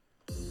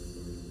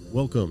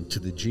Welcome to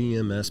the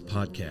GMS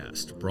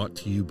Podcast, brought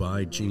to you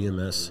by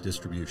GMS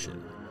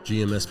Distribution.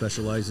 GMS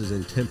specializes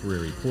in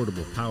temporary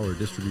portable power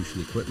distribution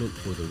equipment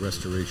for the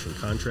restoration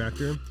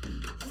contractor.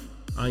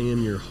 I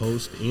am your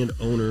host and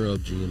owner of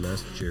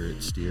GMS,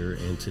 Jared Steer,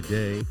 and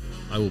today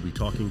I will be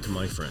talking to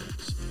my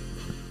friends.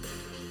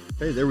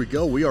 Hey, there we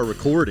go. We are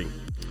recording.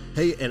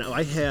 Hey, and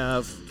I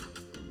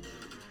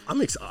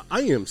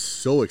am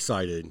so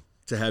excited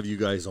to have you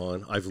guys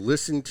on. I've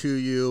listened to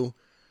you.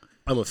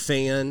 I'm a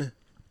fan.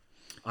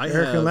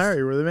 Eric and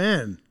Larry were the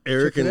man.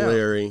 Eric and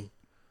Larry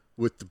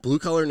with the Blue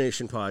Collar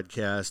Nation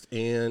podcast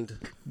and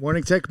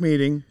Morning Tech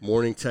Meeting.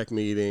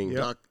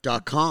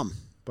 Yep. .com.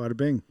 Bada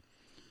bing.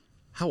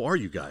 How are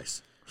you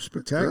guys?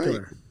 Spectacular.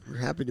 Great. We're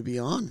happy to be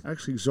on.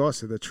 Actually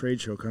exhausted. The trade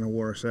show kind of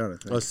wore us out, I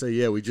think. Let's say,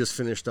 yeah, we just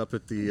finished up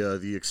at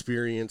the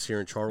experience here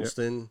in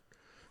Charleston. Yep.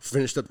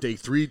 Finished up day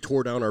 3,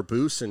 tore down our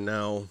booths, and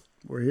now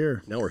we're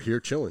here. Now we're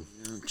here chilling.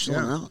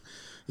 Chilling out.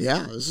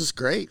 Yeah, this is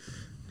great.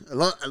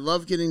 I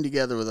love getting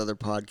together with other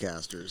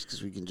podcasters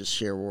because we can just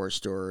share war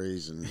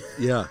stories and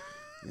yeah.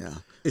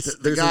 It's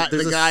the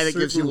guy that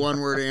gives you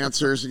one-word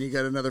answers and you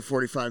got another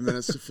 45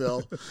 minutes to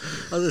fill. I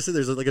was gonna say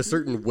there's like a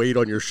certain weight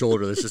on your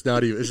shoulder that's just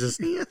not even. It's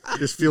just it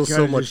just feels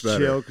so much better.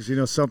 Chill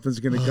because something's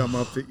going to come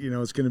up that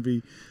it's going to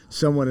be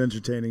somewhat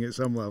entertaining at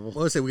some level.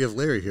 Well, I say we have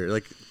Larry here.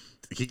 Like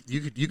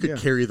you could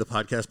carry the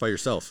podcast by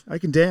yourself. I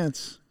can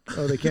dance.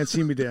 Oh, they can't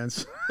see me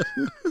dance.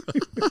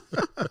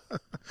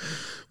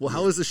 Well,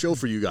 how was the show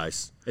for you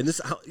guys? And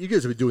you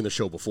guys have been doing the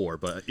show before,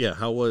 but yeah,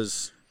 how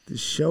was? The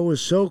show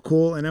was so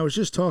cool, and I was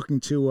just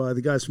talking to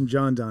the guys from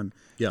John Donne.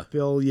 Yeah.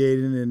 Bill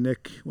Yaden and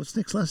Nick. What's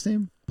Nick's last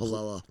name?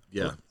 Palella.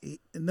 Yeah.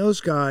 And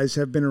those guys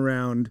have been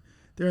around.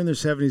 They're in their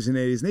 70s and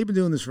 80s, and they've been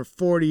doing this for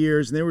 40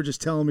 years, and they were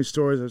just telling me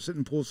stories. I was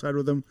sitting poolside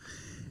with them,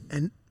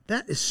 and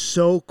that is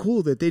so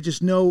cool that they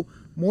just know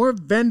more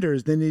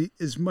vendors than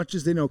as much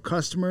as they know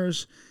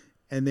customers,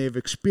 and they have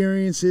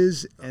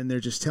experiences, and they're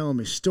just telling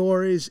me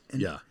stories.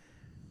 And yeah.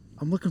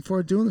 I'm looking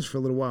forward to doing this for a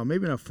little while,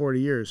 maybe not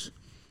 40 years.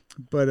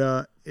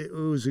 But it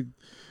was a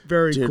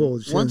very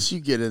cool. Once you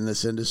get in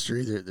this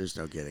industry, there's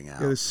no getting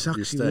out. Yeah, it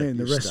sucks you in.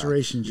 The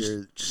restoration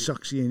just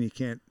sucks you in. You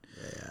can't.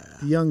 Yeah.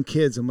 The young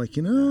kids, I'm like,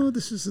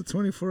 this is a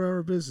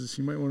 24-hour business.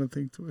 You might want to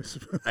think twice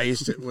about it. I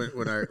used to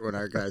when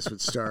our guys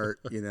would start,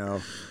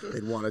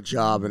 they'd want a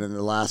job, and in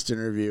the last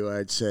interview,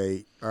 I'd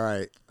say, "All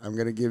right, I'm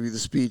going to give you the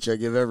speech I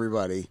give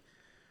everybody.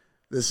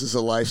 This is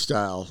a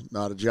lifestyle,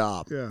 not a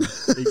job." Yeah.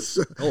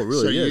 Oh,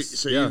 really?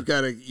 So you've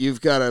got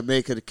to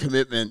make a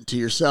commitment to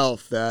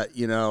yourself that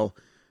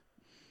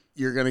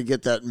you're going to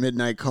get that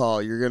midnight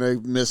call. You're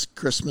going to miss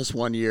Christmas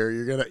one year.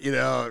 You're going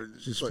to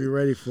just be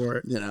ready for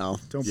it.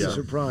 Don't be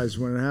surprised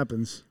when it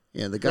happens.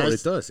 Yeah, the guys. Well,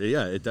 it does.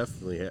 Yeah, it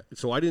definitely.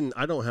 So I don't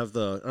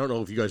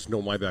know if you guys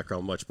know my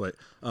background much, but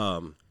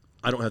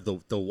I don't have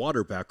the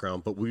water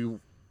background. But we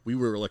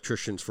were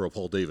electricians for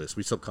Paul Davis.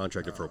 We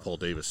subcontracted for Paul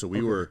Davis. So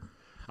we were.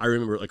 I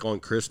remember, like, on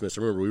Christmas,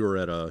 we were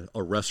at a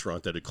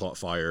restaurant that had caught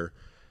fire,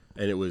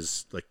 and it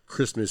was, like,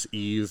 Christmas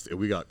Eve, and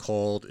we got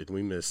called, and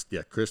we missed,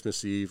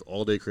 Christmas Eve,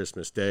 all day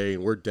Christmas Day,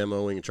 and we're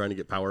demoing and trying to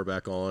get power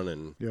back on,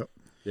 and yep.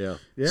 Yeah.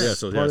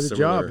 So it's part of the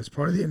job. It's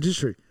part of the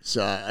industry.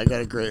 So I got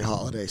a great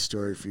holiday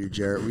story for you,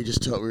 Jared. We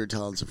were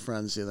telling some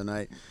friends the other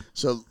night.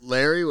 So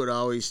Larry would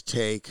always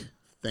take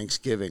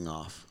Thanksgiving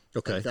off.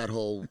 Okay. Like that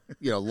whole,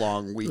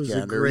 long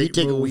weekend. Or he'd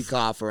take a week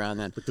off around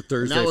then. Like the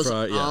Thursday, and that was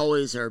Friday,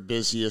 always our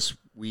busiest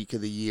week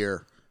of the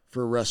year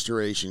for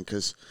restoration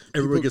because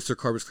everybody gets their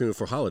carpets cleaned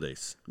before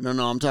holidays. No,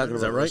 I'm talking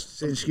about right?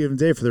 Thanksgiving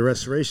Day for the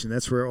restoration.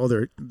 That's where all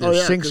their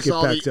sinks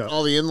get backed up.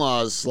 All the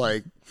in-laws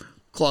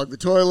clog the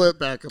toilet,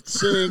 back up the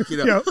sink,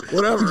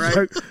 whatever,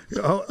 right?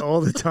 All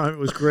the time. It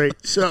was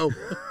great. So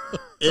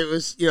it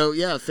was,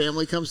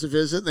 family comes to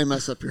visit and they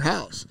mess up your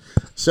house.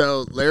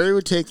 So Larry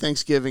would take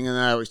Thanksgiving and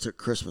I always took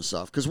Christmas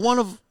off because one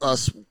of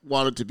us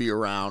wanted to be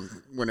around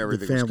when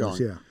everything was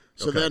going. Yeah.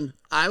 So then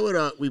I would,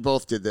 we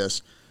both did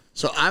this.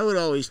 So I would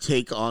always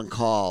take on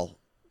call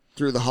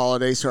through the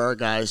holidays so our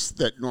guys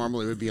that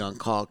normally would be on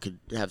call could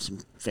have some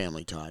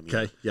family time.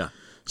 Okay, yeah.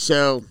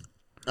 So.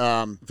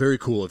 Very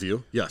cool of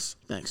you. Yes.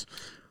 Thanks.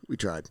 We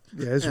tried.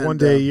 Yeah, it's one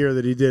day a year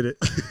that he did it.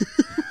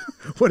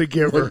 What a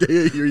giver. One day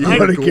a year.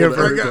 What a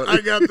giver.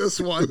 I got this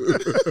one.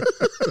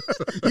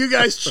 You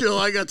guys chill.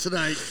 I got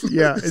tonight.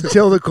 Yeah,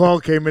 until the call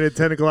came in at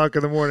 10 o'clock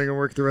in the morning and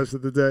worked the rest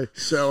of the day.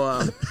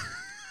 So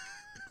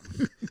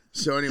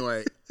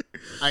anyway,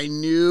 I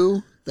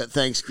knew that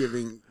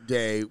Thanksgiving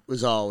Day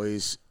was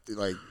always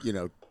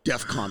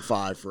DEFCON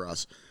 5 for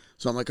us.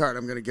 So I'm like, all right,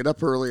 I'm going to get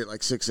up early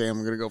at 6 a.m.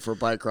 I'm going to go for a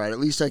bike ride. At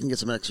least I can get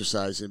some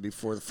exercise in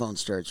before the phone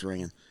starts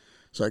ringing.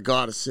 So I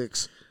got at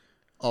 6.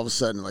 All of a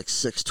sudden,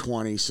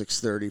 6:20,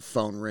 6:30,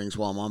 phone rings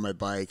while I'm on my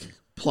bike.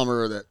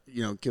 Plumber that,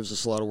 gives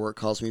us a lot of work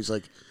calls me. He's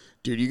like,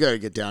 dude, you got to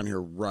get down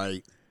here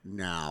right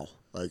now.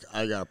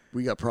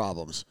 We got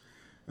problems.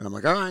 And I'm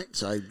like, all right.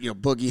 So I,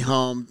 boogie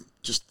home,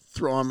 just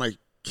throw on my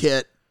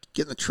kit,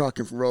 get in the truck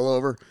and roll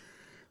over.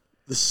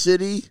 The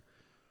city...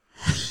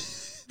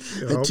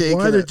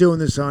 Why they're doing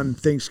this on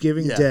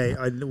Thanksgiving Day,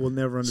 I will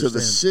never understand. So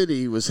the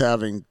city was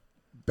having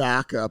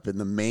backup in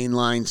the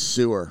mainline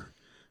sewer.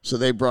 So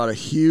they brought a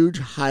huge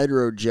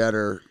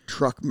hydrojetter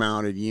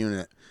truck-mounted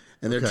unit,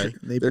 and they're Okay.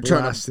 they're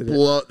trying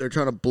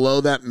to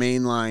blow that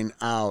main line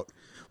out.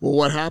 Well,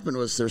 what happened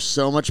was there's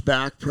so much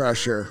back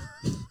pressure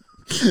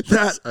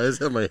that I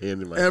just have my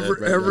hand in my head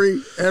right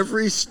now.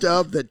 every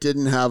stub that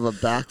didn't have a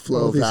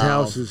backflow All these valve.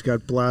 houses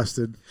got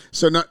blasted.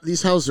 So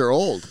these houses are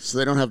old, so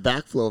they don't have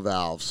backflow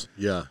valves.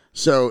 Yeah.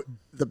 So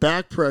the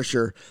back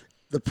pressure,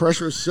 the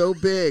pressure was so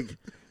big,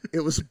 it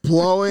was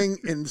blowing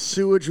and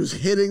sewage was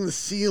hitting the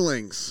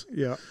ceilings.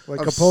 Yeah, like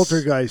Of a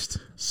poltergeist.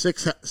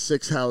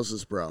 Six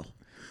houses, bro.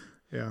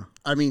 Yeah,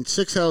 I mean,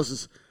 6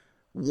 houses,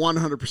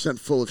 100%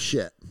 full of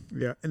shit.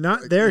 yeah, and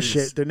not their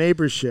shit, their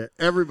neighbor's shit.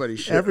 Everybody's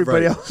shit.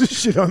 Everybody right. else's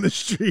shit on the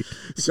street.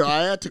 So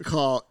I had to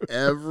call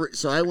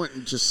so I went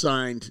and just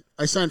signed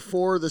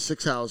 4 of the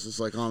 6 houses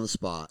like on the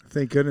spot.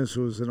 Thank goodness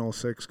it was in all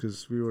 6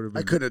 because we would have been.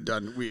 I could have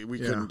done, we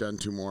couldn't have done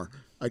 2 more.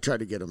 I tried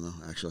to get them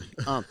though, actually.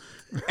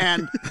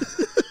 And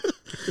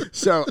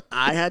so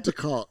I had to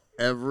call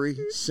every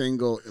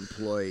single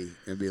employee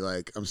and be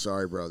like, I'm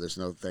sorry, bro, there's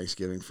no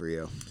Thanksgiving for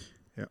you.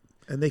 Yeah,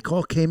 and they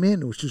came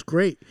in, which was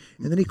great.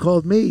 And then he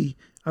called me.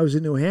 I was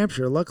in New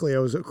Hampshire. Luckily, I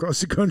was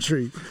across the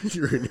country.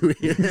 You're in New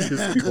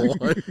Hampshire. Go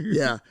on.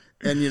 Yeah.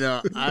 And,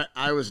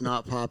 I was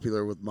not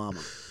popular with Mama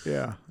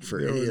Yeah,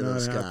 for they any were of not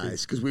those happy.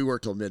 guys because we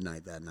worked till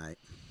midnight that night.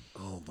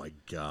 Oh my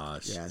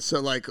gosh. Yeah. So,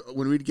 like,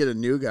 when we'd get a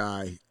new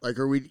guy, like,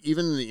 or we'd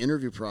even in the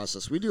interview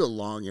process, we do a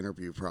long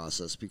interview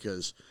process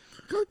because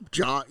our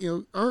job,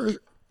 our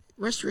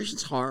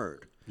restoration's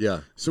hard.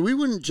 Yeah. So we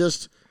wouldn't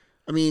just,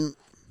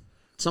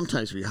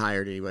 sometimes we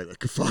hired anybody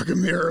like a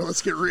fucking mirror,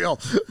 let's get real.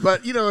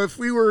 But, if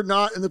we were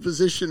not in the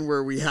position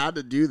where we had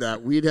to do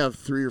that, we'd have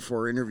 3 or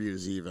 4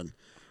 interviews even.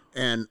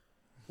 And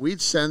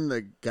we'd send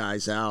the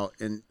guys out,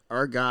 and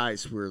our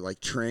guys were, like,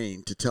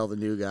 trained to tell the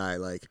new guy,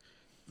 like,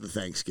 the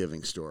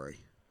Thanksgiving story.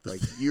 Like,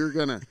 you're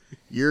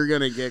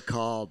gonna get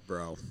called,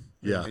 bro.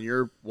 Yeah. And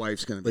your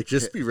wife's going to be Like,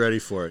 just be ready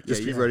for it.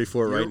 Just be ready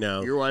for it right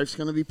now. Your wife's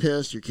going to be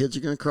pissed. Your kids are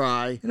going to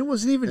cry. And it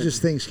wasn't even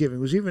just Thanksgiving.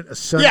 It was even a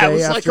Sunday Yeah, it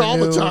was like all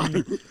the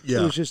afternoon. time.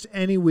 Yeah. It was just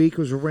any week. It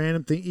was a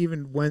random thing.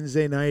 Even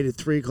Wednesday night at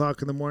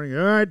 3:00 in the morning.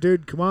 All right,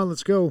 dude, come on,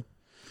 let's go.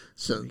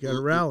 So You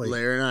gotta rally.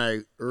 Larry and I,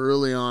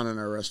 early on in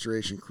our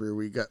restoration career,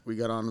 we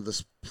got onto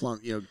this plumber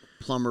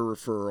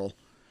referral,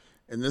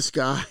 and this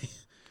guy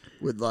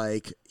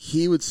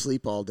he would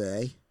sleep all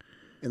day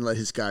and let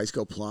his guys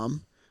go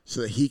plumb so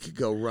that he could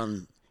go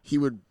run. He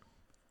would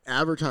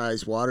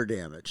advertise water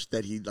damage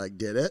that he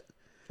did it,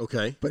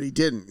 Okay. but he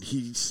didn't.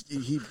 He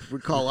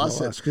would call us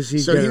Call in. us 'cause he'd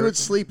So get he it. would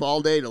sleep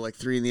all day till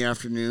 3 in the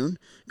afternoon.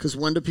 Because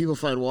when do people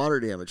find water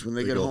damage? When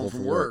they get go home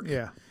from work.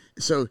 Yeah.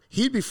 So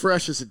he'd be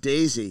fresh as a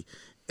daisy,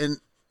 and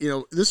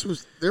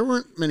there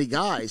weren't many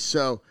guys.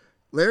 So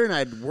Larry and I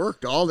had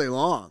worked all day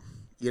long.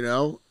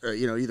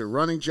 Either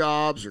running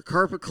jobs or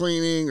carpet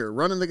cleaning or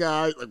running the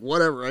guy, like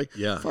whatever. Right?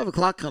 Yeah. 5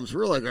 o'clock comes,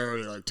 we're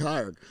already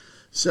tired.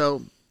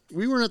 So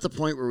we weren't at the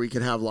point where we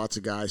could have lots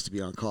of guys to be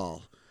on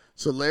call.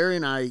 So Larry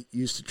and I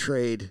used to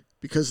trade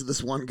because of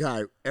this one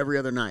guy every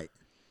other night,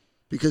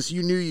 because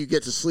you knew you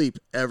get to sleep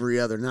every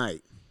other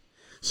night.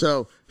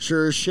 So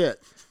sure as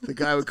shit, the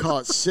guy would call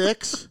at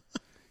 6.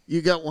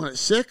 You got one at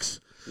 6,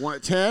 one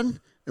at 10,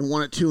 and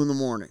one at 2 in the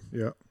morning.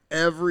 Yeah.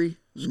 Every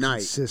night.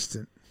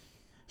 Consistent.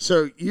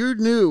 So you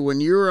knew when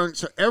you were on.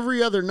 So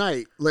every other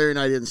night, Larry and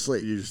I didn't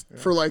sleep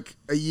for like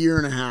a year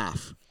and a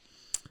half.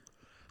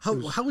 How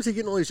was he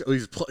getting all these? Oh,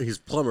 he's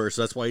plumber,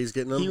 so that's why he's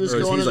getting them. He was or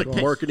going he's to like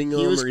the, marketing them,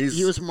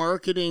 he was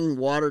marketing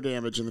water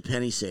damage in the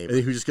penny saver. and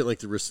he was just getting like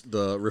the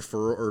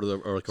referral or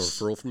like a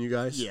referral from you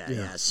guys.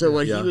 Yeah. So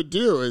what he would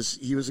do is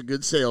he was a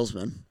good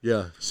salesman.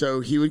 Yeah.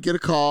 So he would get a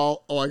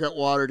call. Oh, I got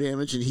water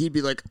damage, and he'd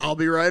be like, "I'll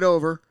be right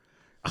over."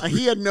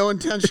 He had no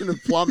intention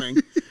of plumbing,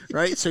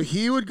 right? So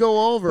he would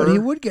go over. But he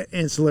would get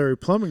ancillary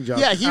plumbing jobs.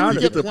 Yeah, he out would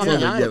of get it. the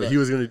plumbing out Yeah, of but it.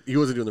 he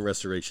wasn't doing the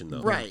restoration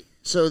though. Right.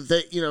 So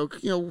they,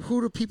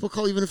 who do people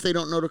call? Even if they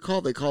don't know to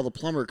call, they call the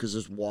plumber because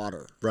there's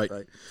water. Right.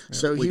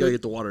 So We he gotta would,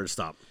 get the water to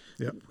stop.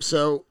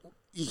 so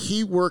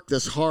he worked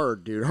this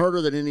hard, dude,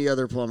 harder than any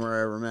other plumber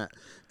I ever met.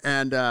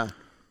 And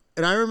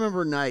I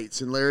remember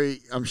nights, and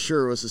Larry, I'm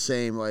sure, was the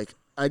same. Like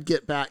I'd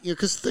get back,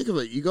 because think of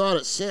it, you go out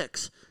at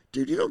 6,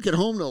 dude, you don't get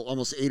home till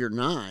almost 8 or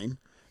 9.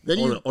 Then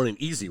On an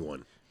easy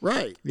one.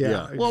 right.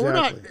 Yeah. Well, we're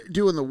not exactly.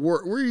 doing the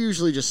work. We're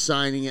usually just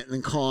signing it and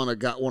then calling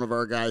one of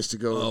our guys to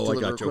go. Oh, I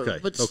deliver got you. equipment. Okay.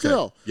 But Okay.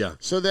 still, Yeah.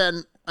 So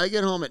then I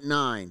get home at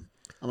 9.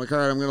 I'm like, all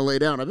right, I'm going to lay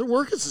down. I've been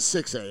working since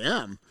 6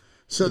 a.m.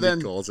 So And then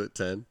he calls at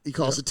 10. he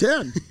calls at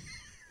 10,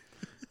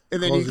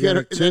 and then Calls again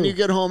at 2. you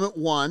get home at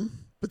 1.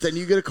 But then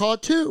you get a call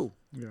at 2,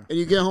 and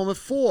you get home at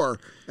 4,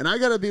 and I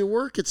got to be at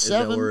work at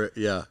 7.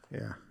 Yeah.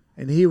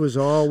 And he was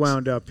all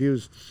wound up. He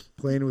was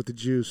playing with the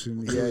juice, and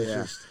he was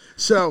just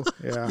So,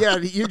 Yeah.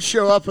 you'd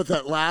show up at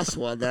that last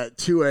one, that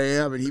 2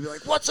 a.m., and he'd be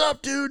like, what's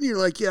up, dude? And you're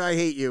like, yeah, I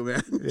hate you,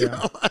 man.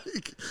 Yeah.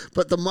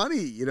 But the money,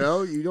 you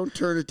don't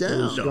turn it it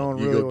down. was going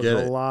you really go was get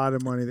a it. lot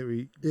of money that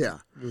it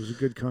was a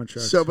good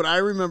contract. So, but I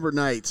remember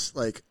nights,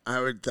 like,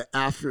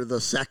 after the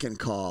second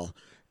call,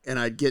 and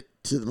I'd get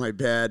to my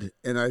bed,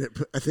 and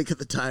I think at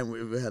the time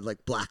we had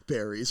like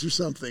Blackberries or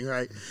something,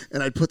 right?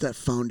 And I'd put that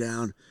phone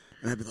down,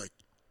 and I'd be like,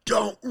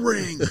 "Don't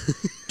ring,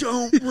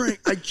 don't ring."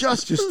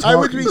 I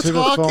would be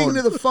talking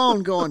to the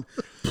phone, going,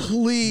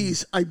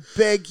 "Please, I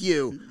beg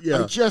you,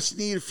 I just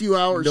need a few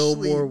hours No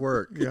sleep." more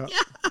work. Yeah.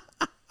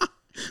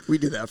 We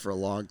did that for a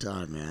long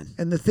time, man.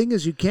 And the thing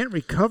is, you can't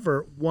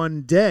recover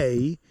one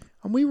day.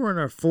 And we were in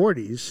our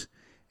 40s,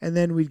 and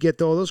then we'd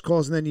get all those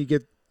calls, and then you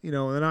get,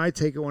 and I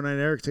take it one night, and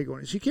Eric take it one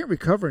night. So you can't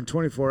recover in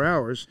 24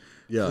 hours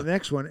for the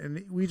next one.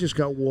 And we just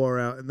got wore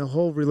out, and the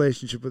whole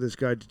relationship with this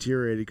guy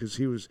deteriorated because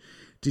he was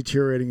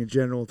deteriorating in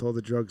general with all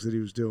the drugs that he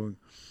was doing.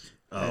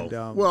 Oh. And,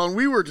 And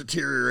we were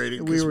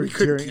deteriorating because we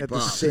couldn't keep at the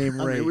up. same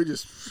rate. I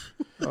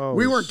mean,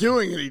 we weren't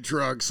doing any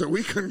drugs, so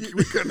we couldn't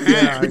hang.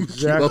 Yeah,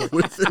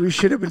 exactly. We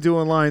should have been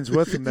doing lines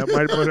with him. That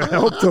might have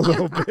helped a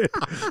little bit.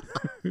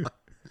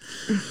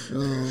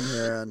 Oh,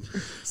 man.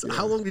 So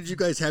how long did you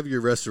guys have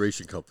your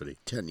restoration company?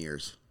 10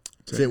 years.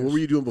 What were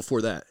you doing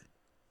before that?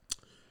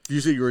 Did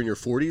you say you were in your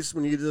 40s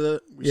when you did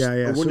that?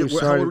 Yeah.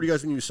 How old were you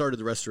guys when you started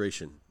the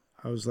restoration?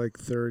 I was like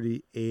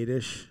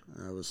 38-ish.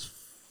 I was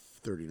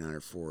 39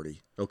 or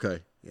 40. Okay.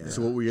 Yeah.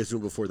 So what were you guys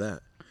doing before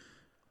that?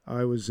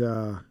 I was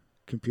a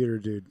computer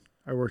dude.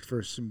 I worked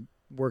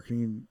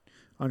working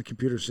on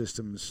computer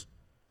systems,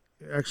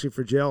 actually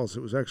for jails.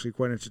 It was actually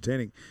quite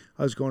entertaining.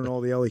 I was going to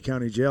all the LA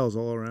County jails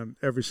all around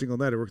every single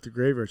night. I worked the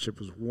graveyard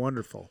shift. It was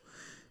wonderful.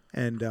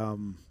 And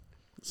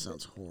it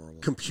sounds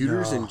horrible.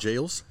 Computers in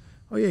jails?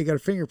 Oh, yeah, you got to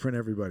fingerprint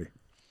everybody.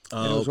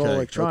 And it was all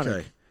electronic.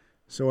 Okay.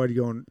 So I'd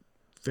go and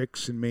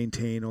fix and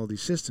maintain all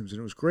these systems, and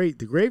it was great.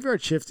 The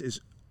graveyard shift is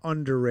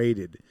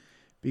underrated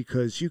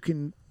because you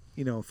can,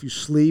 if you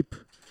sleep,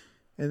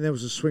 and there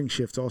was a swing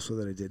shift also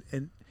that I did,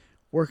 and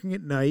working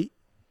at night,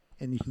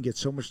 and you can get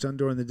so much done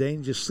during the day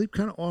and just sleep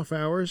kind of off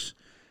hours,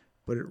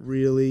 but it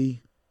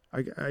really,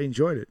 I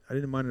enjoyed it. I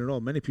didn't mind it at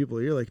all. Many people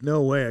are like,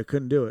 no way, I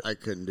couldn't do it. I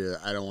couldn't do it.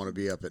 I don't want to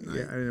be up at night.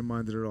 Yeah, I didn't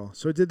mind it at all.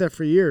 So I did that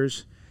for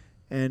years,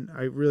 and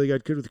I really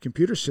got good with the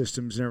computer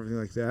systems and everything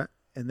like that.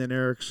 And then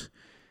Eric's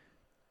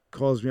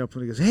calls me up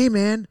and he goes, "Hey,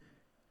 man,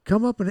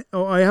 come up."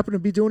 I happen to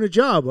be doing a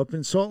job up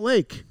in Salt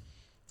Lake.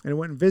 And I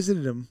went and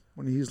visited him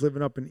when he was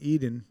living up in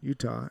Eden,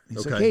 Utah. And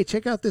he's like, "Hey,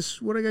 check out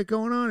this, what I got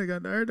going on. I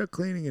got air duct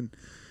cleaning." And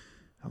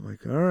I'm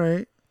like, "All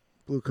right,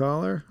 blue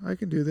collar, I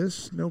can do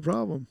this, no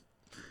problem."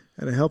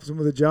 And I helped him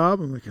with a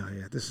job. I'm like, "Oh,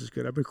 yeah, this is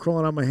good. I've been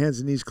crawling on my hands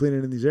and knees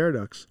cleaning in these air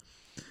ducts."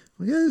 I'm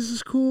like, "Yeah, this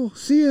is cool.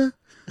 See ya."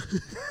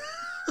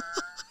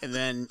 And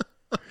then,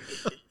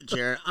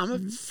 Jared, I'm a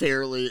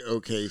fairly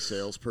okay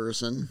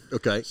salesperson.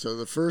 Okay. So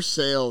the first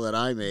sale that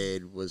I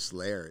made was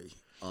Larry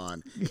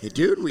on, "Hey,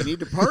 dude, we need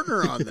to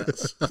partner on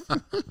this."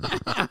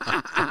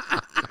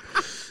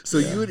 So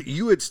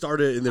you had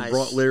started and then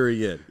brought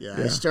Larry in. Yeah,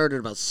 I started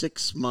about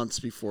 6 months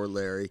before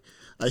Larry.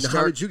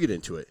 How did you get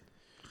into it?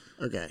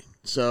 Okay,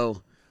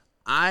 so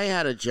I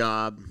had a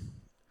job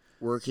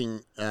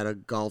working at a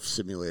golf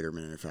simulator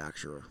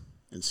manufacturer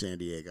in San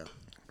Diego.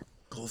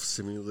 Golf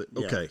simulator.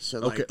 Yeah, Okay. so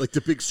like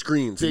the big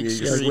screens. Big and you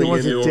screens. swing The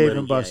ones into at them Dave and-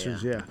 and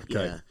Buster's, yeah.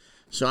 Okay. Yeah.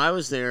 So I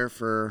was there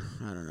for,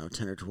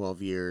 10 or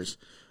 12 years.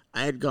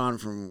 I had gone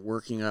from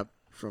working up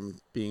from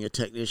being a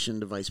technician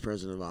to vice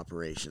president of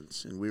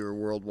operations, and we were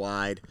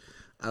worldwide.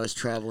 I was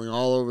traveling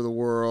all over the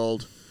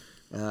world.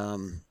 It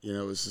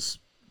was this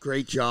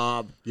great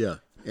job. Yeah.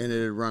 And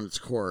it had run its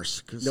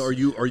course. Now, are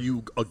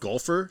you a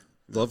golfer?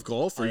 Love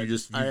golf, or you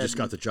just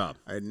got the job?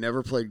 I had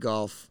never played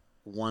golf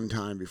one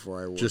time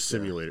before I worked Just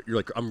there. simulator. You're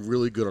like, I'm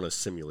really good on a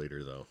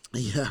simulator, though.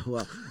 Yeah,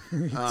 well,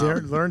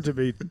 Learn to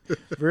be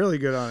really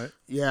good on it.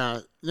 yeah.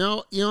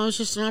 No, I was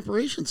just an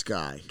operations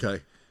guy.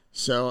 Okay.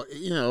 So,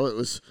 it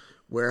was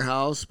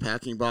warehouse,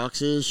 packing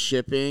boxes,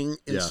 shipping,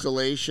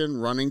 installation,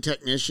 running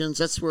technicians.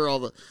 That's where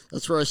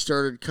I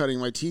started cutting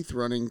my teeth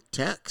running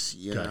techs,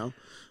 you know.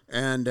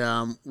 And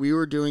we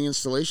were doing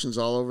installations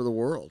all over the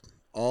world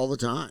all the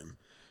time.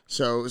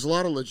 So it was a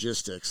lot of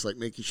logistics, like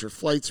making sure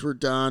flights were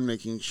done,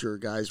 making sure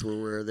guys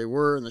were where they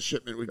were, and the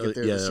shipment would get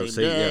there the same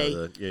day.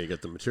 You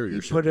got the material.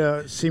 You put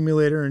a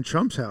simulator in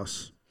Trump's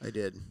house. I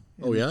did.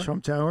 Oh, yeah?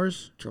 Trump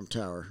Towers. Trump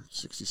Tower,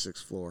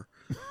 66th floor.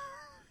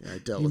 Yeah, I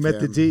dealt You with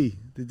met him.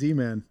 the D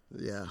man.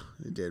 Yeah,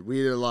 I did.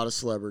 We did a lot of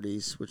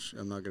celebrities, which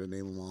I'm not going to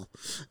name them all.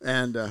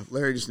 And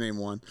Larry just named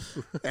one.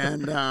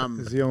 And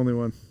He's the only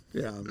one.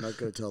 yeah, I'm not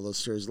going to tell those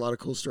stories. A lot of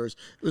cool stories.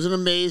 It was an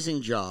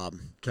amazing job.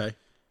 Okay.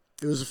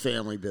 It was a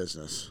family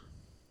business.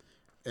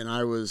 And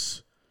I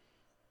was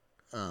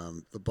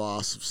the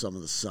boss of some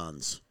of the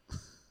sons.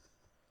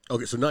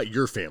 Okay, so not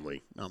your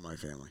family. Not my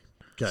family.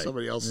 Okay.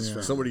 Somebody else's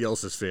family. Somebody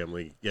else's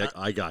family. Yeah,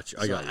 I got you.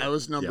 I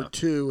was number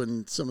 2,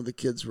 and some of the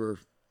kids were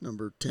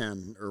number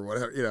 10 or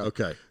whatever,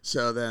 Okay.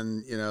 So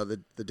then,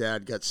 the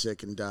dad got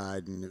sick and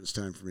died, and it was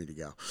time for me to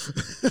go.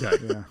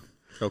 Okay. Yeah.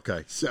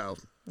 Okay. So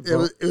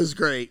it was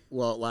great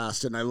while it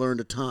lasted, and I learned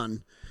a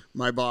ton.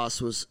 My boss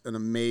was an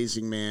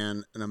amazing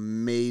man, an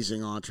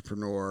amazing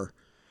entrepreneur.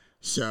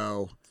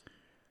 So,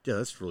 Yeah,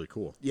 that's really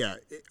cool. yeah,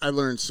 I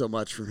learned so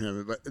much from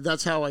him. But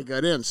that's how I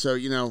got in. So,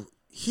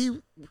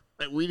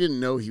 we didn't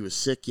know he was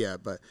sick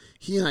yet, but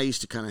he and I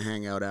used to kind of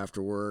hang out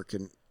after work,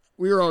 and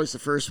we were always the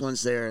first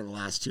ones there and the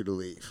last two to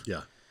leave.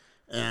 Yeah.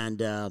 And,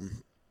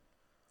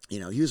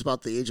 he was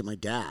about the age of my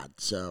dad,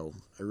 so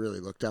I really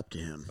looked up to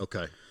him.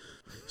 Okay.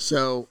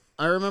 So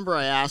I remember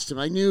I asked him,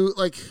 I knew,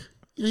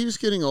 he was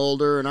getting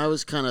older, and I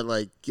was kind of,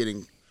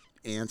 getting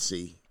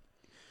antsy.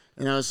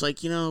 And I was like,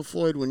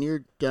 Floyd, when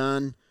you're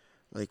done,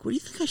 what do you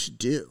think I should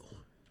do?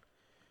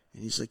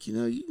 And he's like,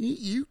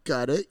 you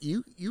got it.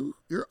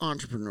 You're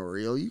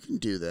entrepreneurial. You can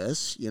do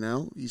this,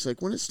 He's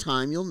like, when it's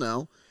time, you'll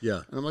know.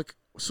 Yeah. And I'm like,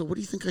 so what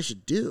do you think I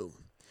should do?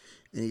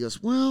 And he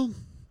goes, well,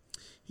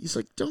 he's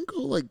like, don't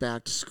go,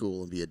 back to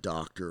school and be a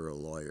doctor or a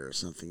lawyer or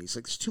something. He's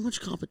like, there's too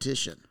much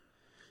competition.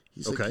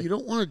 He's like, you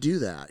don't want to do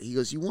that. He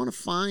goes, you want to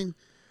find...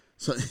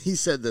 So he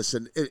said this,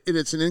 and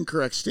it's an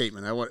incorrect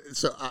statement.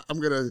 I'm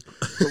going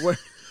to...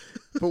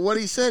 But what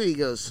he said, he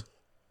goes,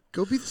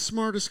 go be the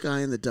smartest guy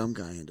in the dumb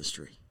guy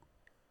industry.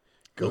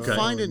 Go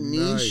find a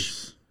niche.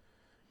 Nice.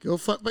 Go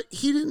find, but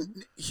he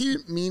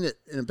didn't mean it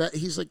in a bad.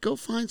 He's like, go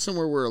find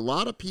somewhere where a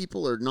lot of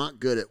people are not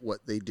good at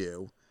what they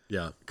do.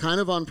 Yeah. Kind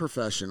of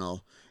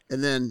unprofessional,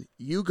 and then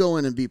you go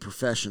in and be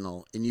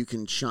professional, and you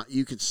can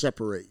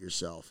separate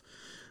yourself.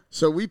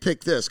 So we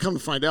picked this. Come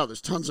to find out,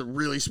 there's tons of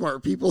really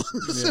smart people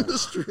in this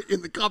industry,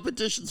 and the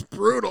competition's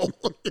brutal.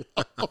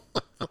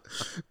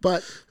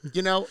 But,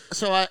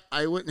 so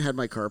I went and had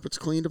my carpets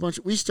cleaned a bunch.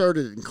 We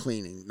started in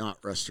cleaning, not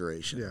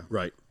restoration. Yeah.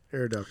 Right.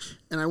 Air ducts.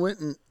 And I went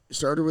and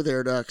started with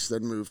air ducts,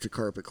 then moved to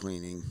carpet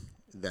cleaning,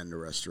 then to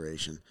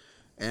restoration.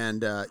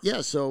 And,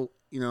 so,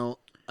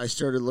 I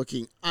started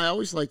looking. I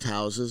always liked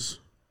houses.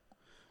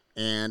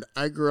 And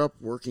I grew up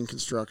working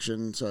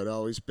construction, so I'd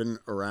always been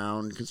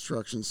around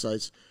construction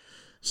sites.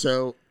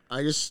 So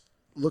I just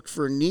looked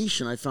for a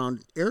niche, and I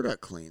found air duct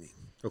cleaning.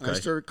 Okay. And I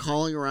started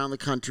calling around the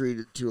country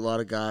to a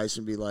lot of guys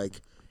and be like,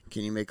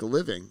 can you make a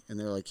living? And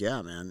they're like,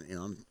 yeah, man,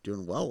 I'm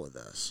doing well with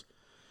this.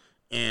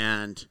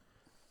 And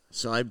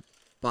so I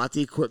bought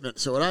the equipment.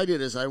 So what I did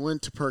is I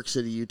went to Park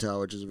City, Utah,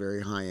 which is a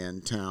very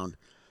high-end town.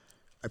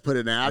 I put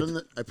an ad in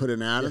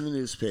the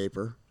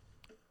newspaper,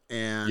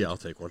 and Yeah, I'll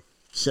take one.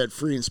 said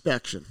free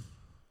inspection.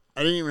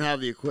 I didn't even have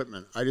the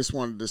equipment. I just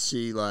wanted to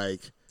see,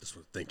 This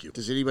one, thank you.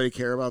 does anybody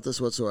care about this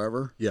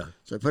whatsoever? Yeah.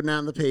 So I put it out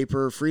in the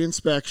paper, free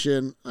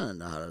inspection. I don't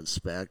know how to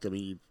inspect. I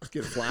mean, you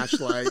get a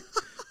flashlight,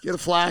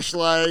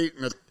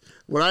 and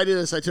what I did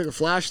is I took a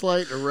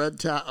flashlight, a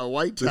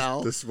white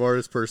towel. The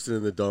smartest person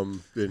in the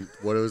dumb.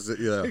 What was it?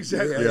 Yeah.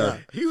 Exactly. Yeah.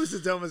 He was the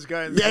dumbest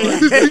guy in the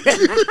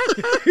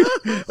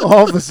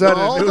All of a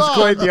sudden, Hold it was on.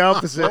 quite the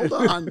opposite.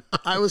 Hold on.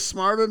 I was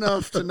smart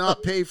enough to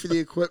not pay for the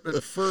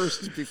equipment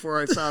first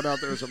before I found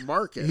out there was a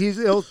market.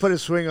 He'll put a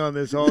swing on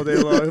this all day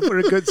long. He'll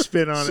put a good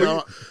spin on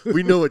So- it.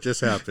 We know what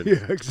just happened.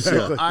 Yeah,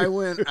 exactly. I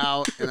went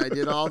out and I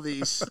did all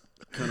these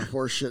kind of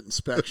horseshit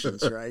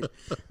inspections, right?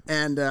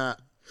 And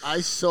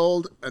I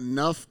sold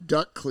enough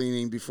duct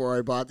cleaning before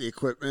I bought the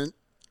equipment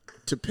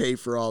to pay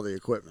for all the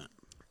equipment,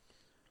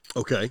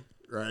 Okay.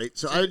 right?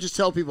 So I would just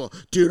tell people,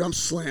 dude, I'm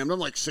slammed. I'm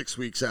like 6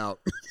 weeks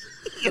out.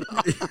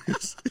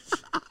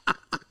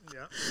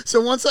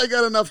 So once I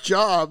got enough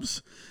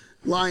jobs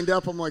lined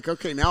up, I'm like,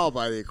 okay, now I'll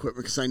buy the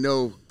equipment because I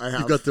know I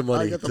have. got the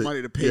money I got the to-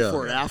 money to pay yeah.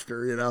 for it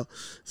after,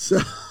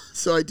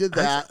 So I did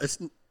that.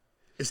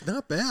 It's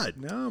not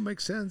bad. No, it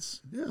makes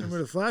sense. Yeah. And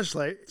with a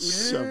flashlight.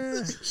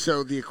 Yeah.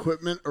 So the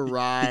equipment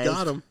arrived. You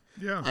got him.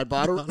 Yeah. I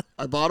bought a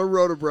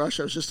rotobrush.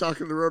 I was just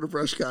talking to the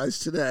rotobrush guys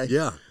today.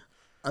 Yeah.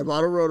 I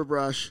bought a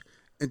rotobrush,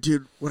 and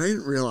dude, what I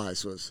didn't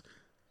realize was,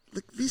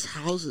 these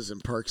houses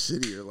in Park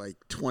City are like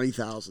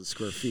 20,000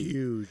 square feet.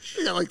 Huge.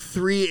 They got like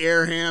 3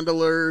 air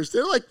handlers.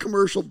 They're like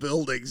commercial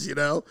buildings,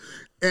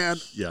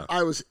 And Yeah.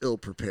 I was ill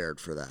prepared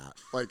for that.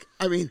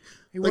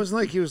 It wasn't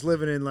like he was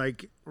living in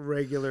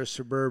regular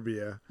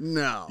suburbia.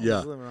 No. He Yeah.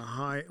 was living in a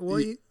high.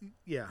 Well,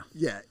 yeah.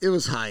 Yeah, it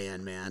was high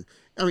end, man.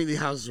 I mean, the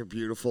houses are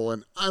beautiful,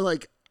 and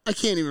I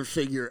can't even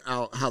figure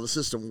out how the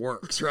system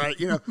works, right?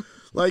 I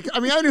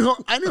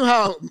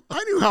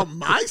knew how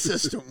my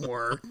system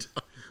worked,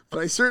 but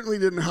I certainly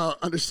didn't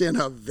understand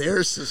how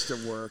their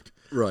system worked.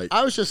 Right.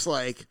 I was just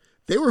like,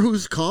 they were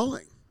who's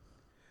calling,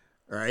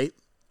 right?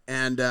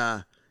 And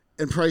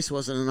price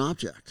wasn't an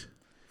object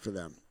for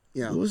them.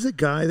 What was the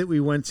guy that we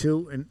went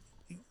to? And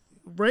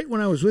right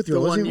when I was with you, The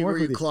I wasn't one even where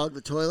working you with you. clogged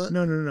the toilet?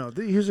 No.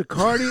 He was a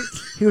cardio.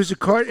 He was a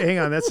Hang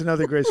on, that's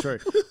another great story.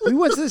 We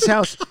went to this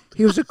house.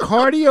 He was a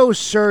cardio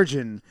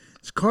surgeon.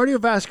 It's a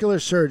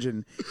cardiovascular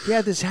surgeon. He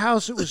had this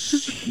house. It was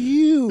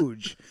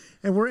huge,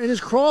 and we're in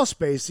his crawl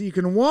space that you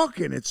can walk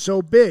in. It's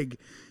so big.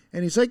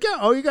 And he's like,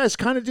 "Yeah, you guys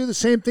kind of do the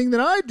same thing that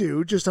I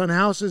do, just on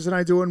houses, and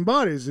I do it in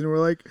bodies." And we're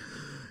like,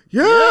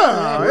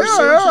 we're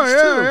surgeons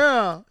too.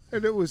 yeah.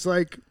 And it was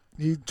like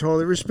he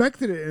totally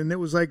respected it, and it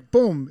was like,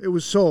 boom, it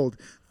was sold.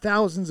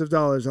 Thousands of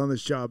dollars on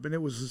this job, and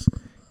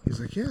he's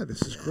like, "Yeah,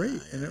 this is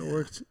great," and it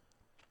worked.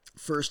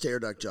 First air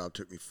duct job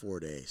took me 4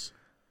 days.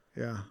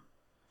 Yeah.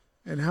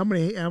 And how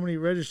many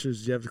registers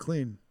did you have to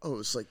clean? Oh, it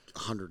was like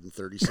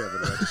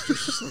 137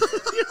 registers.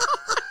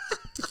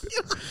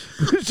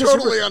 It was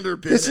totally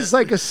underbid. This is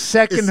like a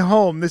second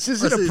home. This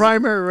isn't a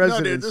primary no,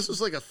 residence. dude, this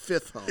was like a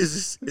fifth home.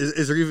 Is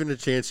there even a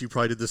chance you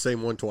probably did the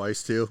same one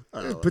twice too?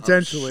 Oh,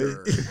 Potentially.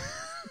 I'm sure.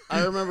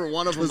 I remember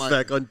one of them. Was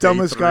back on day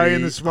dumbest guy in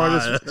 3. the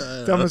smartest,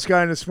 dumbest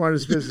guy in the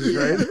smartest business,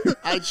 right?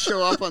 I'd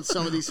show up on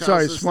some of these houses.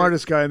 Sorry,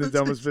 smartest guy in the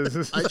dumbest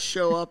business. I'd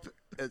show up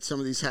at some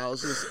of these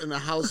houses, and the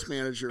house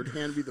manager would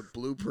hand me the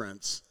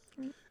blueprints.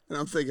 And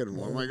I'm thinking,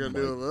 what am I going to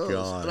do with those?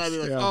 gosh. And I'd be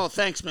like, Yeah. oh,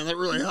 thanks, man. That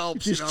really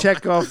helps. Just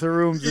check off the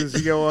rooms as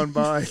you go on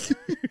by.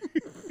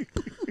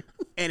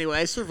 Anyway,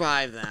 I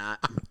survived that.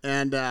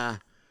 And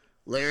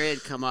Larry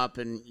had come up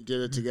and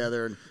did it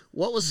together. And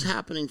what was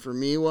happening for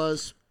me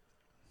was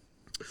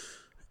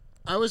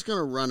I was going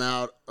to run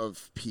out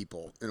of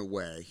people in a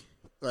way.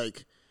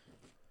 Like,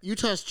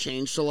 Utah's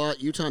changed a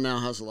lot. Utah now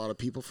has a lot of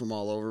people from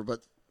all over,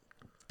 but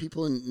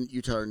people in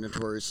Utah are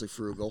notoriously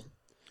frugal.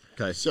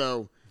 Okay.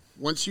 So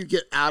once you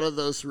get out of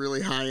those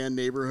really high-end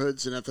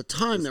neighborhoods, and at the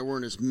time there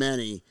weren't as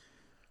many,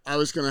 I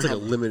was going It's to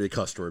like a limited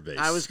customer base.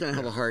 I was going to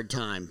have a hard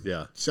time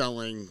Yeah.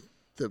 selling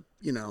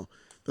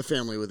the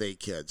family with 8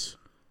 kids,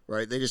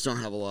 right? They just don't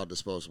have a lot of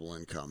disposable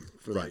income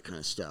for that Right. kind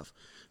of stuff.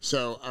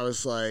 So I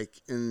was like,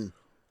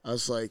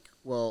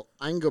 well,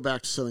 I can go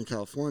back to Southern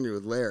California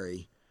with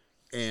Larry,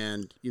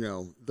 and,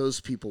 those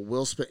people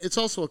will spend. It's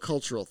also a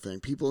cultural thing.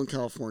 People in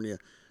California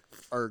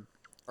are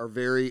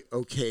very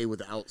okay with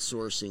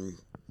outsourcing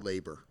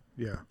labor.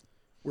 Yeah.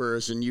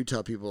 Whereas in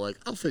Utah, people are like,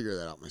 I'll figure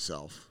that out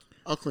myself.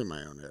 I'll clean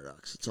my own air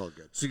ducts. It's all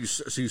good. So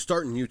you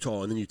start in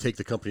Utah and then you take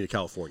the company to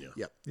California.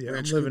 Yep. Yeah,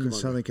 Rancho I'm living in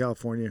Cucamonga. Southern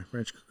California,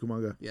 Rancho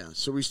Cucamonga. Yeah.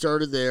 So we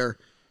started there.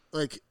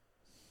 I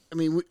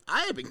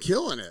had been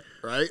killing it,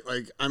 right?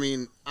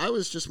 I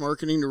was just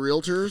marketing to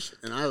realtors,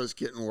 and I was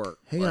getting work.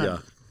 Hang on. Yeah.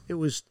 It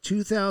was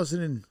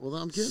 2000 and... Well,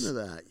 I'm getting to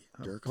that,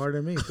 Dirk.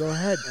 Pardon me. Go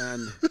ahead.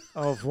 And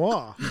Au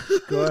revoir.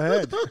 Go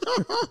ahead.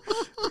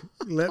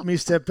 Let me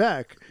step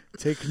back.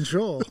 Take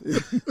control. you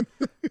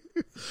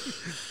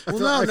I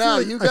got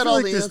feel all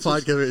like the this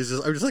answers. podcast is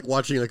just, I'm just like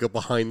watching like a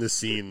behind the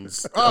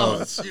scenes.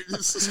 Oh, it's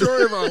the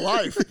story of our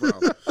life, bro.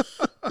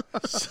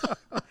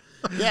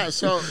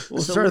 So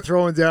We'll start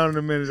throwing down in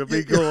a minute. It'll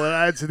be cool. It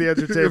adds to the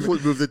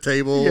entertainment. Move the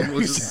table. Yeah,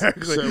 We'll just-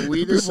 exactly. So we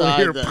People decide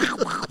hear-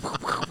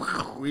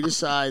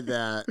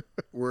 that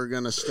we're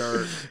gonna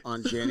start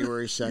on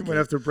January You might 2nd.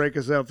 have to break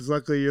us up. 'Cause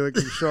luckily, you're like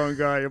a strong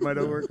guy. It might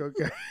not work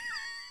okay.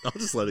 I'll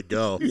just let it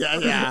go.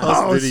 Yeah.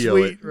 I'll just video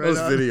sweet. it. Right I'll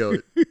just on. video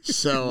it.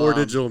 So More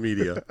digital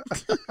media.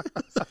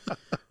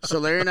 So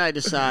Larry and I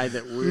decide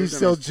that we're He's gonna.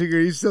 still jigger.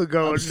 He's still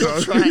going. still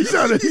dog. trying. He's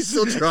on it. He's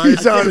still trying.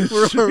 He's on it.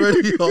 We're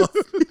already off.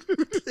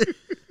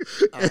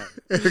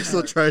 Eric's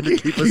still trying to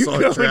keep us on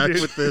going, track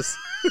dude. with this.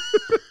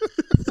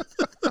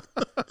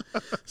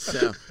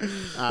 So,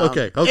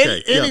 Okay. Yeah.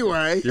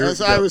 Anyway, You're-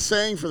 as I was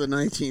saying for the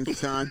 19th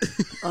time,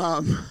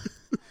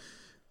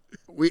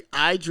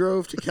 I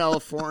drove to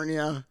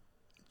California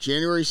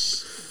January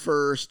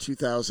 1st,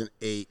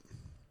 2008,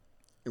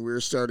 and we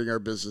were starting our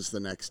business the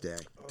next day.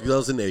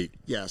 2008.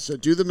 Yeah, so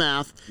do the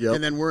math, Yep.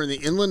 and then we're in the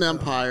Inland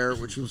Empire,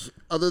 which was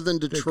other than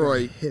They're gonna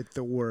Detroit, hit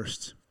the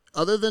worst.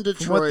 other than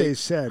Detroit, what they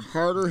said.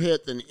 harder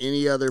hit than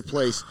any other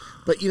place.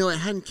 But it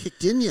hadn't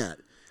kicked in yet.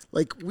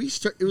 Like it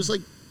was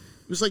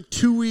like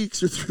 2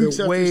 weeks or 3 weeks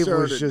The after we wave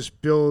started. was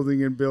just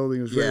building and building.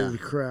 It was Yeah. ready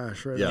to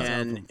crash. Right. Yeah. on top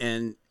of them.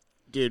 and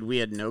dude, we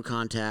had no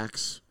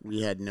contacts,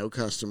 we had no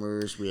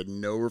customers, we had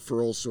no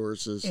referral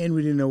sources. And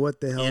we didn't know what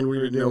the hell And we we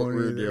were didn't know what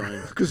doing. we were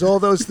doing. Because all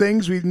those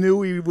things we knew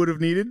we would have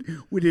needed,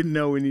 we didn't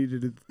know we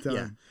needed at the time.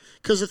 Yeah,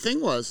 because the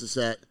thing is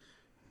that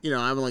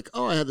I'm like,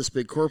 oh, I had this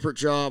big corporate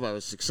job, I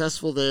was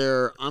successful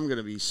there, I'm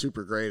gonna be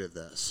super great at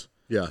this.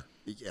 Yeah.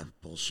 Yeah,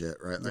 bullshit,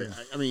 right? Like,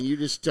 you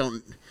just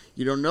don't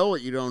know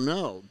what you don't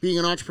know. Being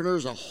an entrepreneur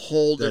is a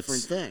whole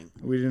different thing.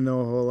 We didn't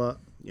know a whole lot.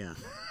 Yeah.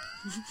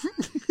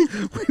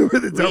 We were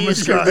the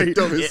dumbest guy The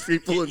dumbest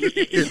people in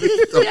the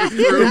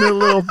in the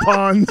little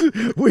pond.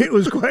 It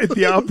was quite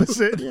the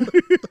opposite.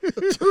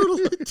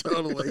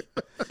 Totally.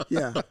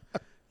 Yeah.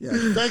 Yeah.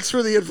 Thanks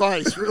for the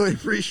advice. Really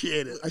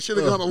appreciate it. I should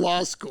have gone to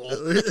law school.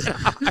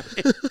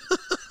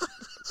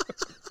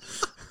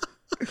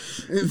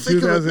 In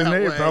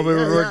 2008, probably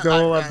would have worked a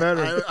whole lot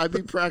better. I'd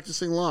be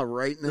practicing law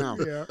right now.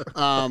 Yeah.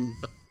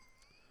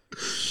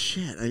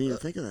 Shit, I didn't even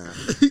think of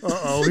that.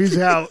 Uh-oh, he's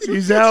out.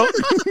 He's out.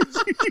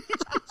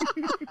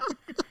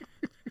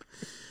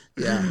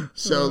 Yeah.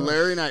 So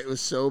Larry and I, it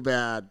was so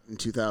bad in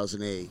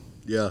 2008.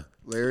 Yeah.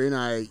 Larry and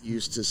I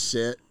used to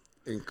sit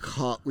and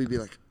call. We'd be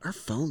like, our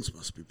phones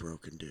must be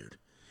broken, dude.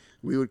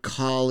 We would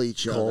call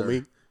each other. Call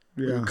me.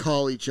 We Yeah. would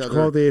call each other.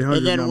 Call the 800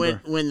 And then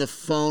number. when the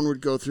phone would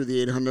go through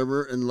the 800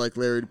 number and like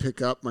Larry would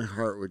pick up, my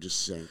heart would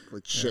just sink.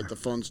 Like, shit, the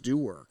phones do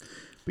work.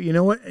 But you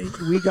know what?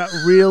 We got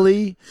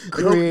really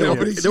creative.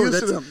 Nobody's No, using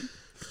that's- them.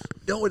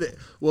 No,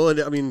 and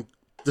I mean,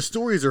 the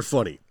stories are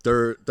funny.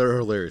 They're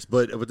hilarious.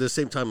 But at the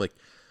same time, like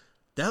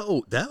that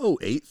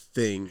 08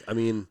 thing, I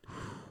mean,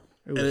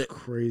 It was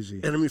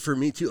crazy. and I mean for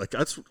me too, like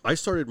I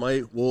started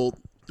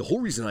the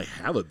whole reason I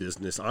have a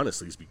business,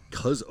 honestly, is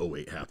because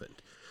 08 happened.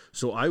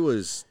 So I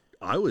was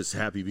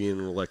happy being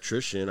an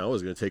electrician. I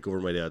was going to take over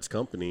my dad's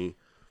company.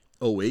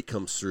 '08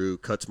 comes through,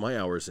 cuts my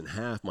hours in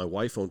half. My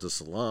wife owns a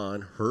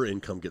salon; her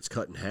income gets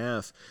cut in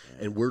half,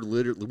 and we're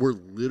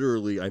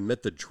literally. I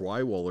met the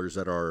drywallers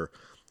at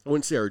I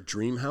wouldn't say our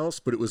dream house,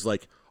 but it was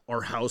like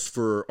our house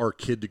for our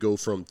kid to go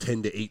from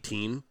 10 to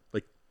 18.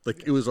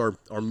 Like it was our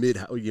mid.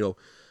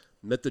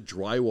 Met the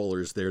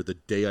drywallers there the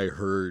day I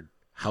heard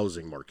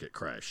housing market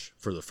crash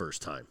for the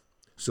first time.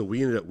 So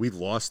we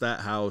lost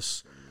that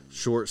house,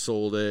 short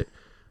sold it.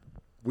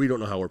 We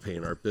don't know how we're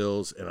paying our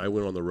bills, and I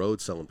went on the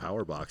road selling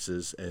power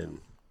boxes, and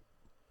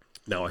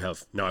now I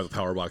have a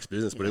power box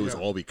business, but it was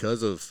all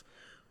because of,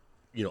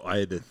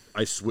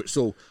 I switched.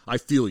 So I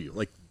feel you,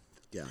 like,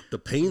 the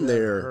pain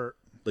there, hurt.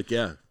 like,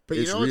 But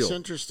it's what's real.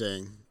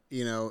 interesting,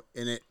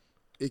 and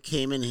it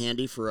came in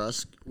handy for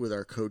us with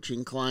our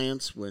coaching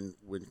clients when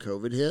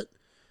COVID hit.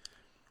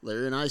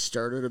 Larry and I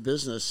started a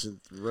business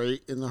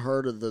right in the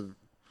heart of the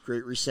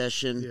Great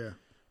Recession. Yeah.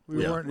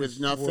 We weren't with as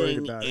nothing, worried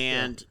about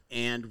it,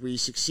 and we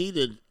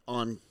succeeded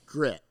on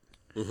grit,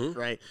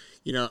 right?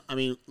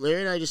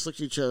 Larry and I just looked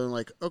at each other and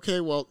like, okay,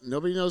 well,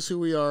 nobody knows who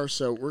we are,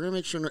 so we're gonna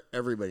make sure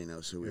everybody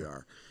knows who we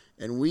are,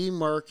 and we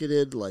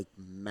marketed like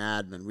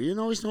madmen. We didn't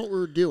always know what we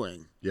were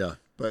doing, Yeah.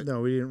 but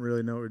No, we didn't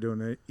really know what we were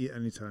doing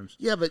any times.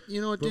 yeah, but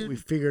you know what, But dude? we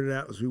figured it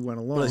out as we went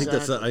along. But I think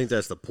Exactly.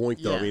 that's the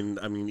point, though. Yeah.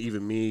 I mean,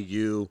 even me,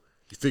 you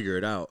figure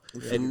it out,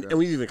 and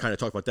we even kind of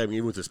talk about that. I mean,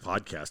 even with this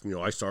podcast,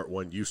 I start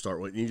one, you start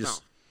one, and you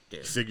just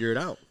figure it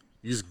out.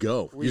 You just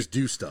go. You just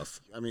do stuff.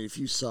 I mean, if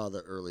you saw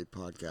the early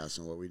podcast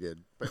and what we did,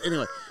 but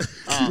anyway,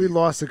 we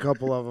lost a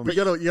couple of them. But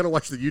you gotta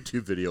watch the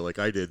YouTube video like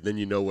I did. Then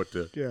you know what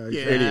to. yeah,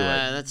 yeah, Anyway.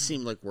 that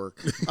seemed like work.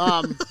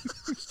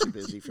 It's too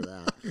busy for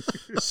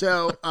that.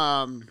 So,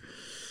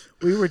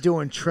 we were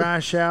doing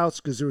trash outs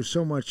because there was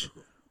so much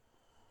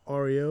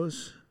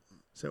Oreos.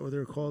 Is that what they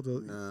were called?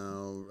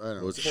 no, I don't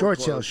know. Was it- Short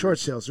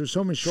sales. There's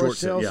so many short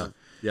sales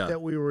yeah.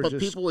 that we were But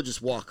just. people would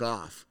just walk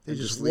off. They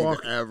and just leave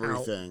walk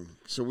everything.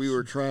 So we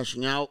were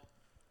trashing out,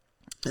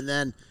 and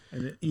then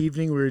in the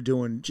evening, we were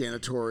doing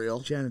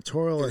janitorial,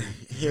 janitorial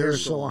and hair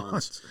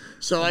salons.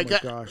 So I my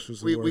got gosh, it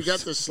was the we got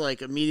worst. this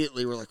like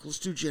immediately. We're like, let's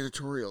do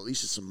janitorial. At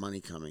least it's some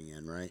money coming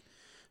in, right?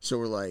 So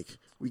we're like,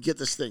 we get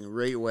this thing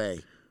right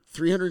away.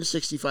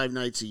 365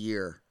 nights a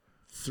year,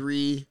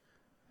 3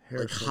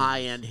 Hair salons.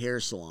 high-end hair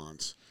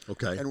salons,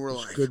 Okay. and we're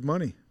like, Good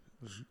money.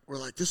 we're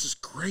like, this is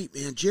great,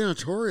 man.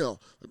 Janitorial.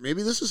 Like,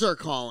 maybe this is our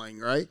calling,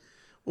 right?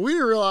 Well, we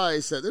didn't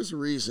realize that there's a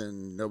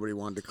reason nobody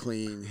wanted to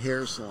clean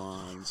hair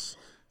salons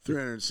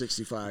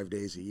 365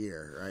 days a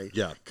year, right?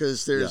 Yeah.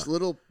 Because there's Yeah.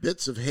 little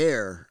bits of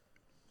hair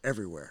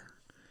everywhere.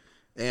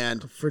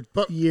 And For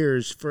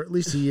years, for at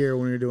least a year,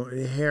 when we were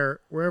doing hair,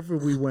 wherever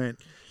we went.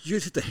 You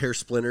guys hit the hair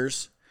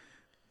splinters.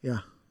 Yeah.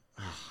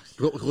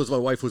 Because my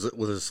wife was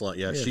a salon.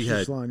 Yeah, Yeah, she she's had.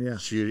 a salon, yeah.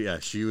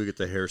 She would get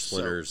the hair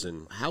splinters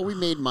and. how we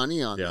made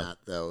money on Yeah. that,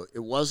 though, it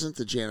wasn't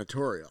the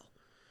janitorial.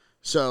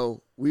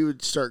 So we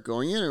would start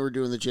going in and we're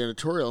doing the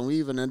janitorial, and we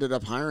even ended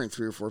up hiring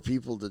 3 or 4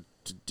 people to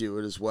do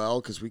it as well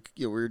because we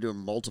were doing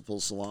multiple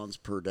salons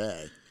per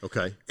day.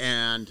 Okay.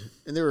 And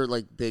they were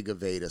like big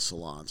Aveda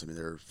salons. I mean,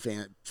 they were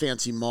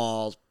fancy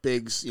malls,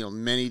 big,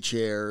 many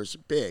chairs,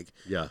 big.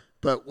 Yeah.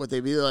 But what they'd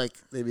be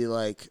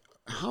like,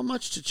 how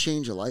much to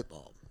change a light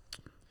bulb?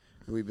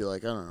 And we'd be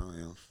like, I don't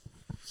know,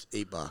 it's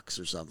 $8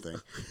 or something.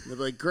 And they'd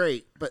be like,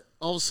 great. But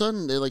all of a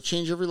sudden, they like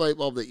change every light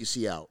bulb that you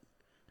see out.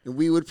 And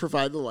we would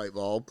provide the light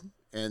bulb.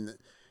 And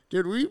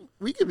dude,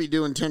 we could be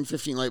doing 10,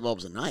 15 light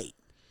bulbs a night.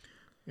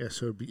 Yeah,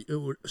 so it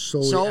would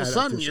slowly So all of a add up.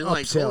 sudden, There's you're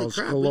like, holy upsells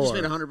crap, we just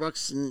made galore.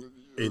 $100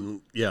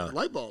 in Yeah.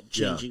 light bulb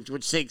Yeah. changing,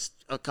 which takes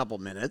a couple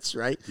minutes,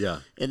 right?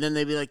 Yeah. And then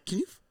they'd be like, "Can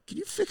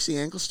you fix the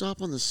ankle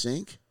stop on the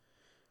sink?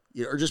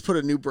 Or just put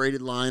a new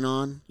braided line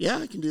on?" Yeah,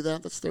 I can do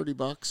that. That's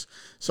 $30.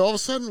 So all of a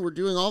sudden, we're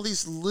doing all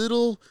these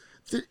little.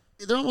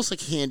 They're almost like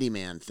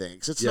handyman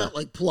things. It's Yeah. not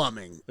like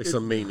plumbing. Like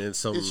some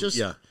maintenance. It's just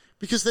yeah.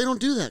 because they don't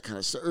do that kind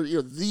of stuff.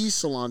 Or, these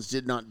salons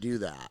did not do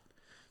that.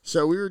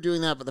 So we were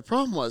doing that, but the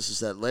problem is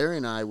that Larry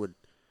and I would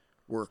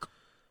work.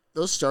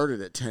 Those started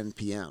at 10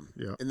 p.m.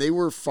 Yeah. and they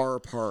were far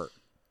apart.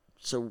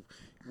 So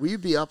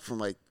we'd be up from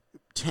like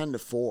 10 to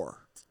 4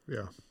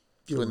 Yeah.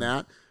 doing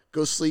that.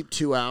 Go sleep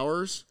 2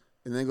 hours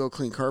and then go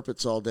clean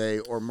carpets all day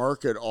or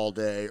market all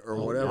day or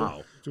whatever.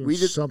 wow. Doing We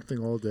did something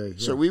all day.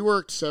 so yeah. we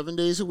worked 7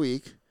 days a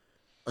week,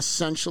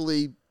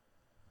 essentially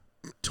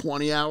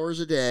 20 hours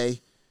a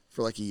day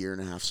for like a year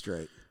and a half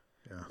straight.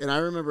 Yeah. And I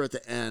remember at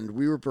the end,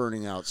 we were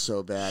burning out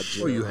so bad.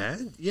 Oh, Jim. you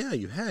had? Yeah,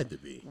 you had to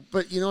be.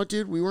 But you know what,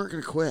 dude? We weren't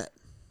going to quit.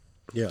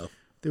 Yeah.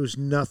 There was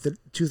nothing.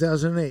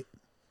 2008.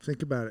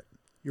 Think about it.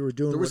 You were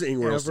doing There wasn't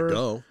anywhere else to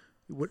go.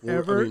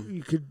 Whatever Well, I mean,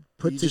 you could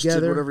put You just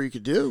together. did whatever you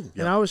could do.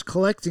 And I was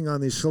collecting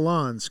on these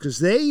salons because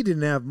they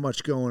didn't have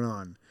much going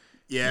on.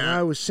 And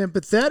I was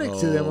sympathetic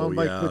to them. Oh, I'm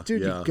like, yeah, but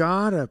dude, yeah. you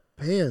gotta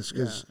pay us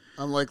because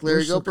I'm like,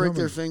 Larry, still go break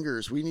their coming.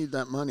 fingers. We need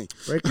that money.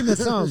 breaking the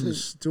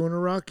thumbs, doing a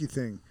Rocky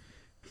thing,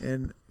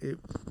 and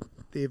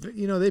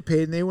they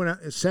paid and they went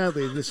out.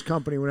 Sadly, this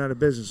company went out of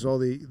business. All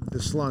the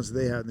salons that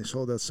they had, and they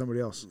sold out to somebody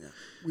else. Yeah.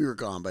 We were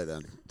gone by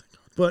then.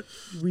 But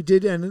we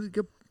did end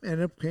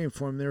up paying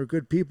for them. They were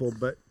good people,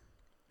 but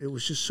it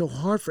was just so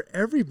hard for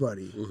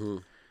everybody. Mm-hmm.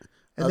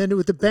 And then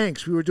with the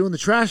banks, we were doing the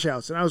trash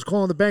outs, and I was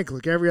calling the bank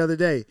like every other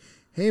day.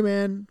 Hey,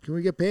 man, can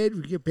we get paid?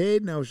 We get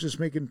paid. And I was just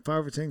making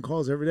 5 or 10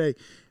 calls every day.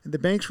 And the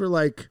banks were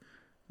like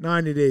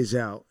 90 days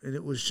out. And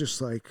it was just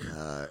like...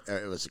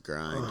 it was a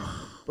grind.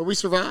 But we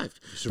survived.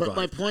 But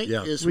my point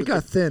is... We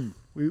got thin.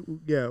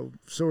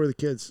 So were the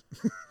kids.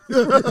 We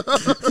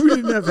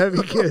didn't have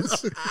heavy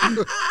kids.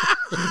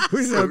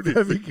 We didn't have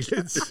heavy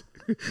kids.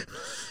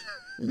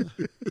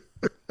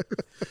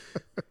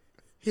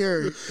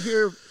 Here,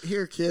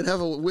 kid. Have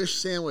a wish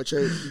sandwich.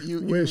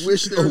 You Wish.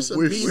 wish there was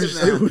some meat in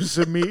There that. was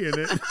some meat in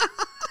it.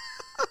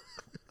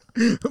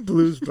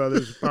 Blues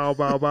Brothers. Bow,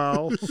 bow,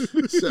 bow.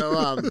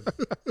 So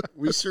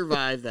we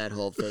survived that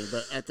whole thing,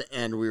 but at the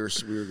end we were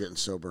getting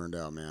so burned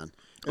out, man.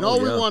 And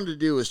all we wanted to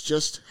do was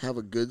just have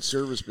a good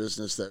service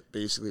business that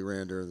basically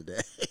ran during the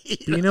day.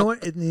 But you know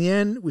what? In the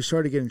end, we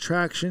started getting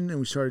traction, and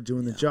we started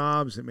doing the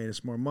jobs that made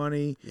us more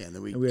money. Yeah, and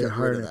then we had a got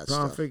higher rid of net that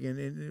profit,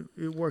 and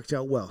it worked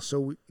out well.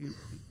 So it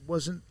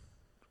wasn't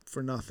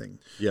for nothing.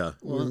 Yeah.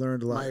 We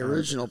learned a lot. My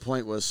original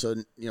point was, so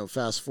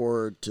fast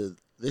forward to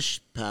this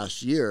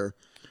past year.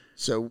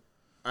 So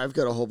I've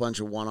got a whole bunch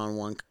of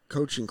one-on-one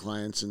coaching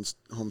clients in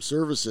home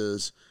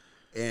services.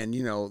 And,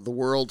 the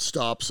world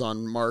stops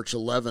on March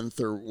 11th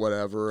or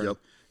whatever. Yep.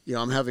 And,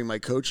 I'm having my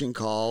coaching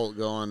call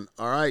going,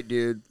 all right,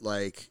 dude,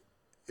 like,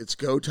 it's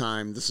go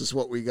time. This is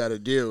what we got to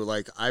do.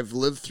 Like, I've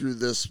lived through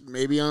this,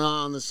 maybe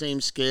not on the same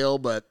scale,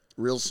 but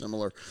real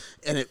similar.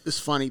 And it was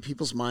funny,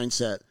 people's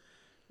mindset.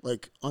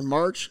 Like, on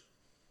March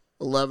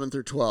 11th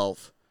or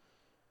 12th,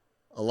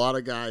 a lot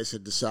of guys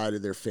had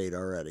decided their fate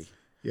already.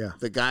 Yeah.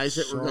 The guys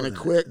that were going to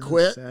That was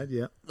quit. sad,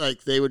 yeah.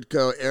 Like, they would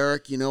go,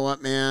 Eric, you know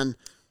what, man?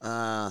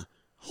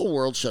 Whole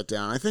world shut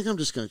down. I think I'm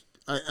just gonna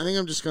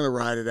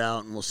ride it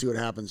out, and we'll see what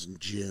happens in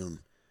June.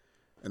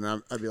 And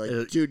I'd be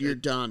like, dude, you're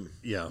done.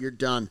 Yeah, you're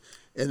done.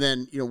 And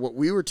then what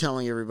we were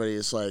telling everybody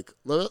is like,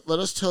 let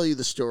us tell you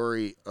the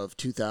story of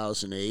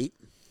 2008,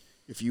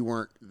 if you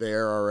weren't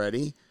there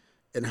already,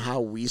 and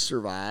how we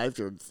survived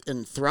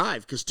and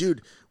thrived. Because,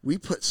 dude, we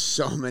put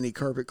so many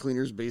carpet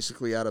cleaners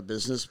basically out of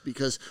business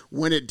because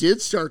when it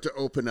did start to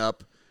open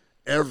up,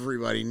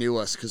 everybody knew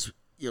us because.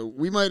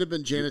 We might have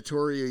been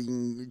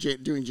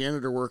doing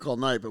janitor work all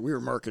night, but we were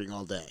marketing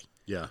all day.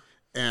 Yeah.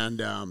 And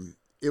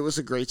it was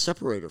a great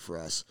separator for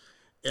us.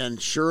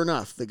 And sure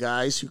enough, the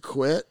guys who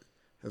quit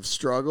have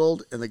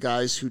struggled, and the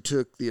guys who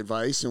took the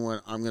advice and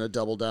went, I'm going to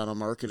double down on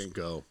marketing,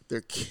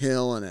 they're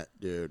killing it,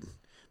 dude.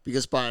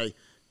 Because by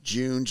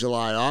June,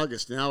 July,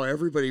 August, now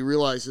everybody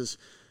realizes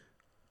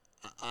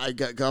I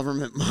got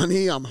government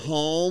money, I'm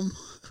home.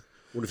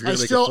 What if you're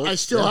I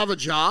still have a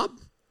job.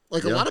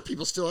 Like a lot of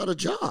people still had a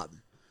job.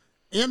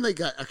 And they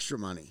got extra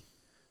money.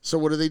 So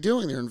what are they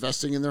doing? They're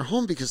investing in their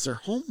home because they're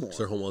home more.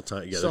 They're home all the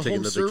time. Yeah, So they're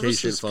taking the home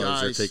vacation services funds.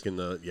 guys- They're taking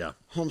the,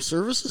 Home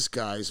services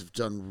guys have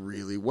done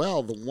really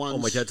well. The ones. Oh,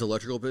 my dad's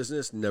electrical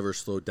business never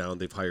slowed down.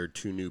 They've hired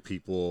 2 new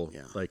people.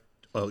 Yeah. Like,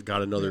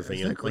 got another isn't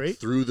van. that great? Like,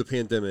 through the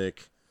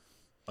pandemic,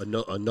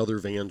 another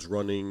van's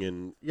running,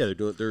 and they're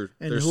doing. They're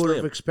And who would have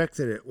slammed.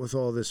 expected it with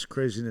all this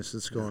craziness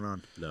that's going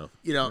on? No, I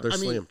they're mean,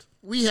 slammed.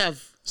 we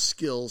have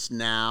skills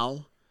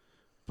now,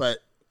 but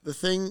the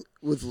thing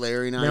with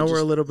Larry and I, Now we're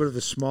a little bit of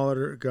the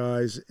smaller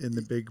guys in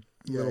the big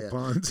little yeah.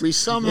 ponds. We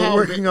somehow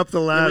We're working up the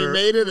ladder. We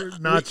made it. We're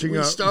notching we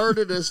up.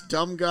 started as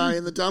dumb guy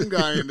in the dumb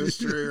guy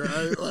industry,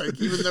 right?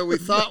 Like even though we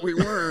thought we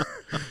weren't,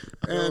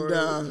 and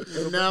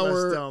now less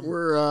we're dumb.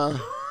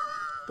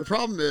 The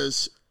problem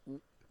is,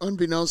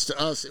 unbeknownst to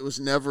us, it was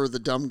never the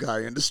dumb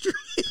guy industry.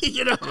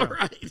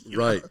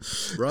 Right?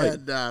 Right.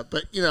 And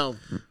but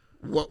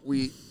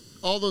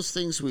all those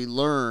things we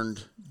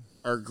learned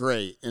are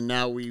great, and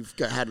now we've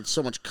had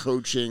so much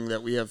coaching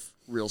that we have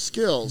real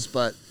skills,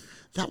 but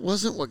that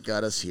wasn't what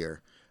got us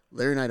here.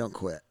 Larry and I don't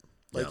quit.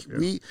 Like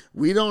we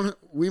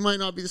might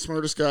not be the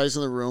smartest guys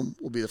in the room.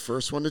 We'll be the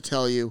first one to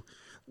tell you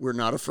we're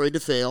not afraid to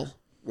fail.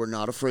 We're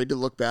not afraid to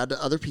look bad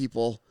to other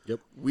people. Yep.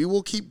 We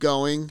will keep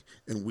going,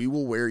 and we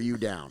will wear you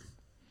down.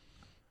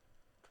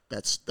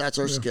 That's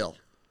our skill.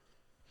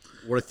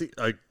 What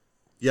I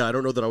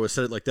don't know that I would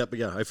said it like that, but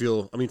yeah,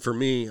 for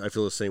me, I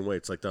feel the same way.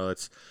 It's like, no,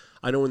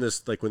 I know when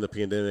the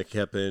pandemic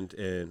happened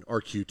and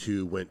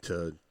RQ2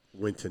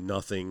 went to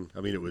nothing. I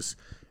mean, it was,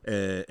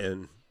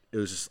 and it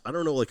was just, I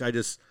don't know, like I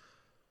just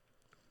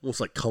almost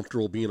like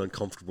comfortable being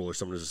uncomfortable, or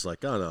someone was just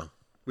like, oh no,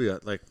 we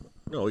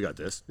got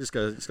this. You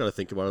just gotta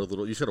think about it a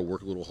little. You just gotta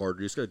work a little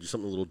harder. You just gotta do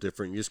something a little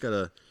different. You just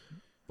gotta,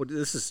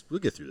 we'll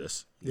get through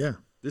this. Yeah.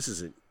 This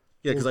isn't,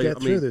 yeah, because We'll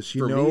get through this,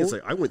 for me, it's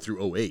like I went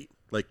through 08.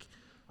 Like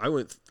I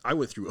went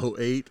through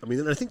 08. I mean,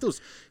 and I think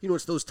those,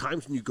 it's those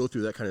times when you go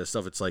through that kind of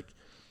stuff. It's like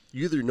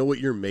you either know what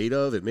you're made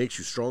of, it makes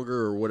you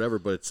stronger or whatever.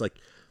 But it's like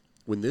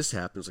when this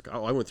happens, like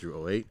I went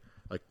through 08.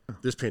 Like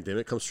this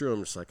pandemic comes through,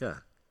 I'm just like, I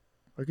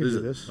can do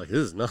this. Like this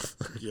is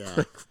nothing. Yeah.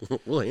 Like,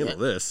 we'll handle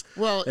this.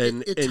 Well,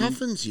 and it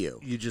toughens you.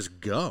 You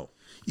just go.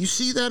 You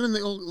see that in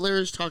the old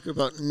Larry's talking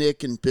about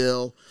Nick and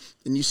Bill,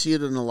 and you see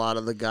it in a lot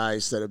of the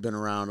guys that have been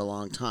around a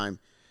long time.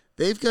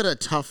 They've got a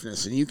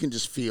toughness, and you can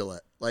just feel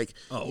it. Like,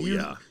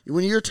 yeah.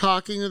 When you're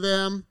talking to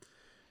them,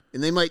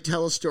 and they might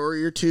tell a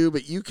story or two,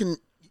 but you can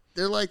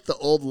they're like the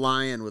old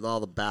lion with all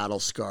the battle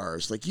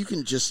scars. Like you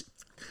can just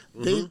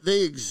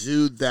they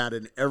exude that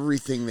in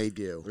everything they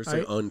do. They're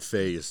so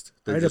unfazed.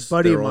 They're I had a just,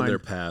 buddy of they're on mine. their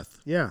path.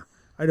 Yeah.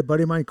 I had a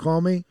buddy of mine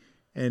call me,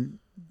 and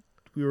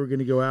we were going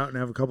to go out and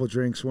have a couple of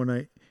drinks one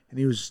night, and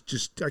he was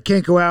just, I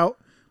can't go out.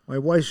 My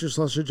wife just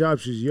lost her job.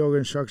 She's a yoga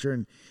instructor,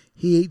 and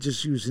he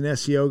was an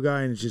SEO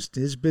guy, and just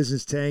his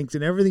business tanked,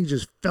 and everything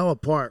just fell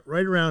apart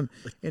right around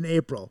in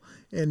April.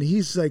 And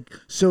he's like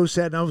so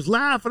sad, and I was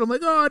laughing. I'm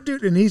like, oh,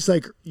 dude. And he's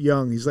like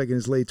young. He's like in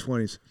his late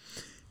 20s.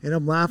 And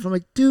I'm laughing. I'm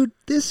like, dude,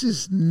 this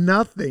is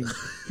nothing.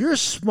 You're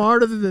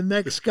smarter than the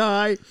next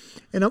guy.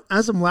 And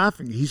as I'm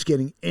laughing, he's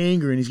getting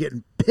angry and he's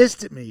getting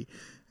pissed at me.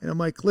 And I'm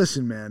like,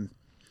 listen, man,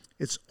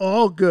 it's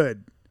all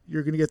good.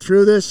 You're going to get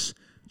through this.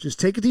 Just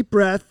take a deep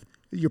breath.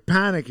 You're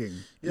panicking.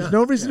 There's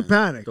no reason to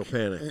panic. Don't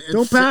panic.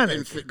 Don't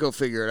panic. And go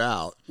figure it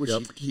out, which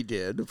he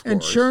did, of course.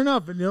 And sure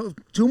enough,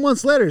 2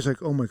 months later, he's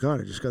like, "Oh my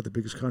god, I just got the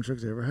biggest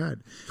contract I ever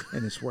had,"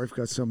 and his wife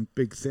got some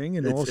big thing,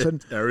 and all of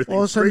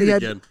a sudden, he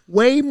had again.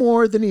 way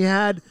more than he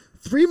had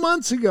 3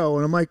 months ago.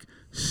 And I'm like,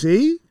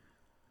 "See,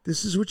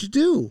 this is what you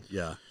do."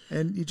 Yeah.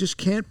 And you just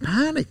can't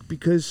panic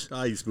because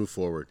You just move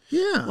forward.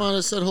 yeah, Well,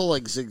 it's that whole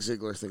like Zig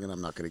Ziglar thing, and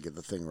I'm not going to get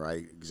the thing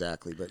right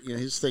exactly, but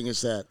his thing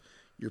is that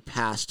your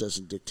past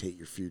doesn't dictate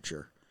your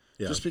future.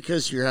 Yeah. Just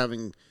because you're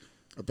having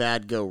a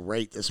bad go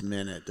right this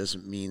minute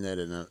doesn't mean that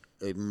in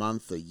a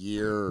month, a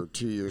year, or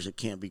 2 years it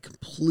can't be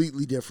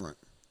completely different.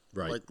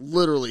 Right. Like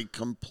literally,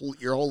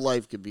 your whole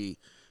life could be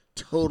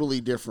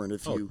totally different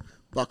if you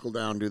buckle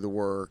down, do the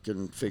work,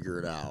 and figure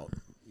it out.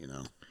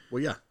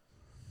 Well, yeah.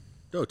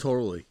 No,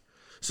 totally.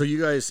 So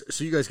you guys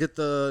get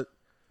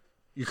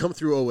you come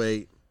through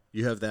 08,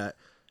 you have that.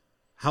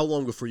 How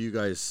long before you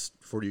guys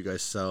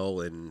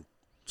sell and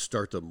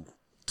start them?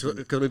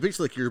 Because I mean,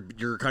 basically, like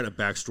your kind of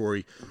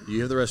backstory.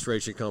 You have the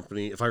restoration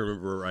company, if I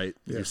remember right.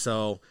 Yeah. You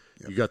sell.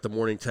 Yep. You got the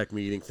morning tech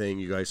meeting thing.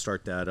 You guys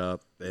start that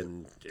up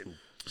and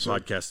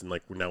podcasting.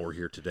 Like now we're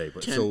here today.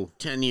 But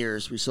 10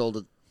 years we sold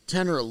it,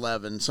 10 or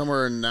 11,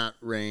 somewhere in that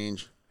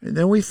range. And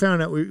then we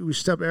found out we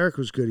stopped. Eric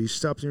was good. He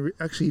stopped. And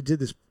actually, he did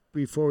this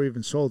before we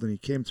even sold, and he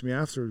came to me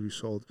after we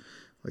sold,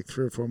 like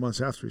 3 or 4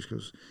 months after. He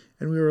goes,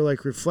 and we were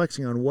like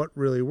reflecting on what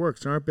really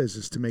worked in our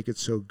business to make it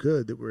so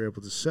good that we were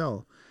able to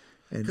sell.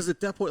 Because at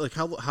that point, like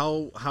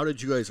how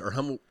did you guys, or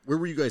where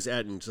were you guys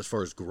at as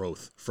far as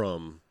growth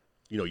from,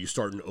 you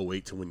start in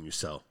 08 to when you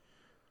sell?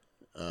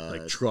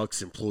 Like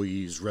trucks,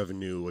 employees,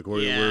 revenue, like where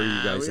are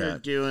you guys we were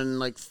at? Doing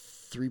like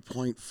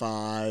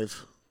 3.5.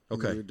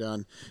 Okay. We were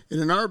done. And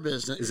in our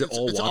business, is it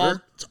all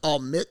water? It's all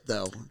mitt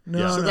though.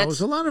 No, So it was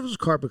a lot of it was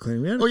carpet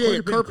cleaning. We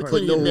had carpet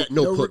cleaning.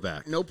 No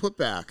putback. No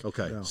putback.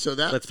 Okay. No. So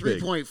that's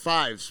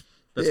 3.5's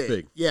That's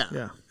big.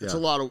 Yeah. It's a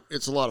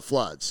lot of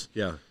floods.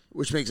 Yeah.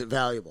 Which makes it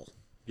valuable.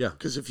 Yeah.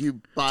 Because if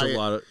you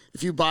buy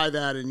if you buy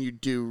that and you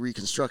do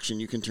reconstruction,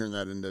 you can turn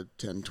that into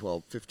 10,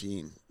 12,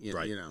 15.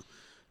 Right.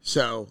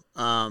 So,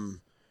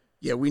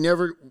 we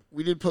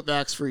did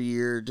putbacks for a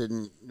year. It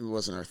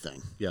wasn't our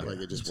thing. Yeah. Like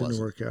it just didn't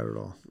wasn't work out at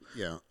all.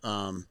 Yeah.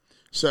 And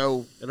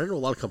I know a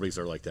lot of companies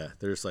are like that.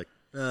 They're just like,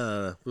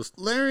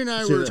 Larry and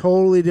I It's were a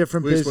totally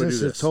different we just wanna do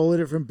business. this. It's a totally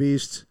different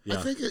beast. yeah.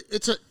 I think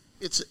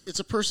it's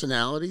a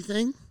personality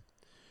thing.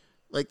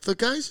 Like the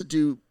guys that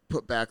do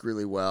put back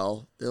really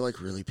well, they're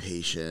like really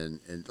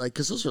patient and like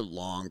because those are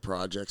long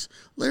projects.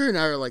 Larry and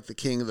I are like the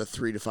king of the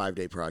 3 to 5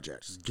 day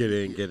projects. Get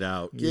in, get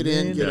out. Get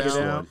in, get Next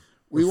out. one.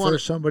 We Refer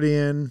want somebody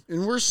in.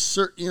 and we're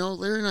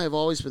Larry and I have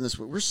always been this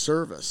way. We're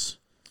service.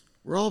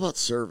 We're all about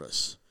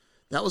service.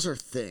 That was our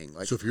thing.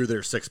 Like So if you're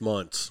there 6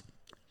 months,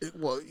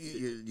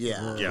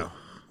 yeah. yeah.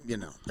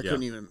 I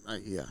couldn't even.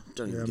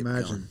 Don't even get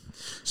imagine. going.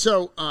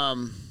 So,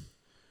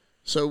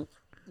 so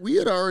we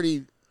had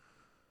already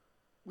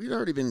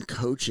been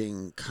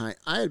coaching.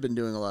 I had been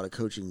doing a lot of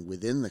coaching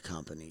within the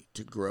company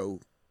to grow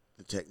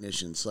the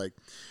technicians. Like,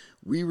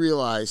 we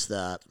realized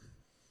that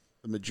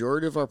the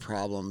majority of our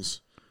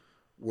problems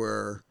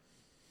were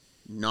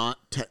not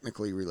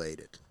technically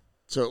related.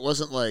 So it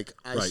wasn't like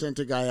I sent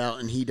a guy out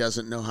and he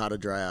doesn't know how to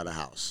dry out a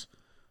house.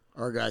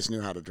 Our guys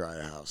knew how to dry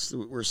a house.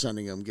 We're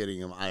sending them, getting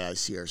them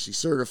IICRC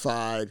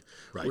certified.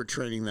 Right. We're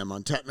training them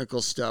on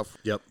technical stuff.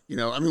 Yep.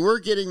 We're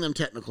getting them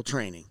technical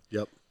training.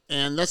 Yep.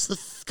 And that's the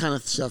kind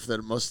of stuff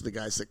that most of the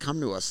guys that come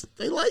to us,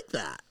 they like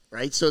that,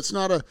 right? So it's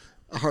not a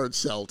hard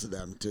sell to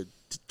them to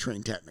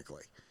train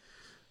technically.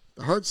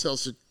 The hard sell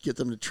is to get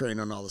them to train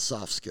on all the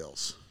soft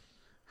skills.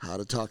 How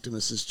to talk to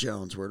Mrs.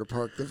 Jones, where to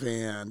park the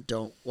van,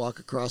 don't walk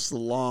across the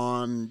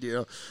lawn,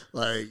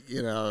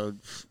 all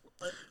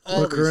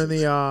Look her in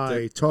these the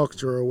eye, talk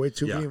to her, wait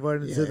till we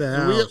invite into the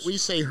And house. we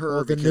say her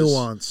all the because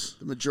nuance.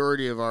 the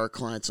majority of our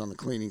clients on the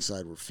cleaning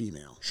side were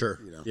female. Sure.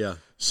 Yeah.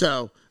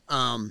 So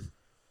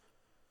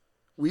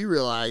we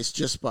realized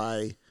just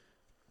by,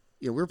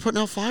 we're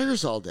putting out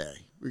fires all day.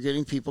 We're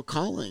getting people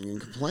calling and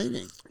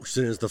complaining. Which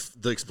then is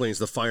that explains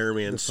the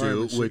fireman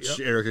suit, which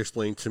Eric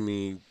explained to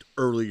me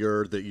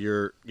earlier that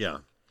you're,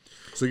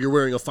 So you're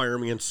wearing a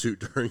fireman suit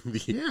during the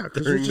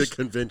 'cause during we're the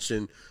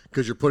convention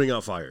because you're putting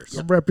out fires.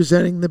 I'm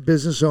representing the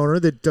business owner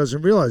that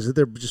doesn't realize that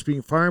they're just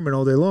being firemen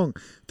all day long.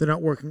 They're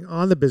not working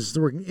on the business;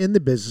 they're working in the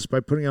business by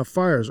putting out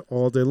fires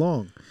all day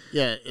long.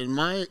 Yeah, in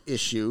my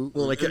issue,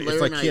 Well, like and if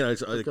Larry I and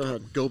can, I go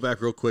ahead. go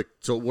back real quick.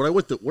 So what I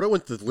want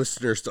the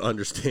listeners to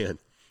understand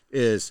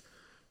is,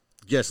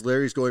 yes,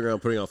 Larry's going around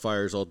putting out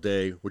fires all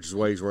day, which is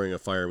why he's wearing a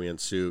fireman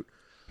suit.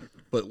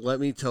 But let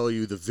me tell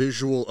you, the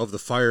visual of the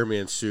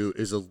fireman suit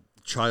is a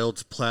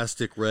child's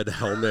plastic red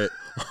helmet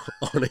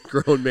on a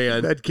grown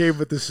man That came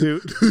with the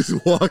suit. who's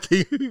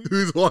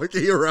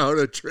walking around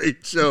a trade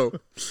show.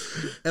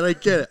 And I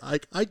get it.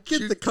 I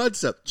get the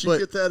concept. Did you But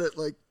get that at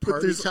like but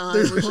party there's time?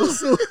 there's or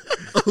something? also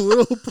a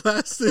little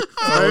plastic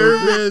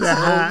fireman's The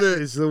hat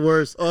helmet. is the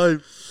worst.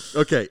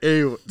 Okay.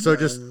 Anyway, so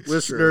just that's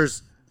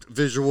listeners,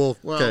 visual.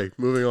 Well, okay,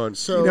 moving on.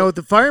 So You know,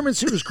 the fireman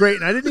suit was great,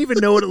 and I didn't even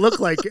know what it looked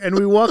like. And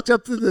we walked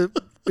up to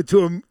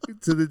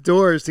the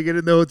doors to get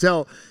in the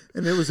hotel,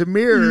 and there was a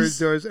mirror in the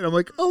doors, and I'm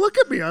like, "Oh, look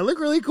at me! I look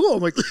really cool."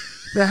 I'm like,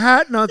 "The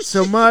hat, not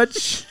so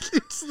much."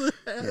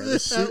 the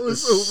suit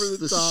was over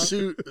the top.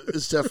 suit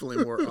is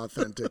definitely more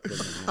authentic than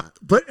the hat.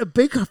 But a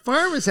big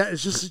fireman's hat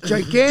is just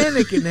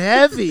gigantic and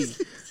heavy.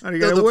 And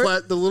you No, gotta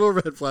wear- the little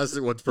red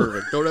plastic one's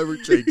perfect. Don't ever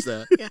change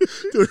that.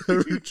 Don't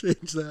ever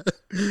change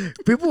that.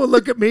 People would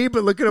look at me,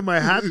 but looking at my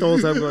hat the whole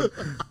time, going,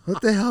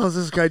 "What the hell is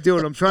this guy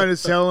doing?" I'm trying to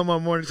sell him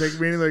on morning take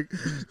meeting, like,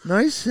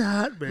 "Nice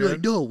hat, man." You're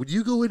like, no, when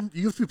you go in,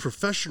 you have to be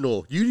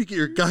professional. You need to get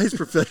your guys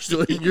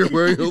professional, and you're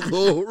wearing a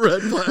little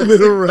red plastic.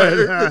 Little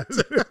red hat.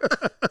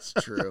 That's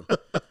true.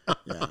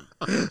 Yeah.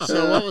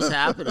 So what was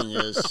happening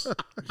is,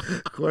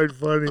 Quite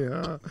funny,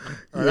 huh?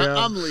 all right, Yeah.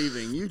 I'm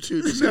leaving. You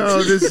two just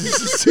No, this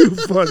is too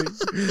funny.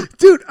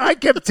 Dude, I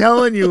kept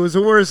telling you it was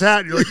the worst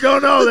hat. And you're like,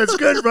 no, that's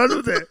good. Run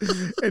with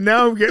it. And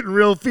now I'm getting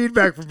real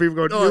feedback from people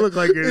going, you look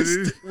like an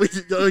idiot.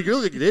 You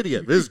look like an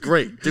idiot. This is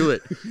great. Do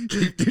it.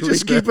 Keep doing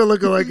Just keep that. it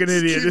looking like an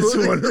idiot. keep It's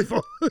looking-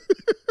 wonderful.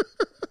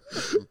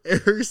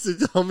 Eric's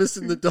the dumbest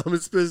in the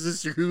dumbest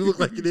business. You look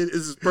like an idiot.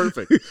 This is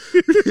perfect.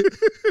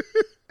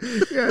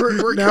 Yeah.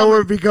 We're Now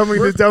we're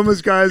becoming the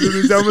dumbest guys in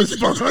the dumbest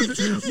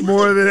bond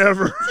more than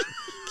ever.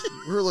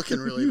 we're looking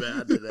really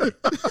bad today.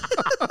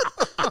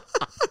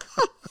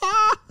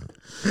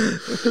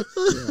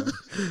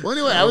 Well,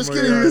 anyway, I was my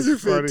getting God. These are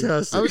Funny.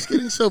 fantastic. I was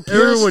getting so pissed.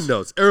 Everyone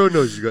knows. Everyone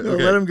knows you got. No,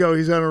 Okay. let him go.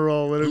 He's on a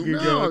roll. Let him keep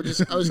No, going.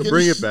 I was getting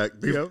Bring it back.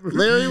 Yep.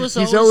 Larry was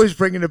He's always always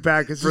bringing it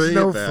back. It's just Bring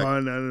no it back.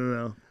 fun. I don't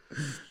know.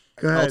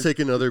 Go ahead. I'll take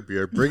another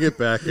beer. Bring it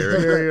back, Eric.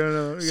 Here, you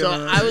know, you So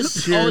know. I was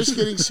Cheers. always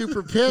getting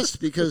super pissed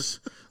because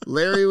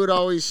Larry would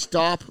always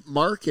stop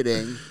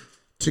marketing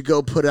to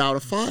go put out a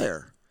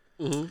fire.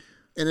 Mm-hmm.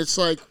 And it's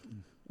like,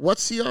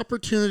 what's the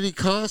opportunity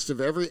cost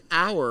of every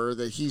hour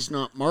that he's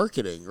not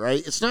marketing,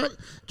 right? It's not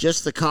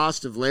just the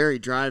cost of Larry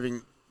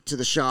driving to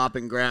the shop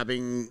and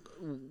grabbing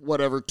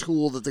whatever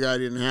tool that the guy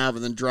didn't have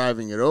and then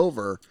driving it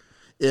over.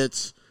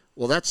 It's,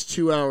 well, that's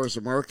 2 hours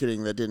of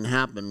marketing that didn't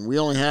happen. We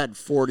only had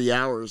 40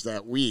 hours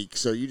that week,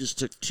 so you just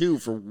took 2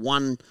 for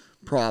one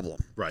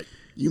problem. Right.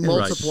 You Right.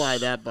 multiply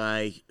that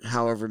by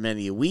however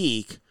many a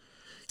week,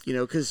 you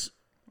know, because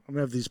I'm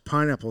gonna have these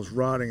pineapples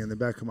rotting in the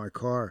back of my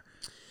car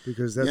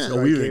because that's Yeah. what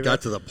Oh, I we even gave got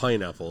up. to the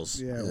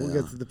pineapples. Yeah, we'll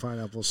get to the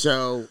pineapples.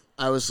 so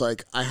I was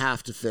like, I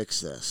have to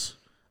fix this.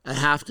 I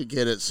have to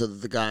get it so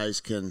that the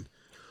guys can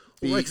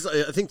be. Right, 'cause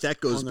I think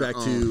that goes on their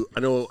back to I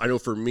know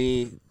for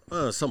me,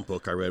 some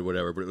book I read,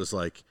 whatever, but it was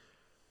like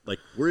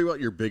worry about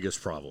your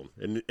biggest problem,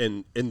 and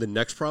in the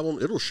next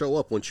problem, it'll show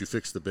up once you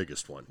fix the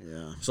biggest one.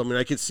 Yeah. So I mean,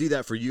 I could see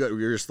that for you.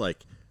 You're just like,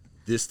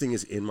 this thing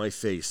is in my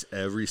face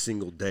every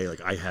single day. Like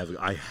I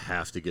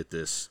have to get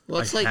this. Well,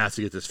 it's I like- have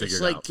to get this figured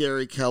It's like out.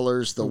 Gary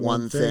Keller's The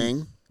One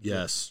Thing,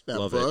 Yes, that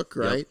love book,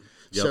 it. Yep. right?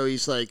 Yep. So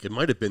he's like, It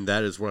might have been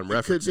that is what I'm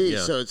referencing. could be.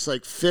 Yeah. So it's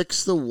like,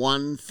 fix the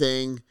one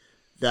thing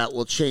that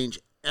will change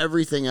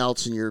everything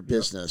else in your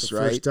business, the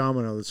right? first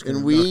domino that's going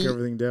And to we- knock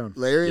everything down.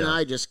 Larry and Yeah.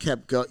 I just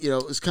kept going. You know,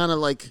 it was kind of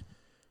like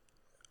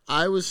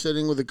I was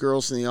sitting with the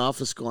girls in the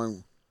office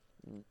going,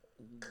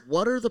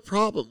 what are the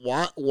problems?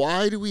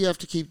 Why do we have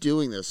to keep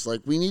doing this?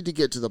 Like, we need to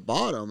get to the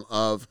bottom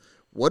of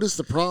what is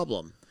the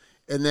problem.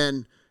 And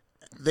then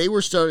they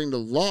were starting to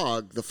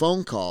log the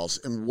phone calls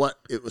and what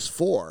it was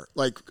for,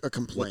 like a what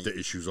complaint. the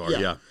issues are?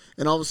 Yeah.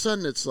 And all of a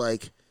sudden, it's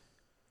like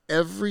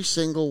every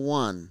single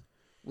one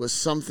was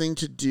something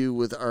to do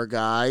with our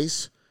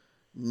guys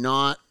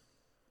not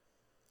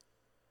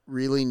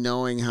really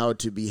knowing how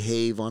to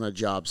behave on a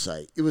job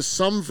site. It was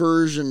some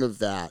version of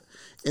that.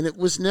 And it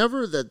was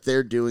never that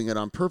they're doing it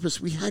on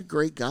purpose. We had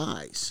great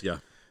guys, Yeah.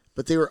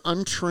 but they were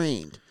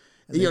untrained.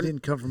 And they You know,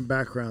 didn't come from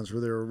backgrounds where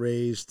they were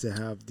raised to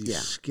have these Yeah.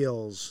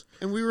 skills.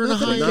 and we were in a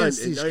Nothing high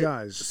against And these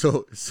guys.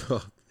 So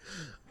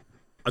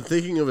I'm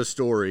thinking of a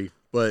story,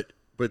 but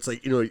it's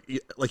like, you know,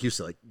 like you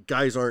said, like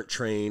guys aren't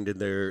trained and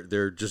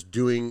they're just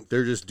doing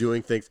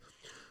things.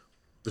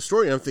 The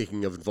story I'm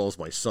thinking of involves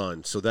my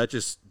son, so that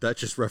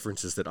just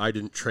references that I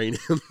didn't train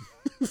him.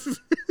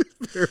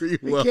 very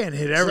We well. can't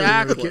hit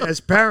everything. As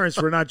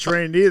parents, we're not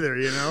trained either,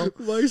 you know?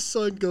 My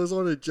son goes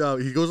on a job.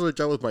 He goes on a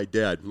job with my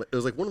dad. It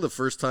was like one of the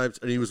first times,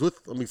 and he was with.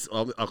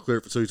 I'll clear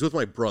it. So he's with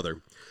my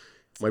brother.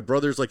 My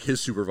brother's like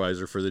his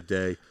supervisor for the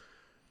day.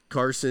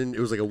 Carson, it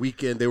was like a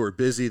weekend. They were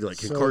busy. They're like,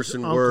 can So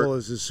Carson his work? uncle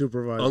is his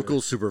supervisor.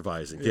 Uncle's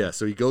supervising. Yeah.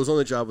 So he goes on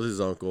the job with his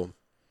uncle.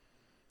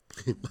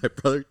 My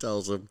brother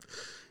tells him,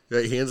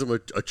 he hands him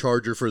a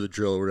charger for the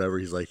drill or whatever.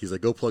 He's like,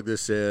 go plug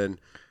this in,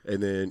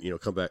 and then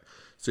come back.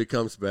 So he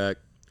comes back.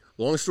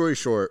 Long story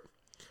short,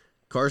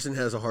 Carson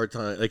has a hard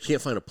time. They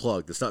can't find a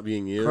plug that's not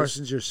being used.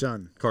 Carson's your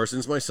son.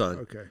 Carson's my son.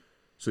 Okay.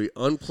 So he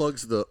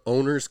unplugs the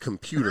owner's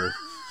computer.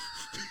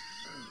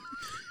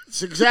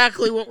 It's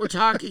exactly what we're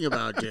talking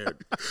about, dude.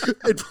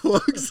 And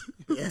plugs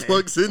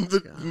in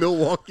the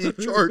Milwaukee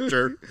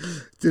charger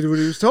Did what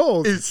he was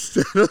told.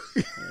 instead of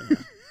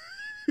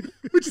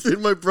which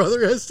then my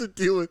brother has to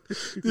deal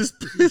with this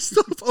pissed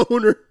off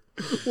owner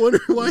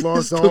wondering why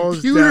Lost his all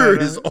his computer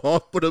data. is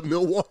off but a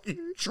Milwaukee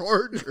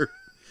charger.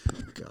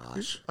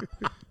 Gosh.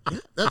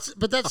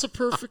 That's a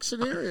perfect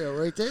scenario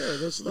right there.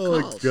 Those are the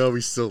Oh calls. God,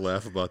 we still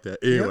laugh about that.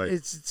 No, Anyway,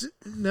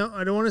 no,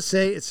 I don't want to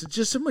say it's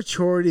just a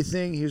maturity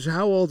thing.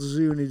 How old was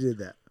he when he did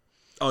that?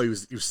 he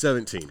was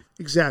 17.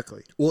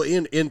 Exactly. Well,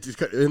 in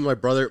my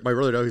brother,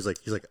 he's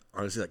like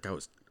honestly that guy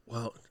was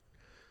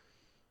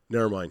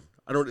never mind.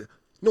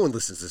 No one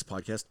listens to this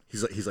podcast.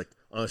 He's like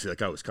honestly that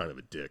guy was kind of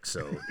a dick,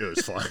 so it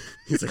was fine.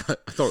 He's like I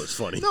thought it was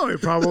funny. No, he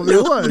probably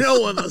was. No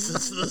one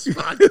listens to this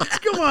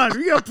podcast. Come on,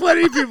 we got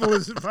plenty of people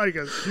listening to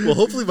podcasts. Well,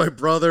 hopefully my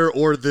brother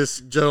or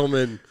this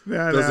gentleman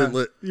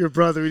doesn't. Your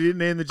brother. We didn't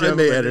name the I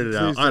gentleman. may edit it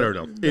out. Please I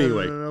don't know.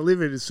 Anyway, no,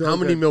 leave it. It's so how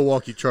many good.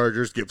 Milwaukee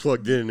Chargers get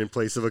plugged in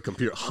place of a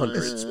computer?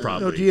 Hundreds,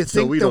 probably. No, do you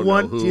So think we the don't know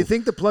one? who. Do you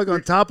think the plug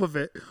on top of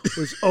it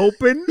was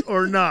open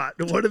or not?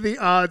 What are the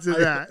odds of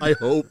that? I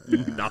hope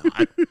not.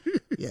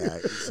 Yeah,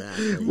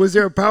 exactly. Was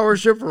there a power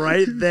strip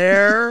right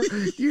there?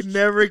 You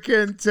never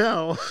can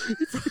tell.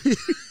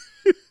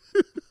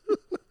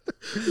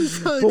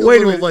 But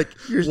wait a minute. like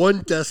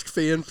one desk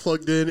fan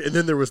plugged in, and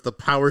then there was the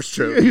power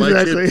strip.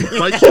 Exactly.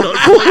 My kid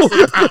unplugs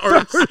the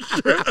power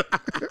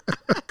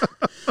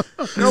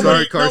strip.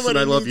 Sorry, Carson,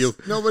 I love you.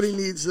 Nobody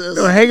needs this.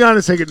 No, hang on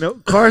a second. No,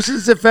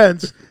 Carson's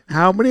defense.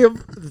 How many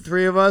of the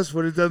three of us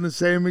would have done the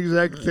same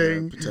exact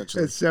thing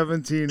potentially. at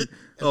 17?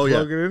 Oh, yeah.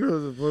 Plug it in. It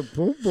was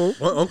boom, boom.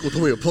 My uncle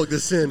told me to plug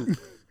this in.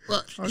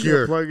 Well, I'm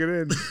Here. gonna plug it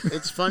in.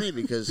 it's funny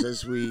because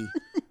as we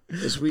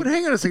But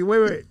hang on a second.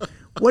 Wait.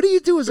 What do you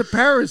do as a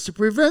parent to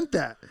prevent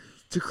that?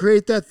 To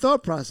create that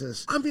thought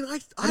process? I mean, I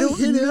don't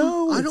hit him.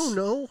 know. I don't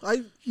know.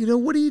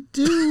 What do you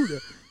do?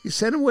 You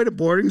send him away to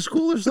boarding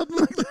school or something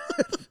like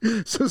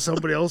that, so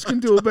somebody else can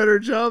do a better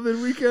job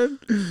than we can.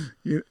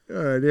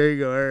 There you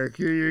go, Eric.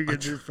 You're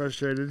getting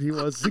frustrated. He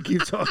wants to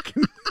keep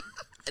talking.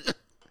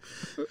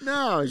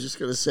 No, I was just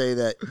going to say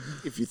that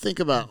if you think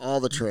about all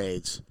the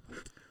trades,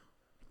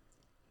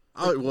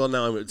 Well,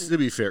 now to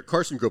be fair,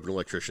 Carson grew up in an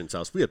electrician's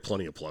house. We had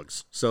plenty of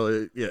plugs,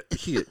 so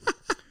he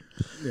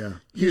Yeah.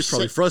 was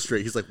probably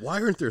frustrated. He's like,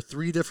 "Why aren't there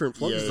 3 different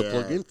plugs to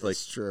plug in?" Like,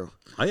 that's true.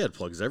 I had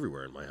plugs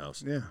everywhere in my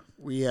house. Yeah.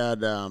 We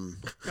had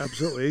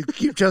Absolutely.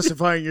 Keep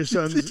justifying your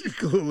son's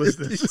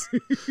cluelessness.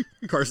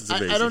 Carson's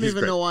amazing. I don't He's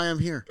even great. know why I'm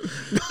here.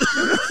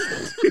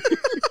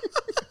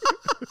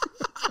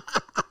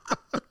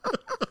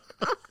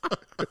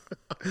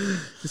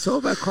 It's all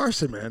about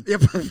Carson, man.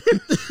 Yep.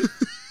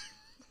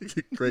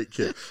 Great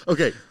kid.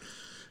 Okay,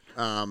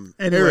 Anyway,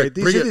 Eric,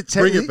 these bring are it-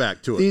 bring it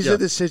back to it. These Yeah. are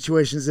the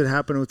situations that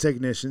happen with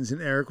technicians,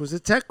 and Eric was a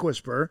tech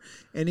whisperer,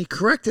 and he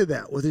corrected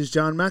that with his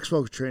John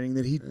Maxwell training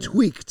that he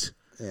tweaked.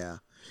 Yeah.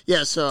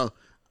 Yeah, so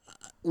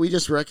we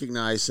just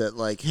recognize that,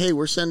 like, hey,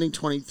 we're sending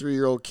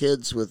 23-year-old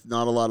kids with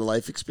not a lot of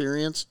life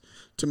experience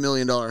to $1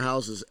 million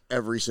houses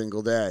every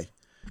single day.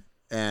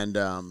 And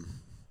that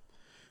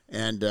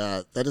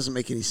doesn't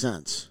make any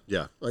sense.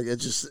 yeah. Like,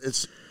 it's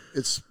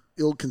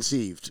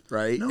ill-conceived,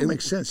 right? No, it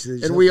makes sense. They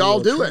just And have we to be all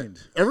do well-trained.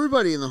 it.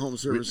 Everybody in the home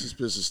services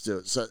business do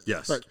it. So,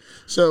 Yes.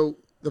 So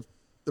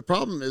the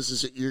problem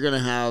is that you're going to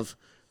have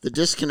the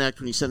disconnect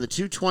when you send the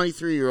two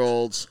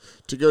 23-year-olds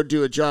to go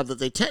do a job that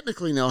they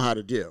technically know how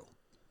to do.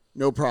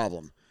 No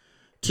problem.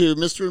 To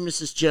Mr. and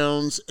Mrs.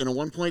 Jones in a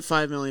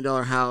 $1.5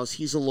 million house.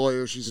 He's a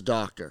lawyer. She's a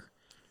doctor.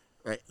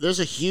 Right. There's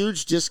a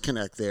huge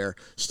disconnect there.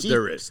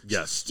 There is,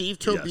 yes. Steve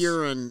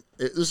Toburin,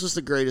 this is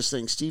the greatest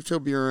thing. Steve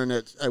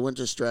Toburin, I went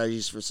to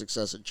Strategies for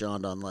Success at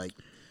John Donne like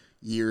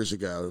years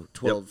ago,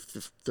 12,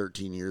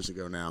 13 years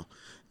ago now.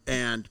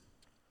 And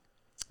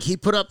he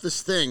put up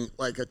this thing,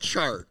 like a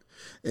chart,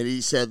 and he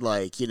said,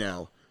 like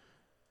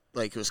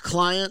it was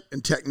client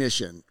and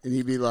technician. And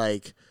he'd be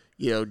like,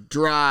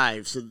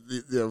 drive. So,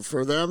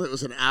 for them, it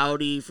was an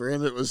Audi. For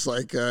him, it was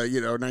like,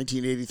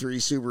 1983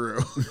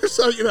 Subaru.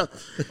 So,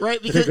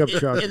 right? Pickup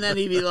truck. And then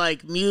he'd be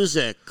like,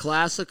 music,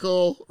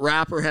 classical,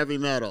 rap, or heavy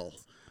metal.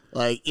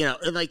 Like,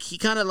 and like he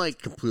kind of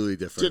like Completely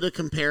different. did a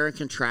compare and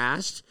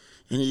contrast.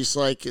 And he's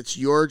like, it's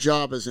your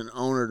job as an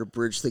owner to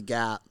bridge the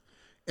gap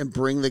and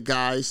bring the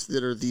guys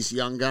that are these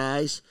young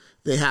guys.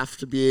 They have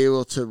to be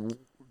able to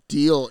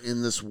deal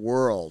in this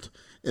world.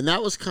 And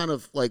that was kind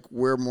of like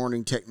where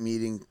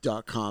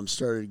morningtechmeeting.com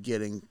started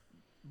getting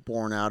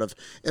born out of.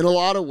 In a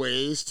lot of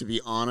ways, to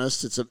be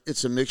honest,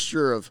 it's a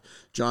mixture of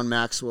John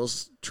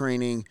Maxwell's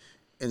training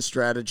and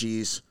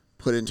strategies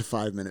put into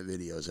 5-minute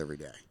videos every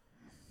day.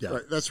 Yeah.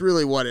 Right, that's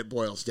really what it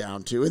boils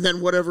down to. And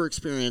then whatever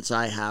experience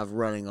I have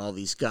running all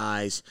these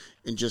guys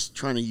and just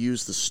trying to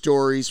use the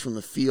stories from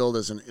the field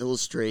as an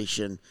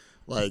illustration,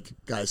 like,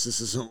 guys, this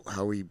isn't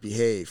how we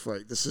behave.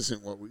 Right? This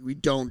isn't what we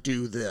don't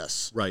do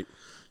this. Right.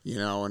 You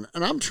know, and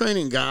I'm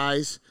training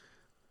guys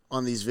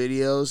on these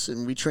videos,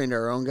 and we trained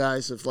our own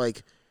guys of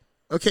like,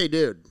 okay,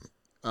 dude,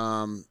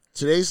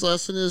 today's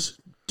lesson is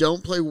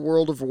don't play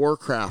World of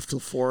Warcraft till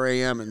 4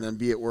 a.m. and then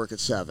be at work at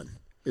 7.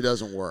 It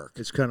doesn't work.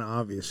 It's kind of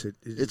obvious.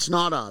 It's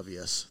not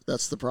obvious.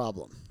 That's the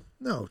problem.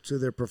 No, to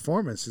their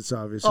performance, it's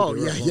obvious. Oh,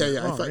 that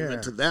yeah. I wrong. thought you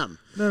meant to them.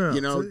 No.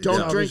 You know, It's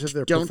don't obvious drink, of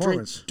their don't drink,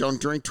 performance.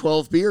 don't drink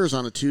 12 beers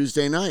on a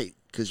Tuesday night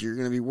because you're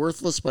going to be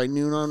worthless by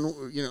noon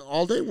on,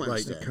 all day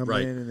Wednesday. They come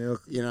Right. in and they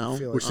look, You know,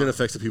 feel Which like, then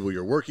affects the people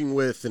you're working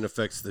with and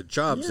affects the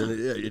jobs, Yeah. and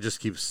it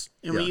just keeps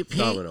And when you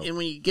paint, domino. and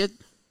when you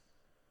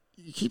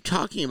keep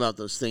talking about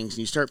those things and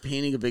you start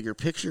painting a bigger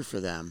picture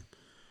for them,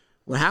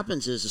 what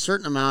happens is a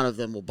certain amount of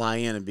them will buy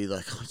in and be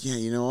like, oh, yeah,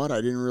 you know what?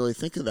 I didn't really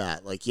think of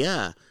that. Like,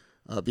 yeah,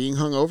 being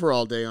hungover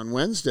all day on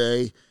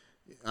Wednesday,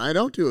 I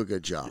don't do a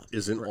good job.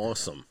 Isn't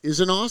awesome.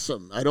 Isn't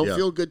awesome. I don't Yeah.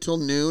 feel good till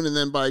noon, and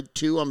then by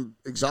 2, I'm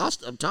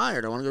exhausted. I'm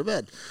tired. I want to go to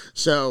bed.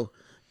 So,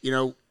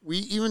 we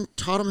even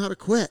taught them how to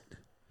quit.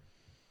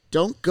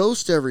 Don't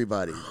ghost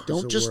everybody.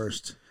 Don't it's just the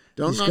worst.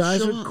 don't These not guys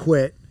show would up.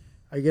 quit.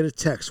 I get a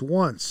text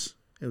once.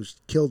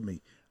 Killed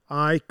me.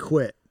 I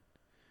quit.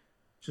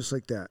 Just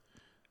like that.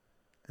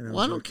 And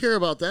Well, I don't care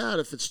about that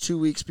if it's 2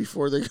 weeks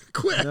before they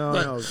quit. No,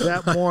 but- no.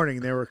 That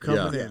morning they were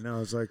coming Yeah. in. I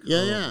was like, Yeah,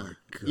 oh yeah.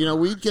 my God.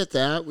 We'd get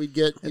that. We'd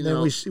get, And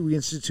then we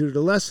instituted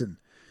a lesson.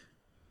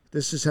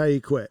 This is how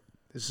you quit.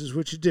 This is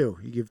what you do.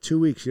 You give 2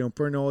 weeks. You don't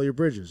burn all your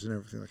bridges and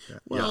everything like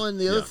that. Well, Yeah, and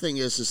the other yeah. thing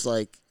is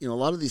like, a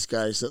lot of these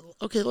guys that,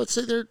 okay, let's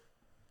say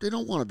they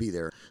don't want to be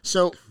there.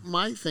 So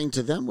my thing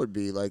to them would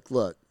be like,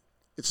 look,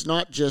 it's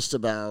not just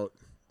about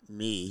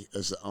me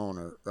as the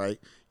owner, right?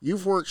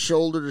 You've worked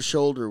shoulder to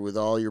shoulder with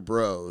all your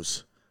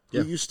bros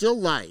Yeah. who you still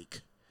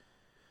like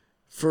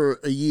for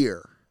a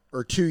year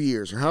or 2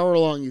 years or however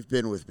long you've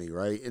been with me,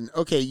 right? And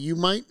okay, you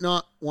might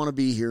not want to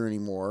be here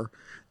anymore.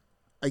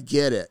 I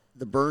get it.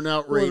 The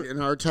burnout rate in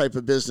our type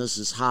of business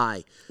is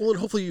high. Well, and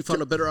hopefully you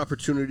found a better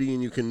opportunity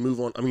and you can move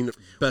on. I mean,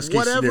 best case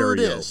Whatever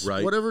scenario, it is,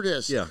 right? Whatever it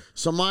is. Yeah.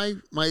 So my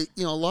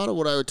a lot of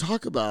what I would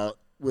talk about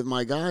with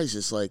my guys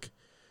is like,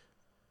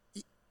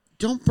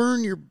 don't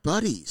burn your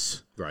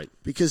buddies Right.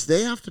 because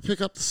they have to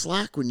pick up the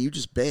slack when you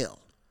just bail.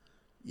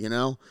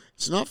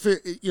 It's not fair.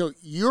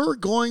 You're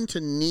going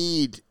to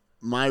need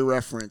my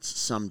reference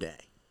someday.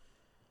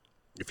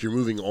 If you're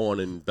moving on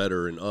and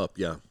better and up,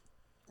 yeah.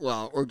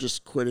 Well, or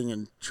just quitting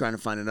and trying to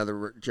find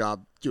another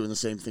job doing the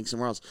same thing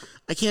somewhere else.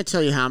 I can't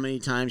tell you how many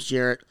times,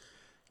 Jarrett,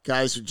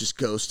 guys would just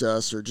ghost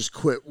us or just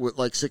quit with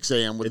like 6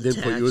 a.m. with And the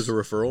then put you as text. a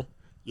referral.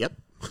 Yep.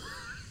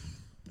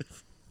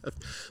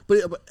 But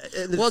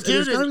and Well,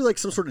 there's dude, got to be like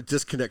some sort of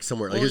disconnect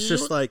somewhere. Like Well, it's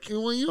just like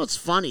it's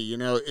funny,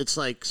 it's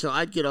like, so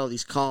I'd get all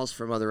these calls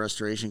from other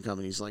restoration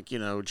companies, like,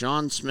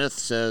 John Smith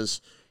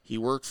says he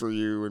worked for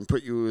you and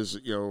put you as,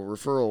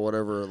 referral,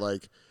 whatever,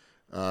 like,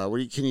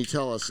 can you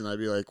tell us? And I'd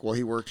be like, well,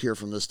 he worked here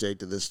from this date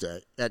to this day.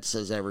 That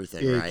says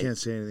everything, Yeah, right? you can't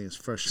say anything. It's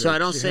frustrating. So I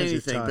don't Your say hands are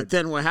anything. tied. But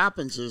then what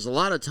happens is a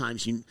lot of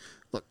times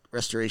look,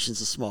 restoration's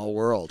a small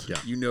world. Yeah.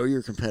 You know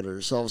your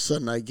competitors. So all of a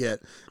sudden I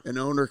get an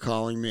owner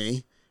calling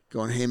me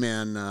going, hey,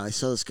 man, I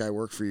saw this guy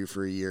work for you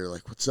for a year.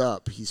 Like, what's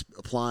up? He's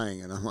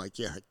applying. And I'm like,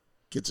 yeah,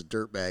 kid's a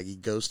dirtbag. He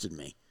ghosted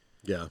me.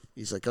 yeah.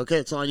 He's like, okay,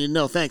 that's all I need to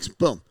know. Thanks.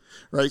 Boom.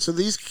 Right? So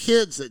these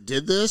kids that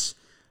did this,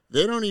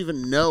 they don't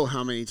even know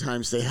how many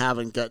times they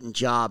haven't gotten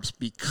jobs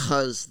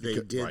because they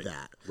did right,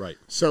 that. right.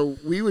 So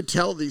we would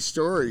tell these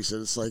stories,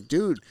 and it's like,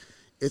 dude,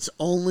 it's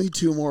only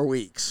 2 more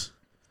weeks.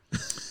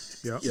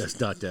 Yep. Yeah, it's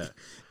not that.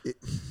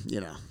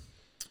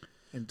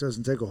 And it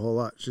doesn't take a whole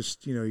lot. It's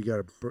just you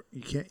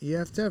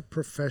have to have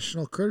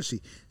professional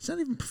courtesy. It's not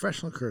even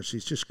professional courtesy.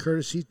 It's just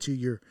courtesy to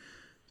your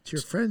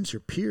friends, your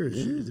peers,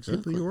 the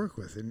people you work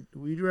with. And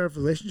we do have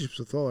relationships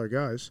with all our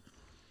guys,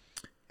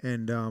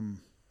 and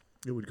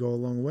it would go a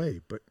long way.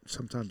 But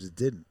sometimes it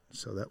didn't.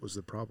 So that was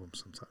the problem.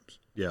 Sometimes.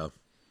 Yeah.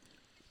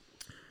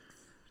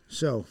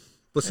 So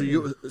But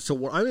so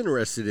what I'm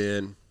interested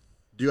in,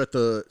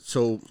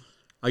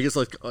 I guess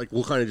like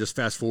we'll kind of just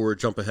fast forward,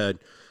 jump ahead.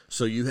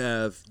 So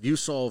you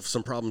solve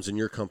some problems in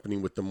your company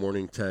with the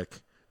morning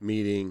tech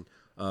meeting,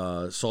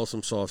 solve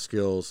some soft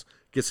skills,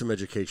 get some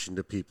education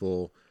to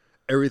people.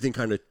 Everything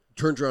kind of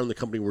turns around in the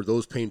company where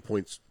those pain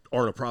points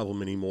aren't a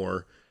problem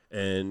anymore,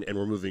 and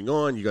we're moving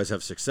on. You guys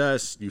have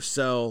success, you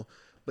sell,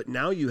 but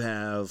now you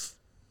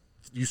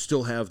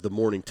still have the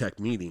morning tech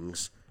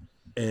meetings,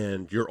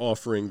 and you're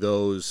offering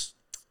those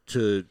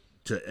to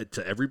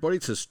everybody,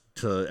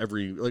 to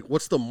every, like,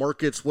 what's the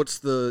markets, what's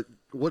the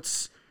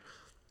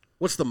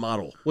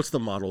model? What's the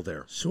model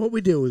there? what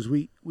we do is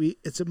we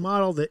it's a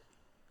model that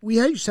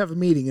used to have a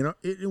meeting,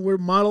 and we're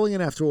modeling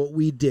it after what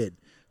we did.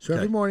 So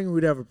every Okay. morning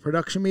we'd have a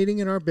production meeting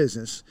in our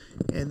business,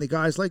 and the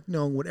guys liked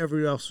knowing what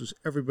everybody else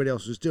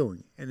was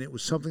doing, and it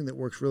was something that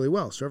works really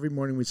well. So every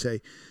morning we'd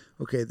say,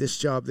 okay, this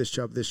job, this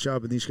job, this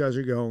job, and these guys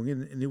are going,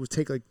 and it would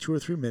take like 2 or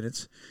 3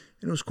 minutes,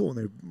 and it was cool, and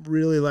they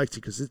really liked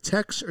it because the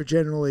techs are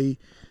generally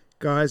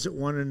guys that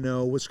want to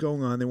know what's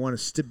going on. They want a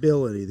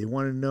stability. They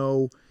want to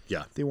know.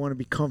 Yeah. They want to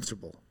be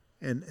comfortable,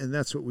 and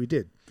that's what we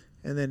did.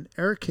 And then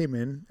Eric came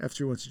in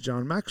after he went to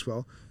John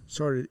Maxwell,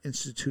 started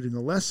instituting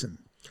a lesson.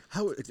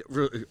 How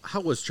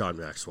was John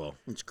Maxwell?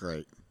 It's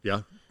great.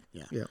 Yeah.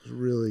 Yeah, it was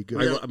really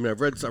good. I mean, I've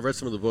read some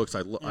of the books.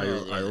 I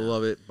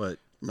love it, but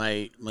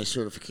My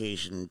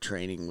certification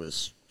training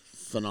was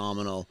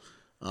phenomenal.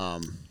 Are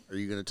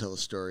you going to tell a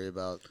story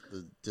about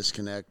the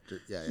disconnect?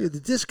 Yeah, the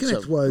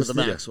disconnect So, was with the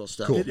that- Maxwell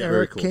stuff. Cool. that Yeah, very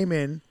Eric cool. came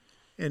in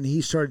and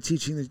he started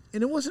teaching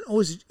and it wasn't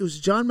always, it was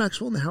John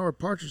Maxwell and the Howard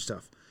Partridge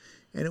stuff,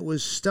 and it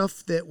was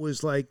stuff that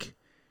was like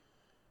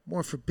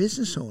more for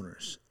business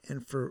owners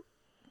and for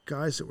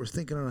guys that were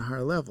thinking on a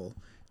higher level.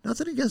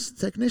 Nothing against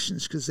the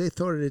technicians because they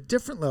thought at a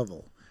different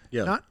level.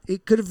 Yeah.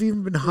 It could have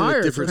even been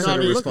higher. different depending set on of how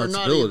Not you even, look not even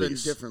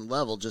responsibilities. different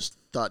level, just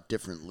thought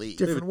differently.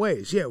 different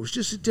ways. Yeah, it was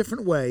just a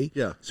different way.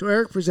 Yeah. So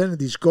Eric presented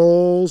these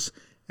goals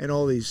and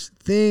all these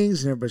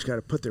things, and everybody's got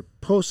to put their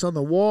posts on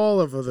the wall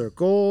of their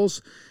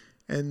goals.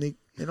 And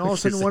all of a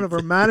sudden, one of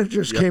our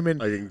managers came in.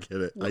 I didn't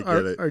get it. I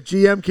our, get it. Our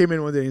GM came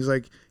in one day. And he's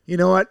like, "You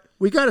know what?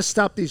 We got to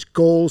stop these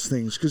goals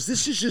things because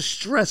this is just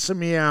stressing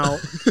me out.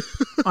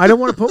 I don't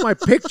want to put my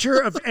picture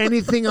of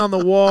anything on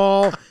the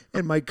wall,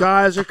 and my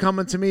guys are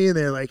coming to me and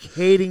they're like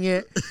hating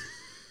it."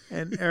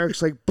 And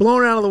Eric's like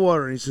blown out of the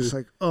water, and he's just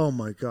like, "Oh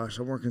my gosh,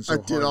 I'm working so I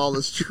hard." did all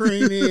this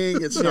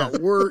training. It's not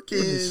working.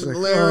 It's like,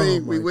 Larry, oh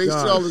we my wasted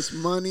gosh. all this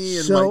money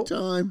and So- my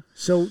time.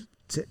 So,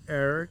 to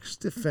Eric's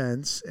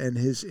defense and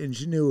his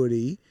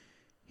ingenuity,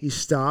 he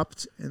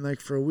stopped and, like,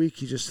 for a week,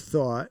 he just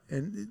thought.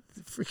 And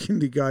freaking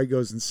the guy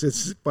goes and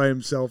sits by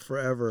himself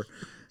forever.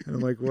 And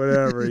I'm like,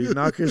 whatever, you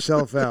knock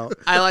yourself out.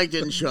 I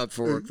didn't show up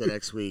for work the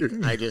next week.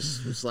 I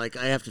just was like,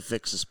 I have to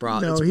fix this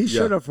problem. No, he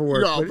showed up for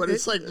work. No, but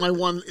it's like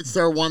it's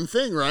their one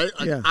thing, right?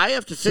 Like, Yeah. I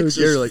have to So fix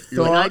you're this. like-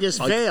 When thought- I just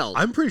Like, failed.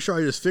 I'm pretty sure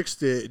I just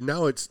fixed it.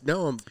 Now it's It's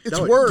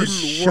now worse. It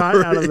didn't shot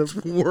work. out of the It's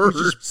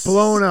worse. just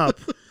blown up.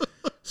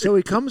 So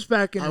he comes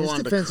back in I his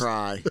wanted defense. to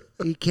cry.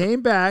 He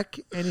came back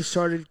and he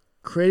started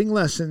creating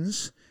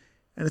lessons.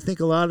 And I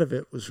think a lot of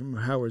it was from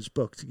Howard's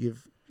book to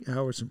give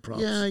Howard some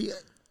props.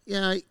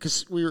 Yeah,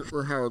 because we're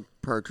Howard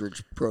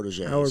Partridge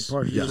proteges. Howard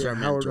Partridge. He's Yeah, our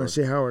Howard. When I mentor.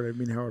 say Howard, I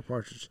mean Howard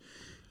Partridge.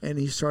 And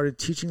he started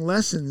teaching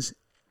lessons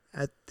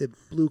at the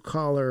blue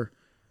collar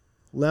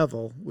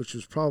level, which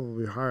was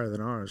probably higher than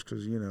ours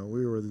because,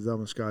 we were the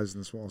dumbest guys in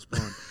the smallest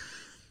pond.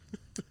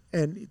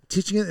 And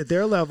teaching it at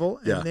their level,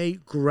 and Yeah. they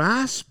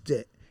grasped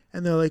it.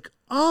 And they're like,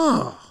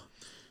 oh,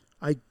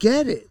 I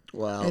get it.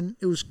 Wow. And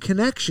it was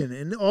connection.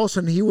 And all of a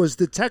sudden, he was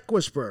the tech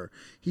whisperer.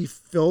 He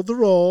filled the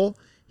role.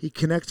 He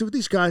connected with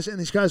these guys, and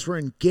these guys were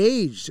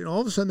engaged. And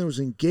all of a sudden, there was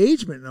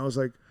engagement. And I was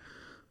like,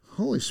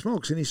 holy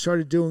smokes. And he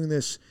started doing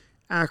this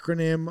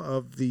acronym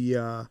of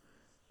the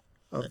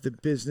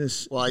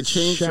business. Well, I the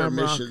changed our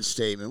Shamrock mission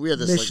statement. We had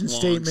this mission long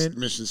statement.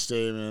 mission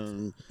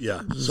statement.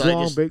 Yeah. It was So I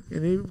long, just- big,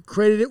 and he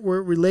created it where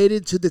it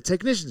related to the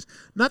technicians,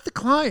 not the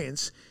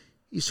clients.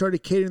 He started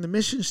catering the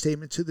mission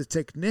statement to the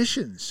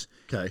technicians.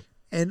 Okay.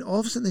 And all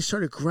of a sudden, they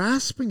started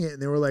grasping it,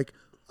 and they were like,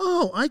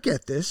 oh, I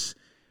get this.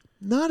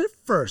 Not at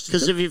first.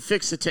 Because if you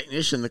fix the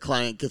technician, the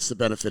client gets the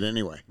benefit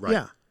anyway. Right.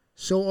 Yeah.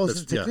 So all of a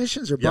sudden, That's- yeah.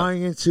 technicians are Yeah.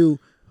 buying into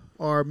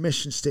our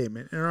mission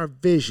statement and our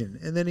vision.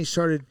 And then he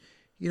started,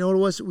 you know what it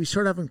was? We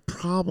started having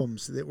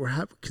problems that were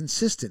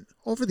consistent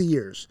over the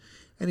years.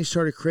 And he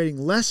started creating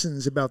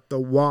lessons about the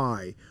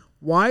why.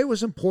 Why it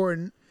was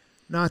important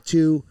not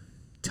to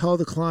tell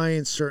the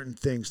client certain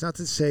things, not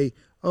to say,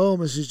 oh,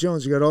 Mrs.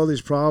 Jones, you got all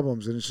these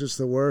problems and it's just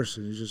the worst.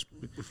 And you just,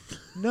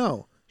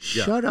 no,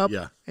 Yeah, shut up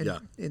yeah, and, yeah.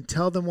 and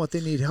tell them what they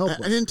need help I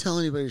with. didn't tell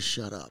anybody to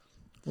shut up.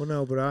 Well,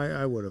 no, but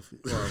I would have.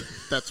 Well,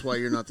 that's why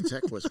you're not the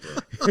tech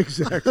whisperer.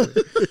 Exactly.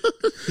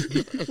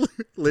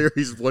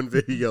 Larry's one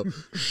video.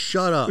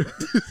 Shut up.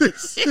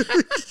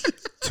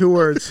 2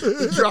 words.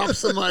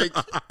 Drops the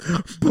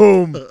mic.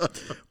 Boom.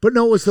 But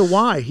no, it was the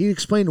why. He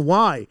explained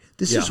why.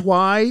 This is Yeah.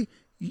 why,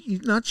 you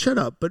not shut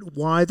up, but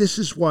why this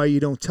is why you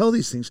don't tell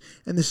these things.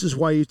 And this is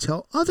why you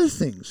tell other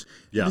things.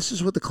 Yeah. And this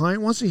is what the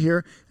client wants to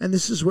hear. And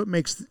this is what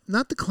makes,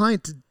 not the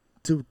client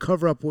to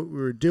cover up what we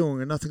were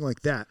doing or nothing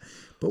like that,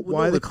 but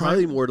why the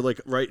probably client. more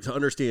to to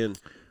understand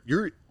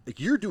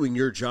you're doing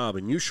your job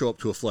and you show up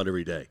to a flood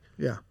every day.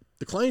 Yeah.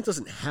 The client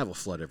doesn't have a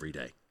flood every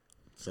day.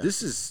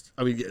 This is,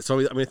 I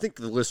think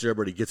the listener,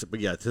 everybody gets it, but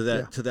yeah, to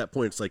that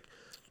point, it's like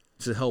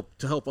to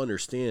help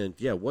understand,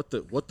 what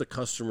the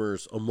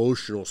customer's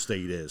emotional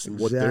state is and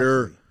what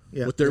their Exactly.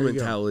 Yeah, what their there you go.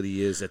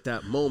 mentality is at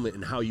that moment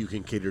and how you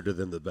can cater to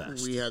them the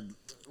best.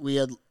 We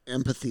had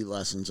empathy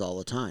lessons all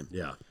the time.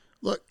 Yeah,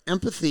 Look,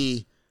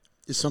 empathy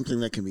is something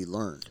that can be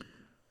learned.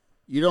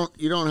 You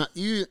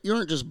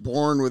aren't just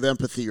born with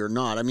empathy or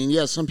not. I mean,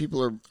 yes, some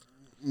people are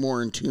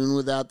more in tune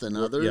with that than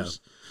others,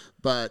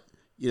 but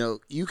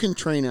you can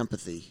train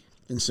empathy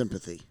and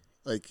sympathy.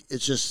 Like,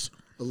 it's just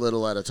a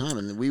little at a time.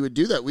 And we would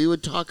do that. We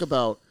would talk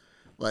about,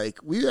 like,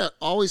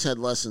 always had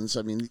lessons.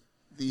 I mean,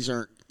 these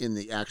aren't in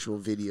the actual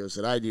videos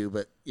that I do,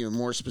 but,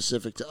 more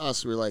specific to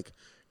us, we're like,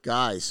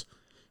 guys,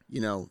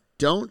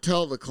 don't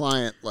tell the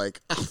client,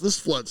 like, oh, this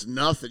flood's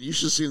nothing. You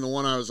should have seen the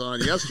one I was on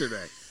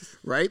yesterday,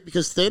 right?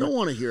 Because they don't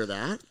want to hear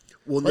that.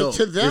 Well, like, no.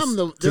 to them,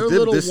 their them,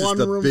 little this one is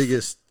the room.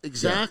 biggest.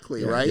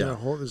 Exactly, Yeah. right? Yeah. The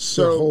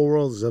whole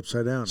world is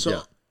upside down.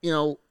 So,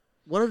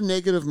 what a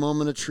negative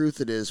moment of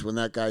truth it is when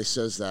that guy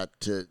says that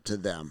to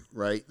them,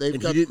 right?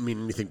 And he didn't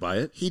mean anything by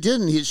it. He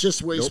didn't. He's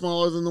just way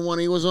smaller than the one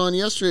he was on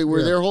yesterday,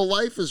 where their whole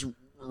life is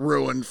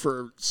ruined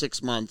for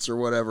 6 months or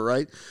whatever,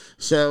 right?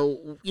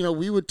 So,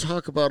 we would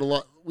talk about a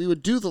lot. We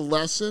would do the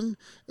lesson,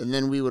 and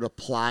then we would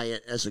apply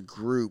it as a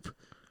group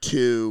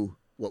to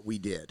what we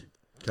did.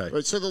 Okay.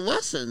 Right? So the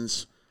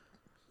lessons,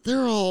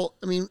 they're all,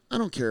 I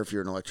don't care if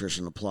you're an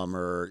electrician, a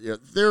plumber,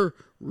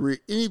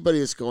 anybody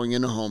that's going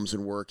into homes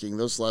and working,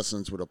 those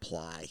lessons would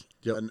apply.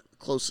 Yep. And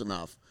close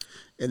enough.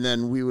 And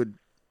then we would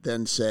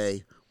then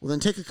say, well, then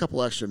take a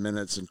couple extra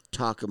minutes and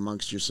talk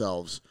amongst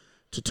yourselves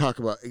to talk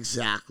about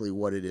exactly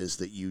what it is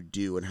that you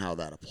do and how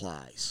that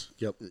applies.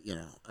 Yep.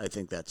 I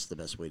think that's the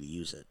best way to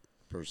use it,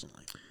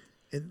 personally.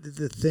 And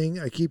the thing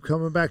I keep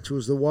coming back to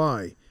is the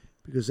why,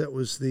 because that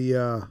was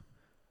the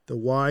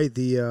why.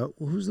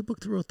 Who's the book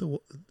that wrote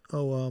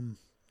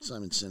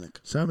Simon Sinek.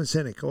 Simon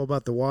Sinek, all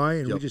about the why,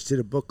 and we just did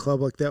a book club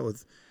like that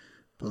with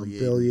Bill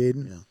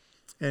Yaden. Yeah.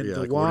 And Yeah, the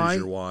like, why, what is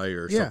your why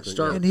or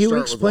something? and he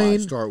would explain.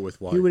 Start with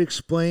why. He would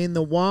explain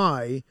the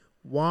why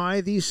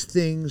these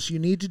things, you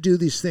need to do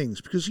these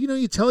things, because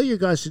you tell your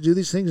guys to do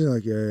these things, and they're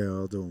like, yeah,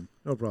 I'll do them,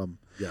 no problem.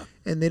 Yeah.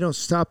 And they don't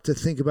stop to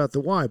think about the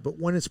why. But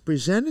when it's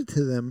presented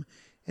to them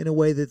in a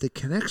way that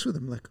connects with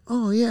them, like,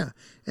 oh yeah,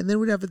 and then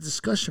we'd have a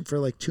discussion for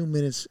like 2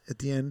 minutes at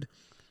the end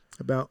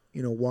about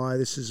why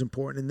this is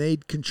important, and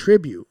they'd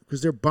contribute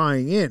because they're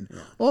buying in. Yeah.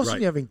 Also,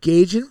 you have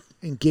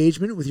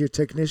engagement with your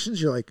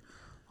technicians. You're like,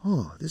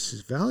 oh, this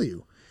is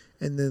value,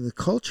 and then the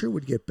culture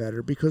would get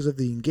better because of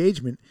the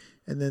engagement,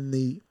 and then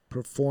the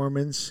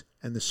performance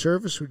and the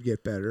service would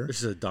get better.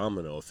 This is a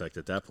domino effect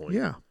at that point.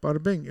 Yeah,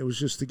 bada bing. It was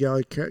just the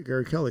Gary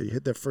Kelly. You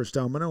hit that first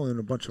domino, and then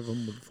a bunch of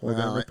them would fall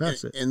down right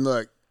past it. And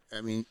look,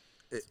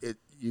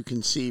 you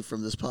can see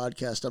from this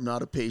podcast, I'm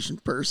not a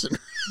patient person.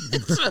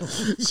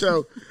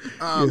 so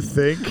you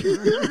think?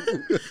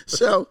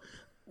 So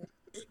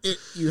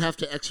you have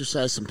to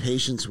exercise some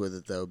patience with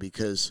it, though,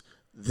 because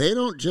they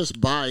don't just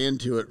buy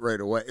into it right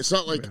away. It's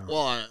not like,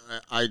 well,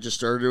 I just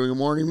started doing a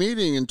morning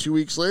meeting, and 2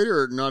 weeks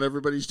later, not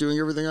everybody's doing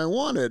everything I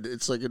wanted.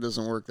 It's like, it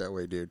doesn't work that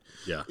way, dude.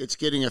 Yeah. It's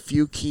getting a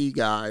few key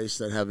guys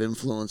that have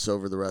influence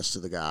over the rest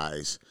of the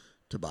guys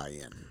to buy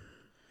in.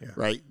 Yeah.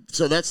 Right?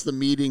 So that's the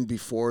meeting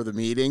before the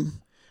meeting,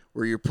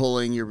 where you're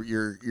pulling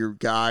your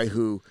guy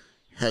who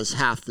has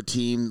half the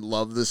team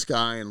love this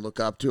guy and look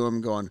up to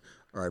him, going,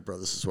 all right, bro,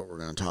 this is what we're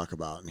going to talk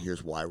about, and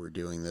here's why we're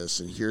doing this,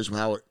 and here's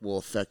how it will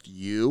affect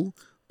you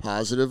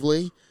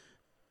positively.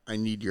 I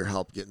need your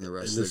help getting the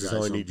rest of the guys on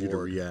board. This is how I need you to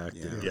react.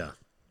 Yeah.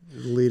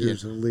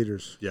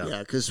 Leaders. Yeah. Yeah,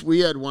 because we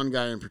had one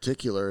guy in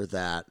particular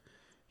that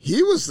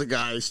he was the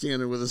guy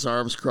standing with his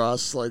arms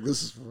crossed, like,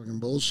 this is fucking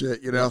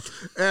bullshit,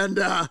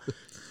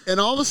 And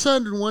all of a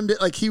sudden one day,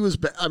 like, he was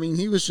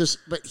just,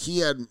 but he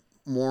had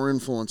more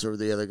influence over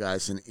the other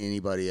guys than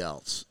anybody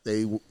else.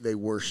 They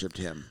worshipped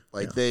him.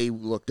 Like, they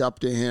looked up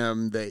to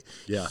him.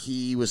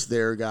 He was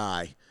their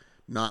guy,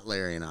 not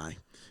Larry and I.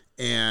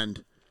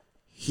 And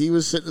he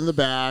was sitting in the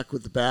back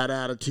with the bad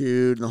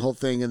attitude and the whole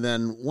thing. And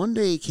then one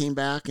day he came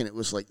back, and it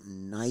was like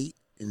night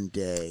and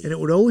day. And it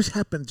would always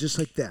happen just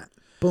like that.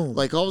 Boom.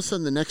 Like, all of a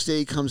sudden, the next day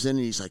he comes in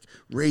and he's like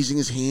raising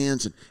his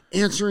hands and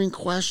answering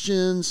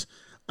questions.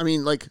 I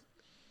mean, like,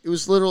 it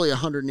was literally a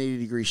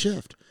 180-degree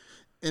shift.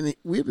 And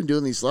we had been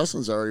doing these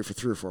lessons already for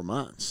 3 or 4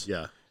 months.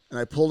 Yeah. And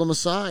I pulled him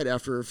aside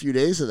after a few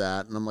days of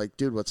that, and I'm like,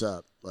 dude, what's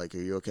up? Like, are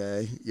you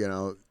okay?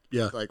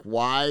 Yeah. Like,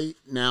 why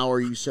now are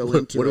you so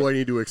into What it? do I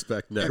need to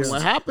expect next? And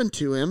what happened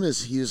to him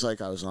is he was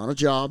like, I was on a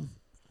job,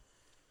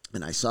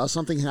 and I saw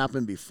something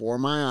happen before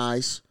my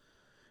eyes,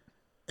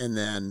 and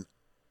then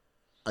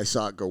I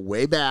saw it go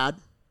way bad,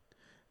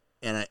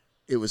 and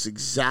it was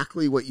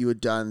exactly what you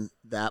had done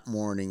that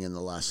morning in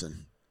the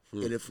lesson.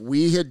 And if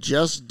we had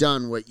just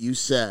done what you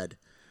said,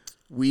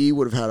 we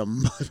would have had a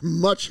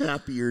much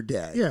happier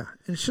day. Yeah,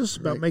 and it's just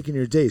about making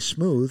your day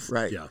smooth.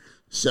 Right. Yeah.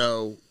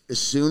 So as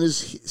soon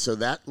as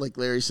that, like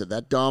Larry said,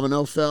 that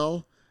domino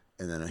fell,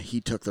 and then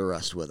he took the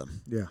rest with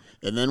him. Yeah.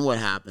 And then what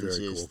happens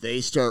Very is cool.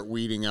 they start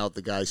weeding out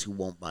the guys who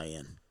won't buy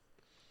in.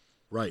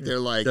 Right. They're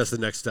like, that's the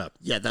next step.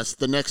 yeah, that's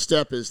the next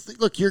step is,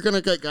 look, you're going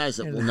to get guys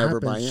that And will it never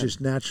buy happens in.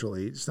 just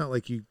naturally. It's not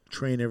like you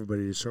train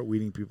everybody to start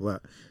weeding people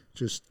out.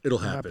 Just It'll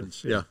happen.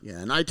 happens. Yeah. Yeah,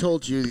 and I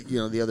told you,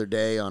 the other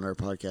day on our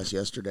podcast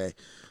yesterday,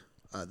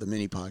 the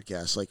mini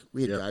podcast, like,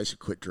 we had guys who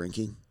quit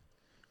drinking.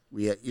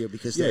 We had,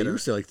 because they Yeah, had you were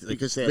saying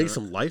because they make had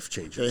some life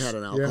changes. they had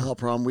an alcohol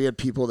problem. We had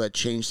people that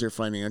changed their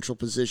financial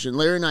position.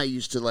 Larry and I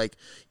used to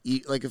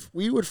eat, like, if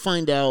we would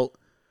find out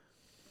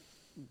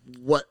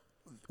what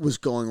was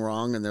going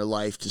wrong in their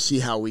life to see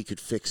how we could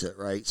fix it,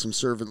 right? Some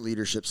servant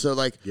leadership. So,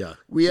 like, Yeah.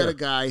 we had Yeah. a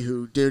guy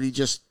who, dude, he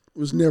just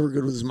was never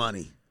good with his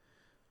money.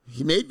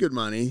 He made good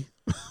money,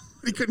 but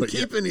he couldn't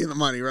keep any of the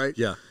money, right?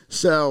 Yeah.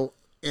 So,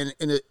 and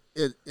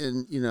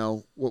you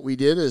know, what we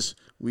did is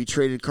we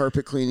traded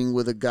carpet cleaning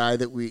with a guy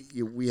that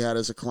we had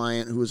as a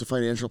client who was a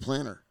financial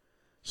planner,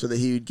 so that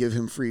he would give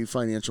him free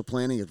financial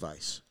planning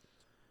advice,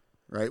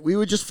 right? We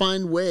would just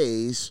find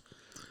ways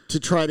to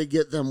try to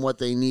get them what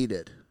they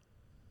needed.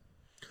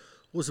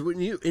 Well, so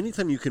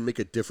anytime you can make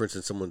a difference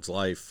in someone's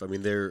life, I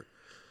mean,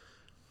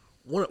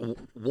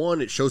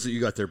 one, it shows that you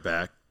got their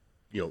back,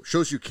 you know,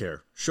 shows you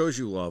care, shows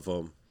you love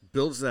them,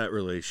 builds that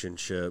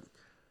relationship,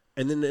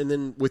 and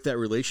then with that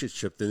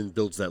relationship, then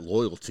builds that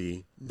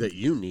loyalty that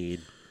you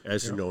need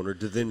as an owner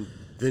to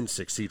then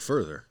succeed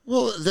further.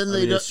 Well, then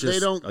they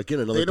don't again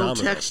another they don't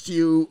domino. text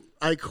you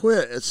I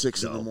quit at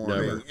 6 in the No,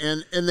 morning,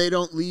 never. and they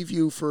don't leave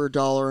you for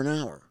 $1 an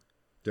hour.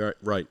 They're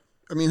right.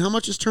 I mean, how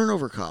much does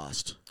turnover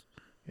cost?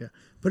 Yeah.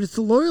 But it's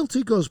the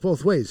loyalty goes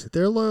both ways.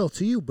 They're loyal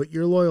to you, but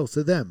you're loyal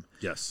to them.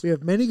 Yes. We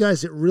have many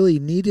guys that really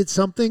needed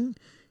something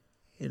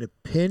in a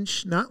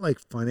pinch, not like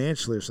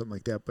financially or something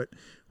like that, but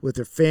with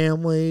their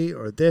family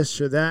or this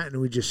or that, and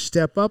we just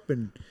step up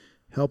and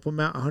help them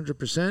out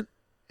 100%,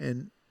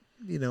 and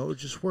you know, it would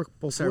just work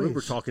both So ways. I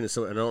remember talking to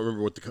someone, and I don't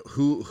remember what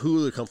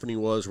who the company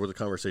was or the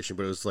conversation,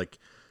 but it was like,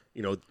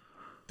 you know,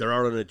 they're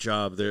out on a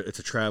job. It's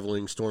a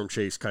traveling storm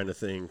chase kind of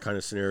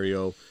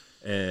scenario,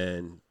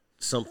 and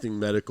something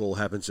medical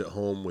happens at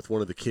home with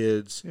one of the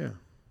kids. Yeah.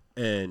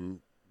 And,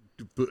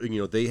 you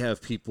know, they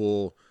have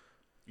people,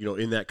 you know,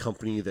 in that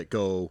company that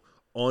go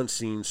on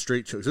scene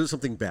straight to, so it was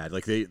something bad.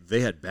 Like they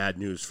had bad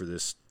news for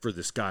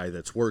this guy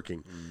that's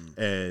working,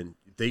 and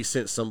they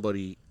sent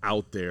somebody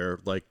out there,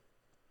 like,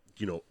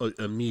 you know,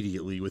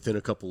 immediately within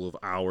a couple of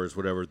hours,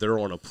 whatever. They're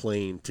on a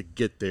plane to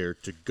get there,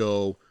 to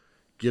go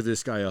give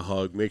this guy a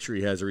hug, make sure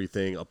he has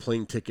everything, a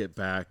plane ticket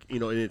back, you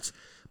know, and it's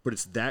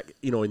that,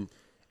 you know, and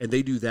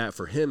they do that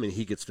for him, and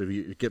he gets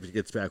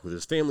back with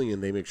his family,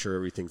 and they make sure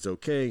everything's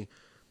okay.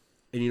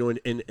 And, you know,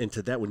 and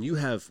to that, when you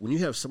have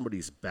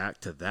somebody's back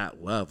to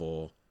that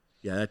level,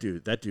 yeah, that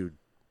dude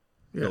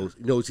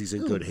knows he's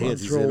in good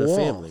hands. He's in a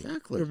family.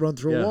 Exactly. They run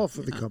through Yeah. a wall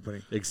for the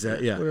company.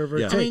 Exactly. Yeah. Whatever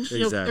it yeah. I mean, takes. you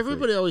know, Exactly.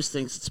 everybody always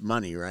thinks it's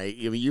money, right?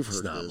 I mean, you've heard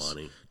It's not this.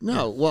 money.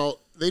 No, well,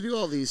 they do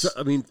all these. So,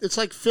 I mean, it's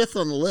like fifth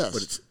on the list.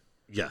 but it's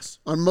yes.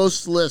 On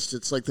most lists,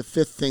 it's like the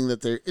fifth thing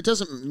that they're. It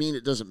doesn't mean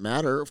it doesn't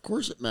matter. Of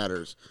course, it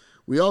matters.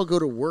 We all go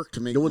to work to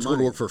make. No one's money.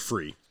 going to work for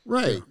free.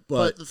 Right, but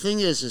but the thing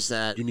is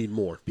that You need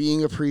more.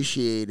 being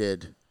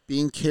appreciated,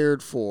 being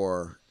cared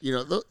for, you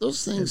know,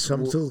 those And things.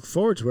 something to look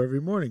forward to every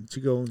morning to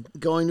go and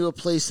Going to a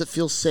place that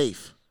feels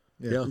safe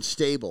Yeah. and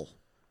stable,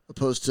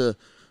 opposed to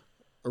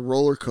a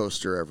roller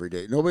coaster every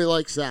day. Nobody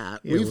likes that.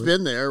 Yeah, We've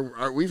been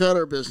there. We've had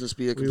our business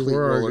be a we complete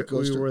were roller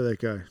coaster. we were that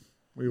guy.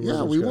 We were Yeah,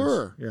 those we guys.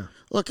 were. Yeah.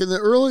 Look, in the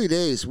early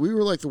days, we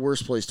were like the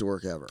worst place to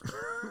work ever.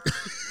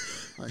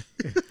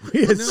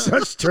 We had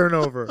such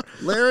turnover.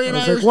 Larry and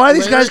I I, was like, are- why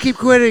these Larry- guys keep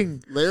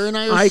quitting? Larry and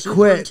I are I super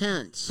quit.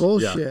 intense.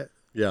 Bullshit.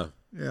 Yeah.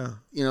 Yeah.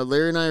 You know,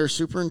 Larry and I are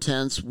super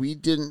intense. We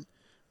didn't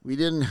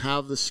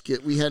have the skill.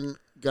 We hadn't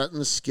gotten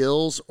the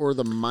skills or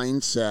the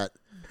mindset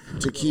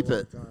to keep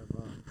it.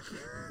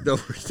 No,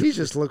 He's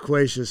just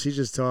loquacious. He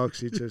just talks.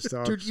 He just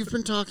talks. Dude, you've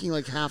been talking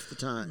like half the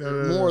time,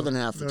 No, more than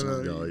half the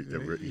time. No, you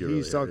really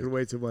He's talking have.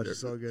 way too much.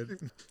 It's all good.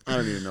 I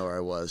don't even know where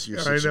I was. You're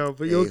I such know, an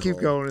but you'll keep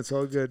a-hole. going. It's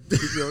all good.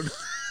 Keep going.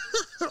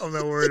 I'm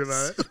not worried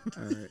about it.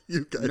 All right.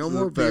 You guys No are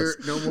more the beer.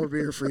 best. No more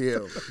beer for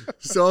you.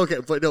 So okay,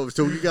 but no.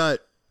 So you got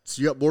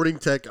Morning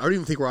Tech. I don't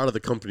even think we're out of the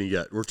company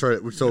yet. We're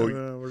trying. So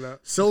No, we're not.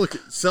 sell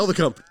the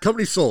company.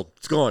 Company's sold.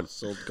 It's gone.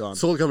 Gone.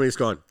 Sold company. It's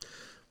gone.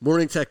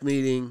 Morning Tech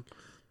meeting.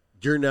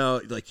 You're now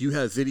like you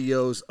have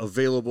videos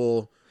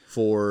available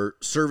for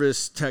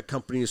service tech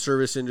companies,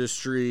 service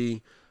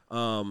industry.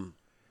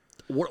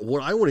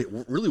 What I want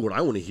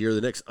to hear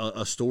the next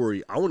a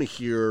story. I want to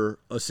hear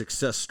a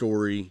success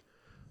story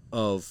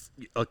of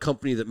a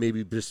company that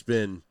maybe just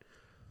been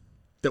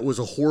that was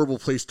a horrible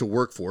place to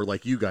work for,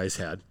 like you guys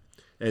had,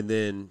 and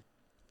then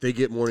they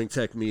get Morning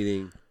Tech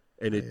meeting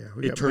and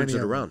We it got turns many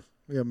it of around. them.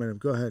 We got many of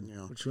them. Go ahead.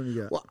 Which one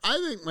you got? Well, I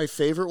think my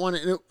favorite one.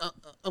 And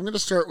I'm going to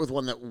start with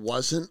one that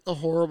wasn't a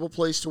horrible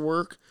place to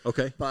work.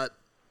 Okay. But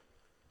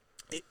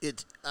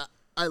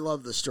I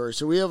love this story.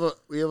 So we have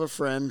a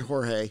friend,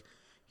 Jorge.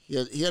 He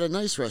had a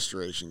nice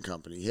restoration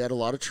company. He had a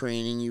lot of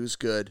training. He was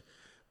good.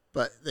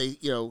 But they,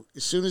 you know,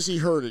 as soon as he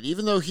heard it,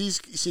 even though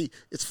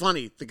it's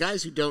funny. The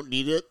guys who don't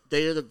need it,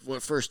 they are the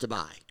first to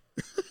buy,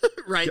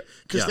 right?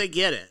 Because Yeah. they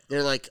get it.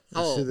 They're like,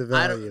 oh, see the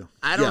value.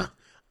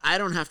 I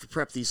don't have to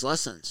prep these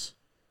lessons.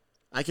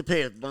 I could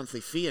pay a monthly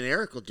fee, and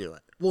Eric will do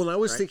it. Well, and I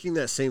was thinking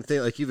that same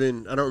thing. Like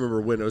even I don't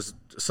remember when it was.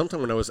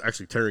 Sometime when I was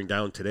actually tearing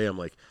down today, I'm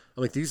like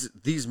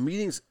these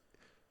meetings.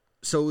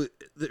 So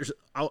there's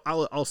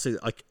I'll say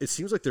like it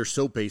seems like they're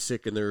so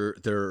basic and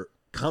they're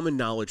common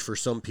knowledge for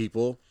some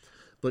people,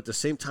 but at the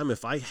same time,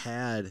 if I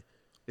had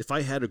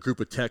a group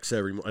of techs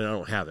every morning, I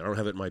don't have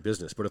it in my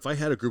business, but if I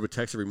had a group of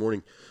techs every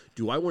morning,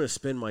 do I want to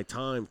spend my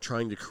time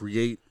trying to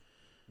create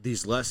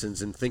these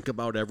lessons and think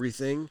about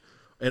everything,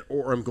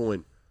 or I'm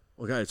going,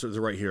 well, guys, so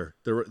they're right here.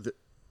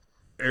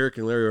 Eric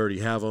and Larry already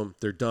have them.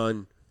 They're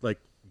done. Like,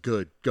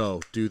 good,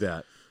 go do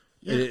that.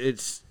 Yeah. And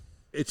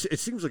it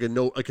seems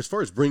like as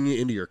far as bringing it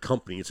into your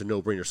company, it's a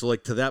no-brainer. So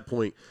like to that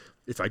point,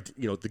 if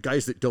the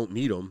guys that don't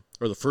need them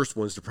are the first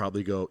ones to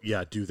probably go,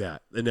 yeah, do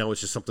that. And now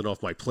it's just something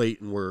off my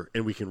plate,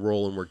 and we can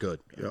roll and we're good.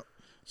 Yep.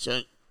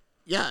 So,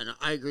 yeah, no,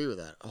 I agree with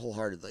that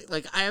wholeheartedly.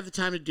 Like, I have the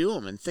time to do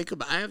them and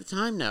I have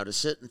time now to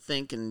sit and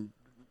think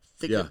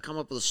come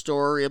up with a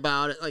story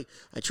about it. Like,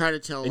 I try to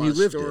tell a lot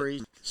of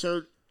stories.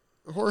 So,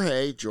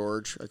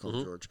 George, I call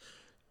him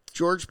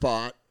George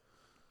bought.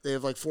 They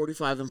have like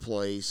 45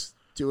 employees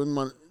doing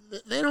money.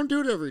 They don't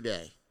do it every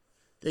day.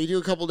 They do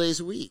a couple days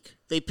a week.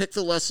 They pick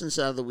the lessons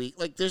out of the week.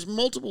 Like, there's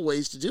multiple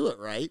ways to do it,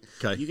 right?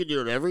 Okay. You can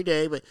do it every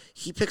day, but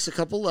he picks a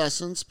couple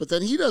lessons, but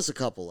then he does a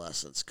couple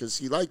lessons because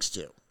he likes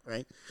to,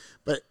 right?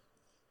 But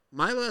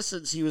my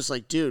lessons, he was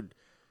like, dude,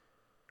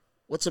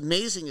 what's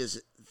amazing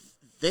is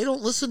they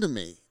don't listen to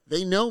me.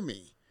 They know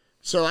me.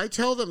 So I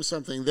tell them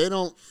something, they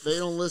don't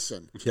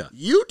listen. Yeah.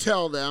 You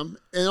tell them,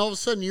 and all of a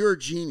sudden you're a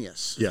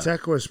genius. Yeah.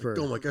 Tech whisperer.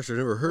 Oh my gosh, I've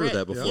never heard of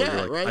that before.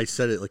 Yeah, Like, right. I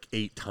said it like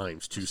 8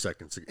 times 2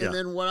 seconds ago. And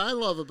then what I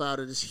love about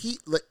it is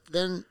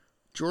then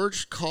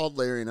George called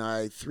Larry and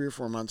I 3 or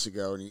 4 months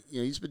ago, and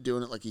he's been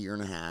doing it like a year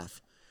and a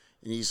half,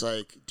 and he's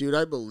like, dude,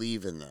 I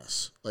believe in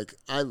this. Like,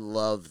 I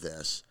love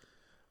this.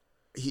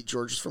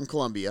 George is from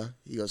Colombia.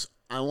 He goes,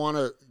 I want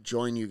to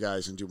join you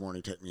guys and do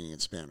morning tech meeting in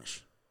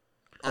Spanish.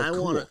 Oh, I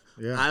cool. want to.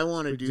 Yeah, I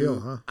want to big do. deal,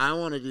 huh? I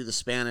want to do the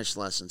Spanish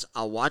lessons.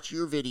 I'll watch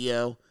your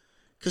video,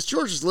 because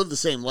George has lived the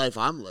same life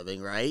I'm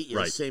living, right?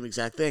 Right. Same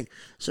exact thing.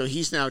 So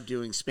he's now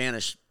doing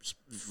Spanish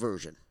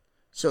version.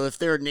 So if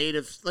they're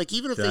native, like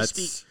even if they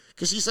speak,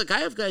 because he's like, I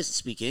have guys that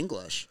speak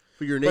English.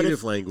 But your But native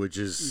if- language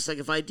He's is like,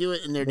 if I do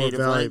it in their More native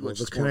valuable. language,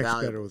 The it's more connect's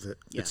valuable. better with it.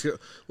 Yeah. it's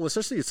well,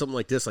 especially in something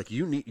like this. Like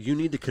you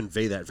need to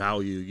convey that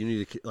value. You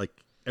need to like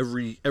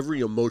every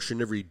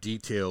emotion, every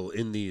detail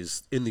in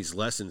these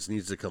lessons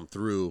needs to come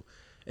through.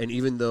 And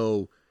even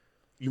though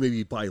you may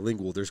be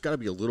bilingual, there's got to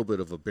be a little bit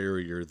of a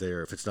barrier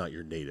there if it's not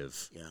your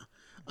native. Yeah.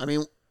 I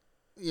mean,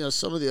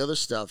 some of the other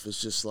stuff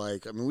is just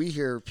like, I mean, we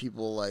hear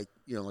people like,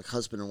 like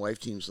husband and wife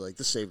teams like,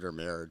 this saved our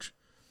marriage.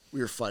 We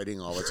were fighting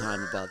all the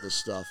time about this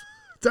stuff.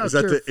 Is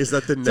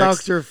that the next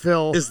Dr.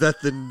 Phil? Is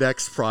that the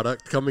next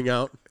product coming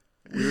out?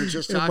 We were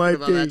just It talking might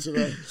about be. that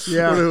today.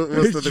 Yeah.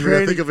 We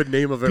gotta think of a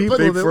name of it. people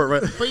Name that- for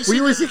it, right? But you see We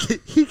always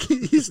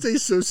he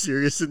stays so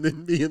serious, and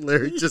then me and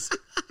Larry just.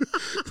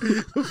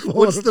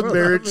 What's the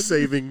marriage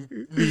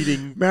saving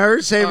meeting?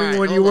 Marriage saving All right,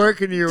 when you hold on.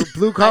 work in your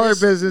blue collar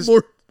just- business.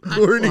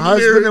 Morning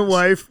Husband and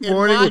marriage. wife,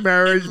 morning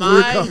marriage,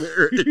 blue my- collar.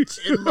 Marriage.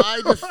 In my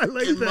I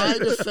like in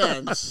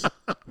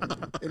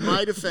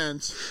my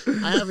defense,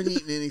 I haven't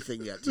eaten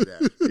anything yet today,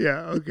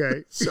 Yeah,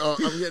 okay. so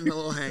I'm getting a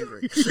little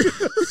hangry.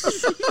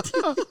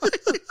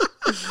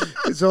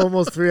 It's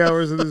almost 3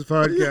 hours of this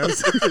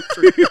podcast.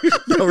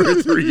 Now we're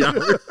at 3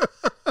 hours.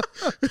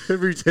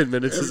 Every 10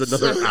 minutes is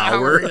another So,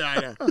 hour. Yeah, I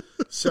know.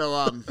 So,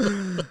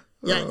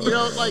 yeah,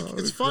 like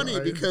it's funny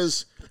God.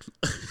 because,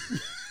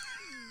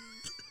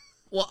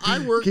 well, I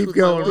worked. Keep with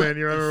going, my wife. man.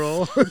 You're on a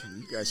roll.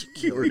 You guys are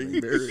killing me.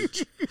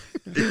 Marriage.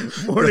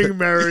 Morning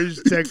marriage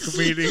tech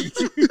meeting.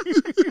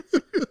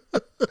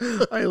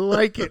 I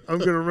like it. I'm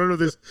gonna run with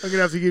this. I'm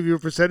gonna have to give you a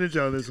percentage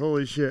on this.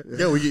 Holy shit!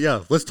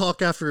 Yeah. Let's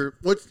talk after.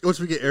 Once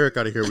we get Eric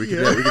out of here, we can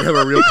have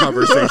a real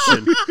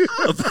conversation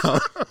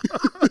about.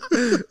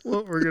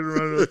 What we're gonna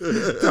run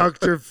with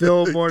Dr.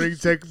 Phil morning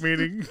tech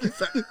meeting.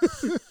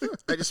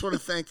 I just want to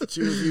thank the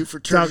two of you for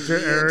turning Dr.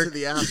 me Eric. into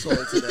the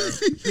asshole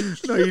today.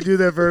 No, you do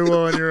that very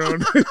well on your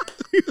own.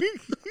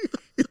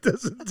 It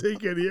doesn't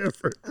take any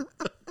effort.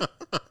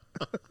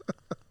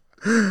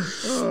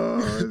 Oh,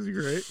 that's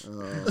great.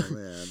 Oh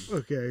man.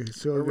 Okay,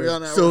 so Are we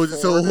on hour So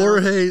 4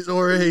 now?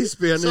 Jorge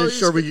Spanish.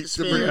 So Are we? he's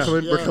Spanish,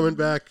 We're yeah. coming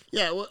back.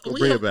 Yeah, well, we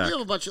bring have, it back. we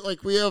have a bunch of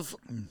we have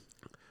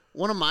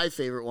one of my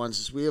favorite ones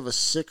is we have a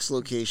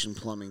 6-location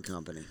plumbing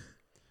company.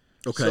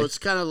 Okay. So it's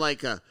kind of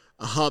like a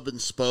hub and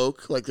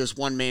spoke. Like there's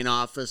one main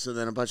office and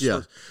then a bunch Yeah.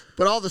 of spokes.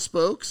 But all the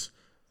spokes,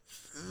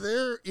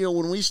 they're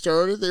when we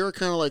started, they were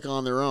kind of like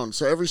on their own.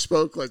 So every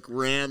spoke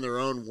ran their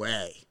own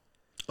way.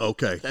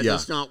 Okay. That Yeah.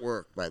 does not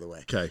work, by the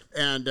way. Okay.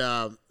 And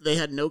they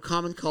had no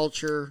common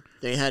culture.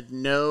 They had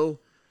no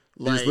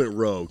They just went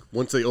rogue.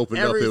 Once they opened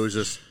up, it was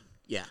just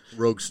yeah.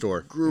 rogue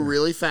store. Grew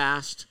really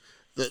fast.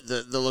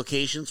 The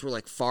locations were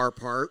like far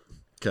apart.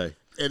 Okay.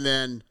 And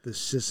then the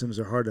systems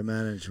are hard to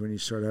manage when you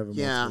start having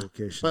Yeah, multiple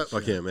locations. but- I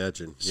can't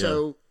imagine.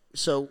 So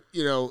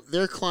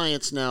their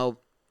clients now.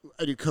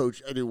 I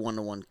do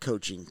one-to-one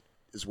coaching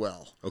as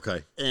well, Yeah.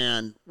 Okay.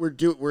 and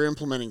we're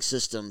implementing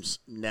systems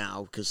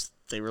now because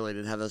they really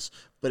didn't have this.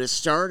 But it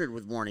started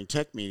with morning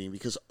tech meeting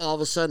because all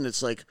of a sudden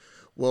it's like,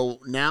 well,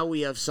 now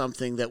we have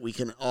something that we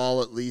can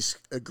all at least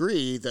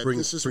agree that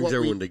this is brings what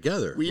everyone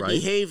together, we right?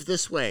 behave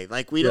this way.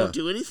 Like we Yeah. don't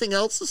do anything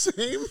else the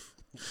same,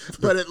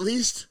 but at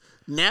least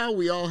now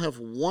we all have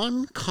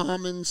one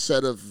common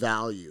set of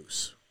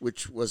values.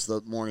 which was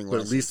the morning But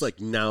lessons. at least like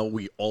now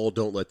we all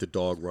don't let the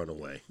dog run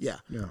away. Yeah.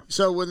 Yeah.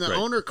 So when the Right.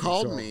 owner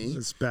called So, me,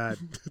 it's bad.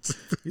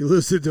 You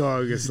lose the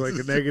dog. It's like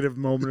a negative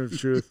moment of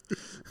truth.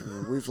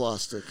 we've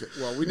lost a.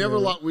 Well, we never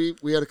lost. We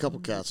had a couple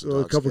cats. And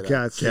Well, a dogs couple get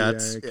out. cats.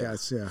 Cats. Yeah,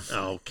 cats. Yeah.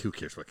 Oh, who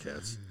cares about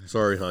cats?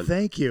 Sorry, hon.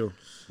 Thank you.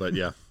 But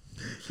yeah.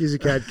 He's a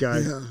cat guy.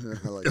 Yeah,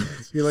 I like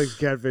cats. He likes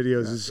cat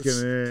videos. He's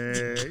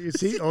gonna. You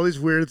see, all these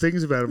weird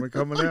things about him are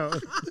coming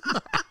out.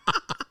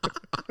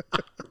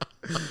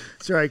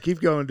 It's all right. Keep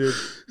going, dude.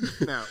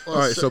 No, well,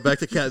 All right, so back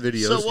to cat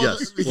videos. so what-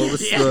 Yes. What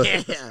was yeah,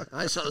 the? yeah.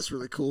 I saw this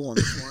really cool one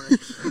this morning.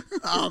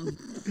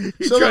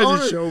 He So the tried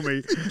owner- to show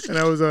me, and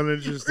I was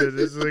uninterested.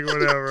 It's like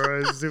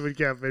whatever. Stupid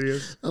cat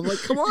videos. I'm like,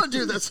 come on,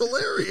 dude, that's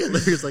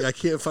hilarious. He's like, I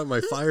can't find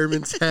my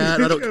fireman's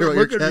hat. I don't care about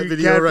Look your at cat me,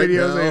 video right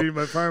videos. I now. need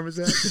my fireman's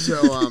hat.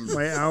 So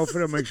My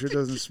outfit. I'll make sure it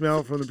doesn't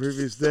smell from the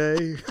previous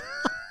day.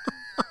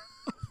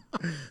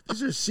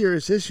 These are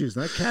serious issues,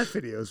 not cat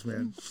videos,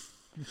 man.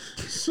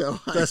 so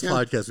Best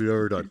podcast we've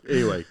ever done.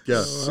 Anyway,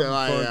 yeah.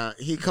 So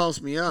he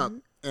calls me up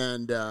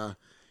and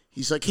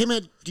he's like, "Hey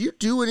man, do you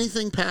do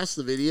anything past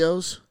the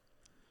videos?"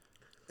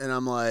 And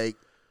I'm like,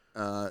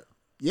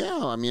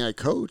 "Yeah, I mean, I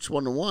coach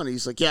 1-to-1."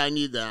 He's like, "Yeah, I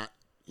need that."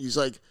 He's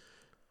like,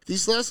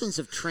 "These lessons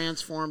have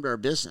transformed our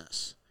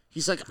business."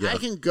 He's like, Yeah. "I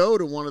can go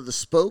to one of the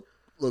spoke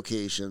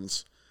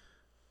locations,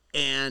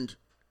 and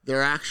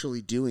they're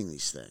actually doing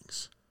these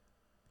things."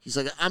 He's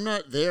like, "I'm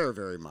not there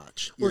very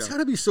much." you Well, it's know?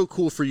 got to be so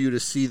cool for you to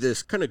see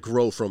this kind of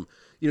grow from,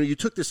 you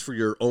took this for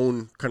your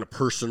own kind of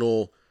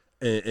personal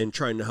and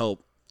trying to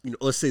help,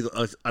 let's say,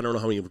 I don't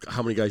know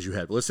how many guys you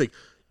had, but let's say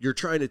you're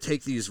trying to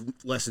take these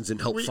lessons and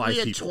help we 5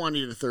 had people.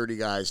 20 to 30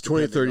 guys.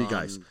 20 to 30 depending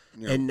on, guys.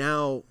 you know, And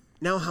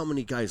now how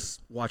many guys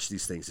watch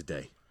these things a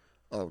day?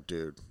 oh,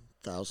 dude,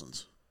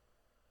 thousands.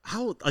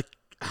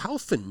 How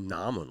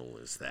phenomenal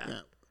is that? Yeah.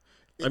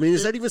 I mean,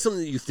 is that even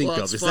something that you think Well,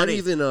 of? it's Is funny. that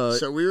even a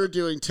So we were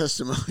doing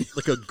testimonial.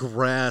 like a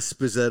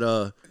grasp? Is that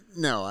a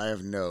No, I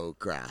have no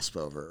grasp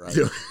over it. Right?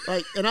 Yeah.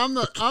 Like, and I'm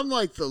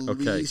like the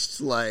Okay.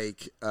 least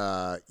like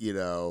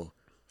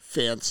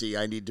fancy.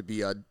 I need to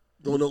be a.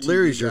 well, no, TV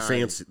Larry's your guy.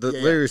 fancy. Yeah.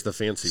 Larry's the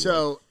fancy one.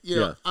 So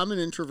Yeah. I'm an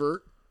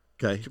introvert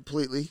Okay.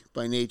 completely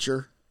by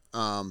nature.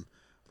 I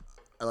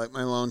like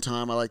my alone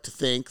time. I like to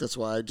think. That's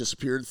why I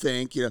disappear and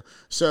think.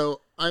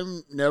 So I've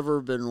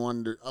never been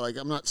one to like.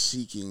 I'm not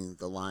seeking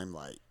the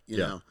limelight. You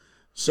Yeah. know.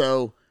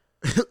 So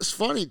it was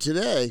funny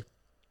today.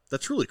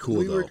 That's really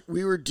cool, though.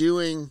 We were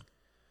doing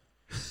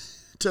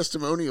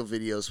testimonial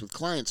videos with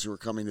clients who were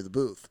coming to the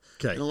booth.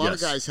 Okay, And a lot of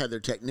yes. guys had their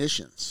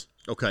technicians.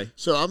 Okay.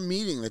 So I'm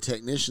meeting the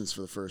technicians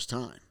for the first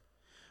time.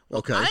 Well,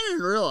 Okay. I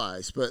didn't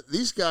realize, but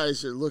these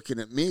guys are looking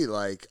at me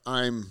like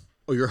I'm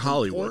Oh, you're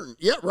Hollywood. important.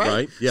 Yeah, right.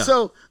 Right? Yeah.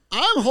 So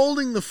I'm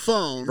holding the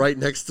phone. Right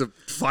next to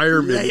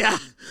fireman. Yeah, yeah.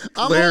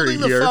 I'm Larry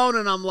holding the here. phone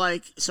and I'm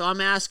like, so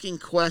I'm asking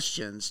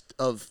questions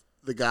of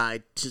the guy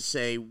to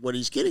say what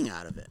he's getting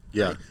out of it.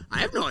 Yeah. Right? I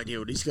have no idea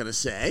what he's going to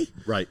say.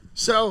 Right.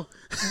 So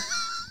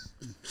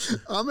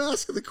I'm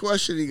asking the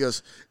question. He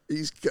goes,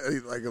 he's got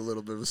like a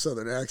little bit of a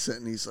southern accent,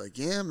 and he's like,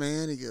 "Yeah,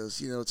 man." He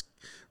goes, "It's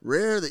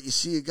rare that you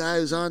see a guy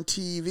who's on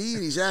TV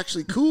and he's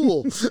actually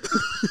cool." He's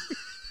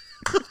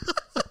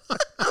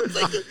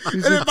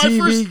And a my TV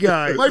first-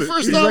 guy. my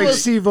first He's thought like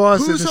was, Steve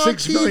Austin, who's the on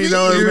 $6 million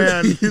TV?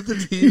 man.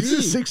 The He's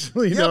a TV. $6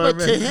 million Yeah, but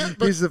to man. him-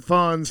 but He's the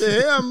Fonz. To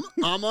him,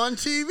 I'm on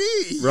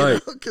TV, Right.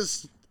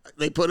 Because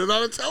they put it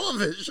on a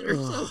television. Or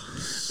something.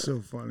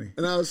 So funny.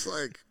 And I was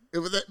like,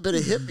 but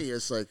it hit me.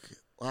 It's like,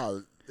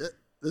 wow,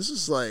 this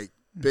is like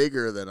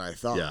bigger than I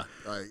thought. Yeah.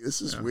 Like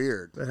this is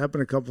weird. That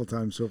happened a couple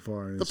times so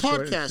far. and The it's quite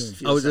podcast. interesting.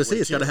 feels I was going that to say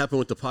way, it's got to too. happen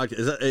with the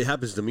podcast. It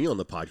happens to me on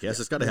the podcast.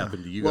 It's got to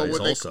happen to you Well, guys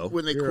when also.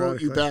 when they You're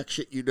quote you automatically- back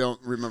shit you don't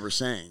remember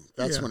saying,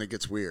 that's Yeah. when it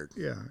gets weird.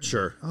 Yeah.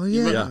 Sure. Oh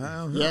yeah.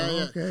 Yeah. Oh,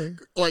 Yeah. Okay.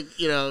 Like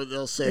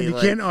they'll say And you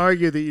like, can't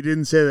argue that you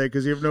didn't say that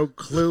because you have no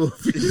clue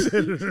if you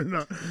said it or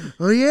not.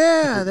 Oh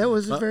yeah, that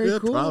was very yeah,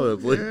 cool.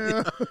 probably.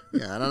 Yeah.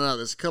 yeah, I don't know.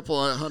 There's a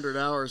couple of 100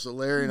 hours of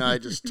Larry and I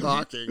just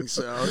talking.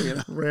 So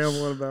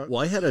Rambling about.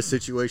 Well, I had a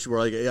situation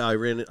where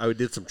I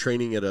did some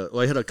training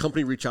I had a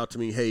company reach out to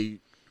me, hey,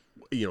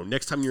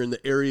 next time you're in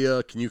the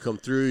area, can you come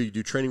through? You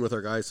do training with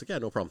our guys? Like, yeah,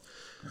 no problem.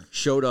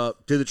 Showed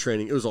up, did the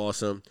training. It was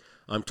awesome.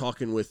 I'm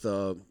talking with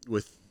a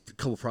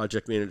couple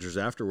project managers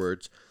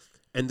afterwards,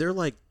 and they're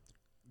like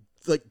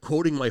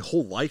quoting my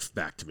whole life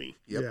back to me.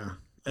 Yeah.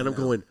 And I'm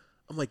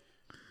like,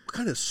 what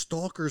kind of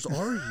stalkers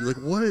are you? Like,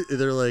 what?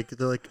 They're like,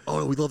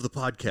 oh, we love the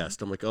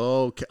podcast. I'm like,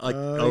 oh, okay,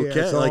 okay.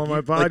 it's all on my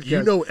like you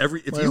podcast. know if My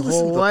you listen to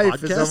whole the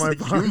life is podcast, on my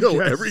like, you know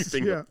podcast.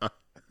 everything. Yeah.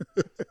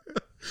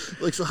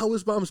 Like, so how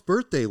was Mom's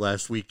birthday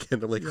last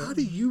weekend? I'm like, how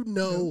do you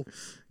know?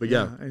 But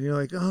yeah. And you're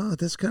like, oh,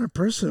 that's kind of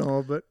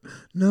personal, but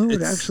no, it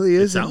It's- actually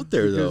it's isn't. out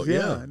there, though,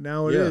 because, yeah.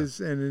 now it Yeah. is,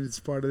 and it's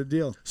part of the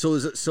deal. So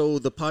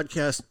the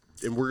podcast,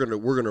 and we're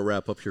gonna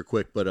wrap up here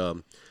quick, but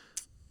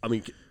I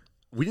mean,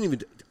 we didn't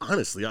even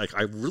honestly.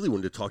 I really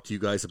wanted to talk to you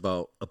guys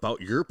about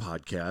your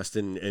podcast,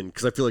 and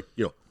because I feel like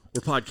we're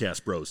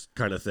podcast bros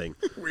kind of thing.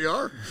 we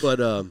are. But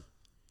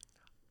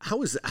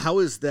how is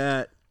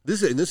that?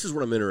 This is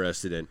what I'm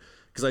interested in.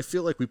 because I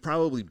feel like we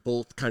probably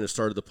both kind of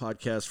started the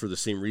podcast for the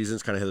same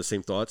reasons, kind of had the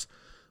same thoughts.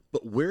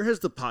 But where has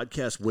the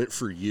podcast went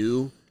for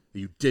you that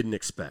you didn't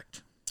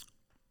expect?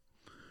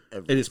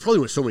 And it's probably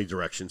went so many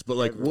directions, but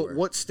like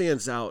what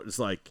stands out is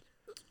like,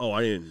 oh,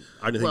 I didn't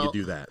think you'd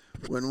do that.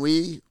 When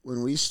we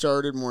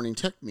started Morning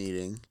Tech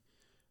Meeting,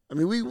 I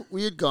mean,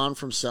 we had gone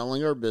from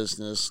selling our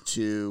business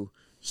to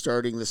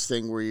starting this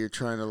thing where you're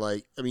trying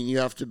to you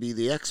have to be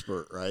the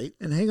expert, right?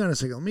 And hang on a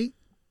second.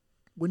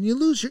 When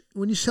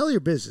you sell your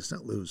business,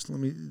 not lose. Let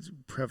me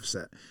preface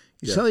that.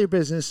 You sell your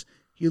business,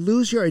 you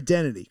lose your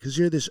identity because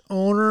you're this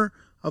owner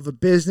of a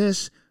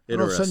business, and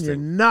all of a sudden you're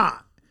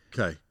not.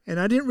 Okay. And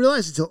I didn't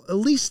realize until at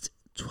least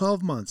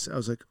 12 months. I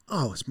was like,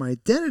 oh, it's my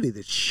identity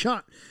that's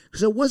shot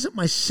because I wasn't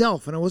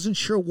myself and I wasn't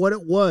sure what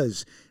it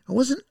was. I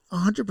wasn't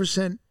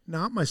 100%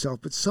 not myself,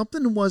 but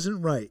something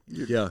wasn't right.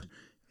 Yeah.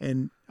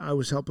 And I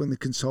was helping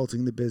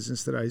the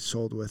business that I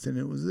sold with, and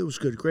it was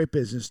good, great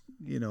business,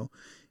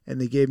 and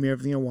they gave me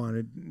everything I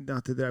wanted.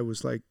 Not that I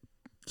was like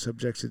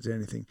subjected to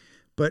anything,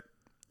 but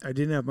I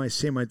didn't have my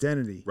same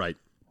identity. Right.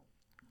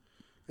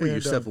 Well,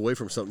 you step away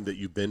from something that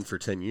you've been for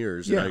 10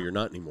 years, and now you're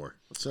not anymore.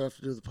 What's that have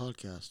to do with the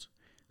podcast?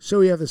 So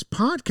we have this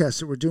podcast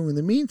that we're doing in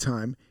the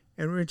meantime,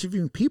 and we're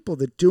interviewing people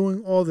that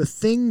doing all the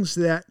things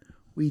that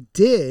we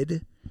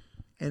did,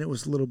 and it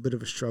was a little bit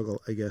of a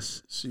struggle, I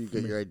guess. So you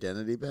got your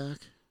identity back?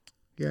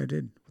 Yeah, I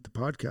did with the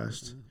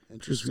podcast. Because we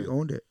Interesting.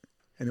 owned it,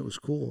 and it was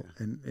cool.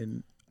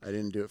 And I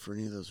didn't do it for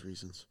any of those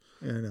reasons.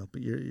 yeah, I know,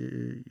 but you're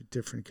a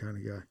different kind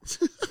of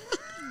guy.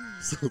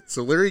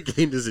 So Larry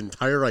gained his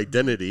entire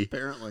identity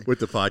Apparently. with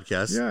the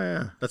podcast.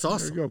 Yeah. That's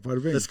awesome. There you go,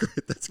 bada bing. That's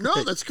great. That's great.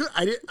 No, that's good.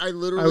 I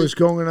literally. I was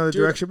going another Dude,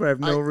 direction, but I have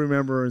no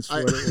remembrance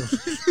I- what it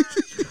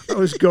was. I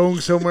was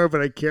going somewhere,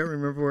 but I can't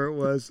remember where it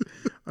was.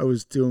 I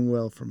was doing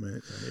well for a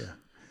minute.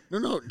 Yeah.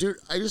 No, dude.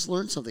 I just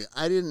learned something.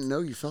 I didn't know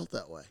you felt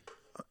that way.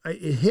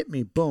 It hit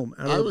me, boom.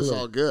 Out of I the was blue.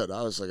 all good.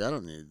 I was like, I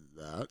don't need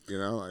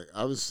that.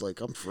 I was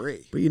like, I'm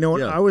free. But you know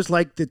what? Yeah. I was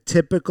like the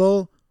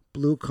typical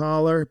blue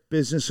collar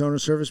business owner,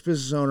 service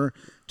business owner.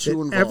 Too that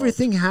involved.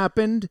 everything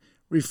happened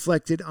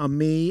reflected on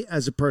me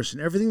as a person.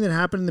 Everything that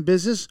happened in the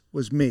business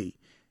was me.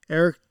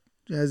 Eric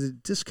has a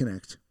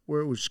disconnect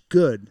where it was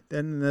good.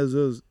 Then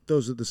those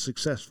are the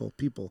successful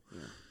people.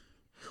 Yeah.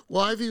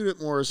 Well, I viewed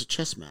it more as a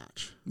chess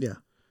match. Yeah.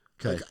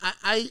 Okay.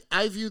 Like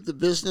I viewed the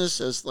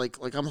business as like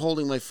I'm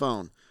holding my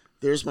phone.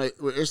 There's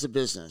the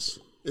business.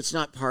 It's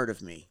not part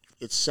of me.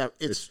 It's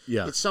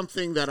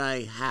something that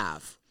I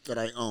have, that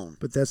I own.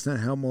 But that's not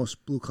how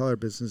most blue collar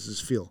businesses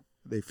feel.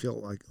 They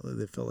feel like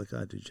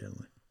I do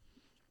generally.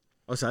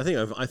 Also,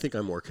 I think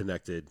I'm more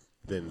connected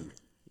than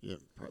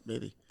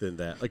Maybe than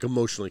that, like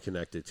emotionally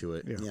connected to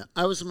it. Yeah,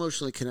 I was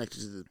emotionally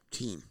connected to the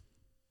team,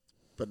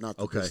 but not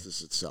the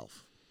business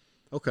itself.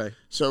 Okay.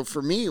 So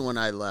for me, when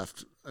I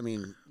left, I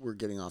mean, we're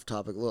getting off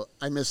topic a little.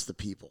 I missed the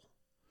people.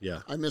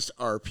 Yeah. I missed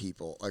our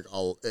people.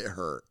 It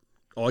hurt.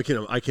 Oh, I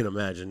can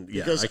imagine.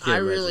 Yeah, Because I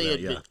can't really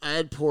imagine that, I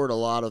had poured a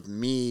lot of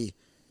me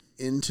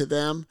into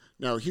them.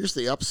 Now here's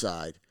the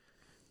upside,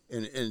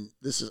 and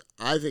this is,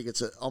 I think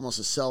it's almost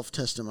a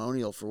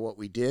self-testimonial for what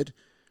we did.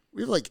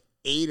 We have like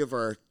 8 of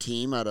our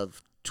team out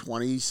of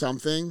 20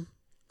 something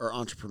are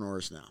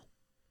entrepreneurs now.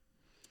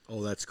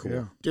 Oh, that's cool.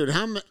 Yeah. Dude,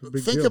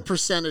 think deal. of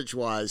percentage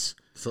wise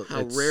So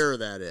how rare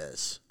that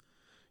is.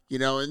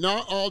 And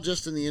not all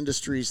just in the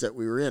industries that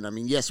we were in. I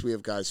mean, yes, we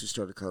have guys who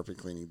started carpet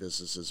cleaning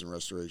businesses and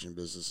restoration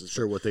businesses.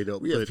 Sure, what they don't.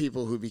 We have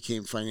people who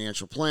became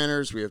financial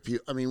planners. We have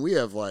people. I mean, we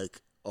have like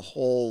a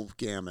whole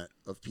gamut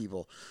of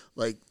people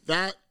like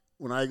that.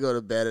 When I go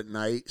to bed at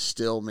night,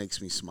 still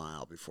makes me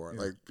smile before.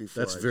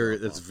 That's very,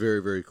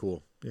 very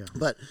cool. Yeah.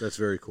 But That's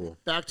very cool.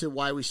 back to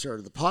why we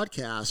started the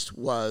podcast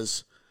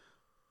was,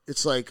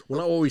 it's like, Well,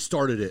 not when we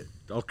started it,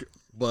 okay,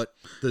 but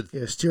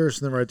Steer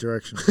us in the right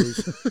direction,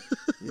 please.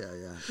 yeah.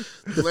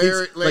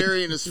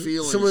 Larry and his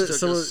feelings took us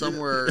some-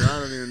 somewhere. I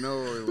don't even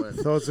know where we went.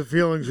 Thoughts and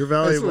feelings are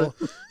valuable.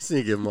 just need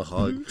to give him a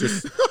hug.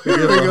 Just give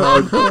him a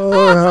hug.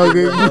 Oh,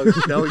 hugging.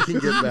 Now we can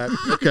get back.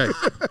 Okay.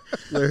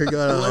 Larry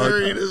got a hug.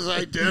 Larry and his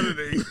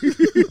identity.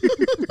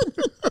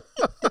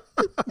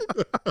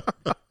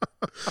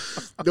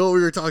 No,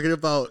 we were talking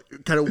about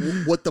kind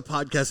of what the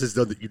podcast has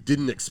done that you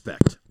didn't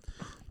expect.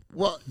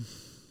 Well,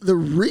 the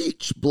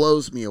reach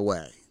blows me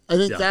away. I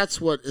think Yeah.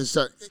 that's what is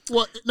done.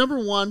 Well, number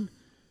one,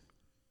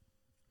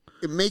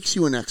 it makes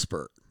you an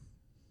expert.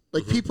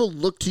 Like people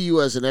look to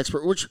you as an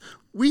expert, which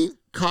we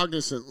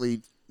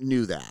cognizantly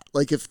knew that.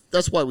 Like if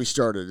that's why we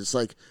started. It's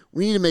like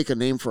we need to make a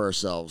name for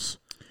ourselves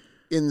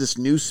in this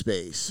new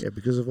space. Yeah,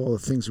 because of all the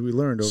things we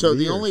learned over So the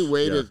the years. only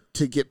way Yeah.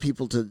 to get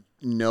people to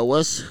know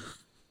us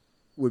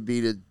would be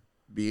to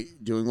be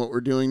doing what we're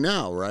doing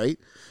now, right?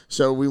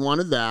 So we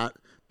wanted that,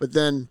 but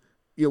then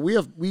we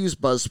use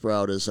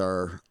Buzzsprout as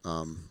our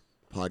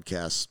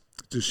podcast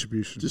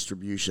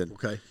distribution.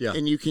 Okay. Yeah.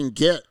 And you can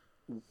get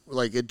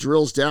it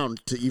drills down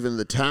to even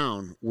the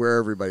town where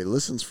everybody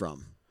listens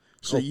from.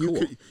 So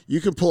cool. you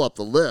can pull up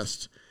the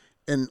list.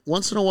 And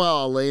once in a while,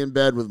 I'll lay in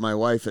bed with my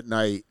wife at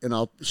night,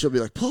 and she'll be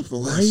like, "Pull up the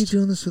list." Why are you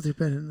doing this with your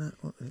bed?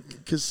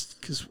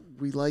 Because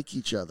we like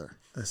each other.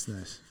 That's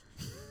nice.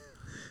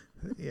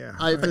 Yeah.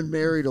 I've been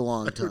married a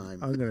long time.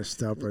 I'm gonna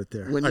stop right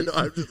there. When I you,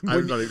 know,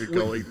 I'm not even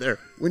going there.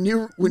 when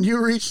you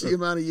reach the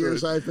amount of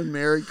years I've been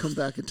married, come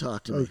back and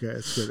talk to me. Okay,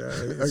 that's good.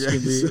 Okay,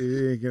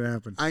 It ain't gonna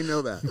happen. I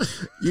know that.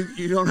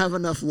 You don't have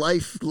enough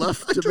life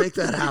left to make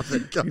that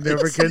happen. You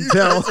never can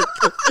tell.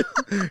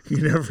 You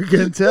never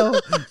can tell.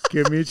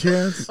 Give me a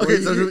chance.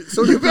 Okay,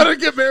 so You better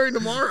get married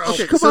tomorrow.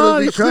 Okay, Come so on,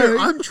 to be try clear, it.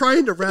 I'm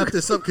trying to wrap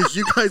this up because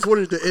you guys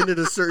wanted to end at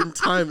a certain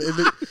time,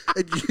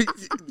 and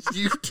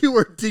you two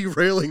are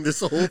derailing this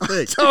whole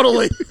thing.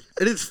 Totally.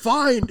 And it's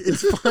fine,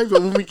 but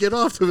when we get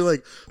off, we'll be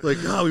like,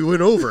 we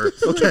went over.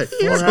 Okay,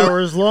 4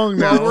 hours long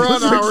now. Well, we're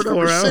on hour 4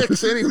 number hours.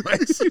 6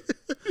 anyways.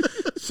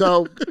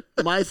 So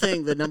my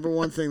thing, the number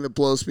one thing that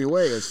blows me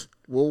away is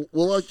we'll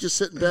like just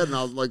sit in bed and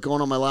I'll like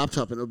going on my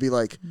laptop and it'll be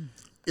like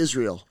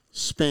Israel,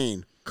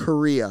 Spain,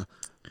 Korea.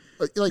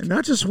 Like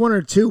Not just one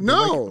or two. But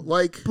no,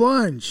 like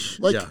bunch.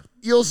 Yeah.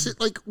 you'll see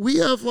like we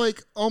have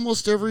like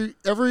almost every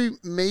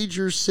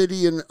major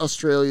city in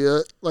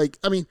Australia. Like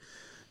I mean,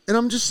 and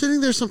I'm just sitting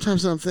there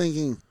sometimes and I'm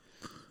thinking,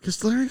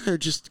 because Larry and I are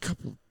just a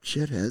couple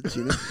shitheads,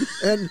 you know,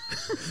 and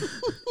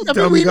I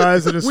Dumb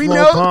guys in a we small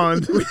know,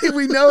 pond.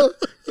 We know.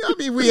 I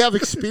mean, we have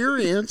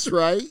experience,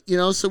 right? You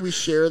know, so we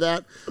share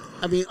that.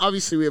 I mean,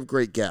 obviously, we have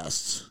great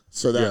guests,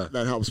 so that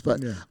helps.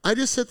 But Yeah. I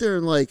just sit there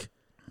and like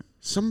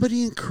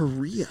somebody in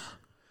Korea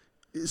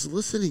is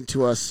listening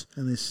to us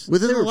And this,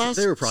 within the last.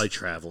 they were probably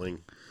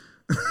traveling.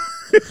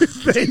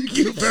 thank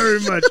you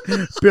very much,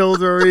 Bill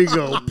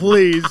Dorigo.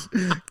 Please,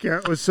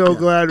 Garrett was so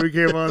glad we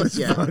came on this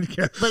Yeah.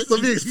 podcast. But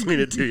Let me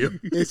explain it to you.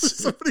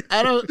 it's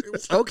I don't.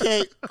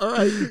 Okay, all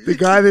right. The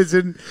guy that's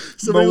in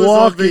Somebody was on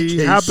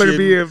Milwaukee happened to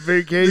be on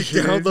They vacation.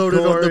 in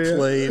downloaded on the Korea.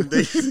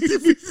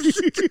 plane.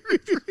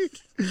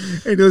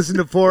 And listened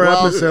to 4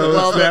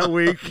 episodes that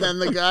week. Then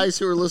the guys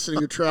who are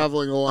listening are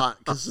traveling a lot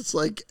because it's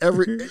like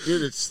dude,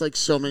 it's like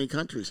so many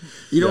countries.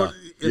 You know,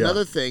 Yeah.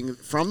 another thing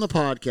from the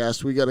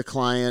podcast, we got a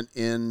client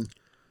in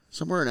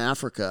somewhere in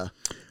Africa,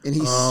 and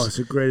he's Oh, it's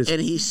the greatest.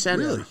 and he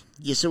sent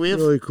yeah. So we have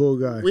Really cool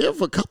guy. we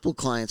have a couple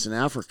clients in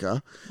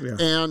Africa, Yeah.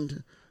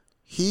 and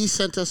he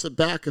sent us a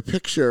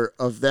picture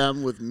of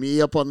them with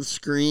me up on the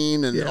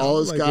screen and Yeah, all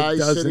his like a guys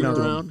dozen sitting of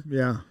them. around.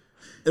 Yeah.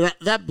 And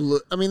that blew.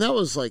 I mean, that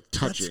was like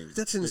touching.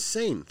 That's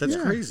insane. That's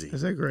Yeah. crazy.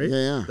 Is that great?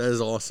 Yeah. That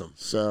is awesome.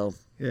 So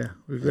Yeah,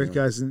 we've got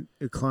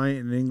a client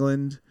in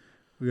England,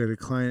 we got a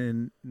client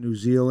in New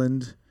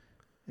Zealand,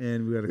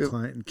 and we got a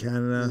client in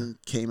Canada, and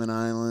Cayman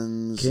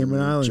Islands, Cayman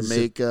and Islands,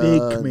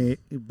 Jamaica.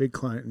 big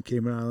client in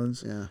Cayman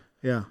Islands. Yeah.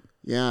 Yeah,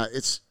 Yeah,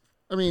 it's.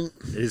 I mean,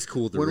 It is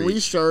cool to when read. we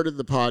started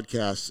the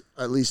podcast,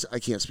 at least I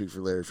can't speak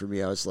for Larry. For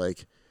me, I was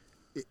like,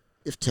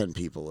 if 10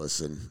 people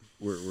listen,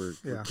 we're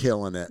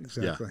killing it.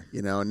 exactly.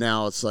 You know,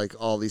 now it's like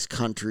all these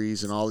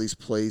countries and all these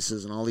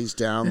places and all these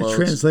And downloads.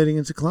 translating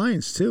into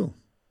clients too.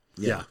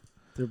 yeah.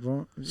 They're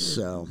born,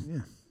 So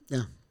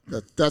yeah.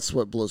 that's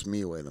what blows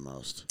me away the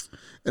most.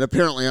 And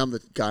apparently, I'm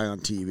the guy on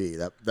TV.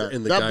 And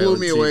the That guy blew on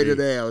me away TV.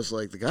 today. I was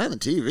like, the guy on the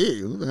TV.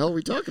 Who the hell are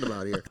we talking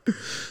about here?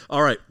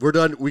 All right, we're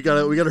done. We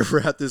gotta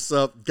wrap this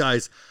up,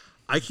 guys.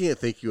 I can't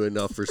thank you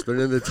enough for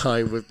spending the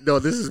time with. No,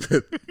 this has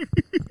been.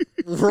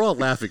 We're all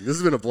laughing. This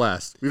has been a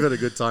blast. We've had a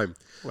good time.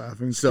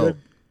 Laughing. So,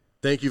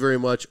 thank you very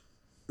much.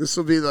 This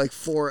will be like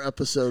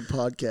 4-episode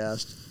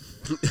podcast.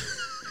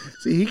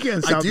 See, he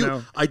can't stop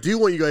now. I do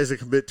want you guys to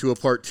commit to a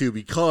part 2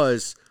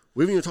 because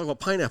we haven't even talked about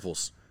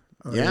pineapples.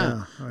 Oh,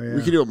 Yeah. Oh, yeah.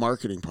 We could do a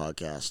marketing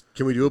podcast.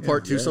 Can we do a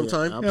part 2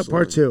 sometime? Yeah,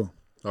 part 2.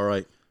 All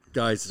right,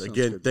 guys.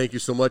 Again, thank you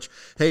so much.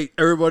 Hey,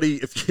 everybody,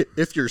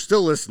 if you're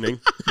still listening,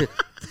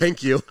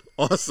 thank you.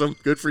 Awesome,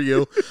 good for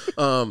you.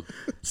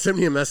 Send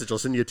me a message. I'll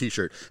send you a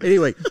T-shirt.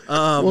 Anyway,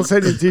 We'll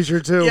send you a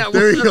T-shirt too. Yeah,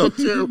 there you go.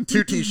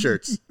 2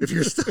 T-shirts. If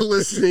you're still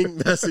listening,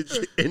 message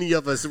any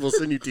of us and we'll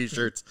send you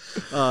T-shirts.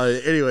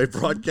 Anyway,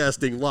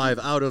 broadcasting live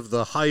out of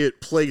the Hyatt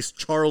Place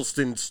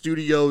Charleston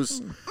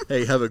studios.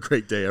 Hey, have a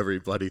great day,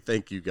 everybody.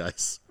 Thank you,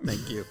 guys.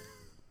 Thank you.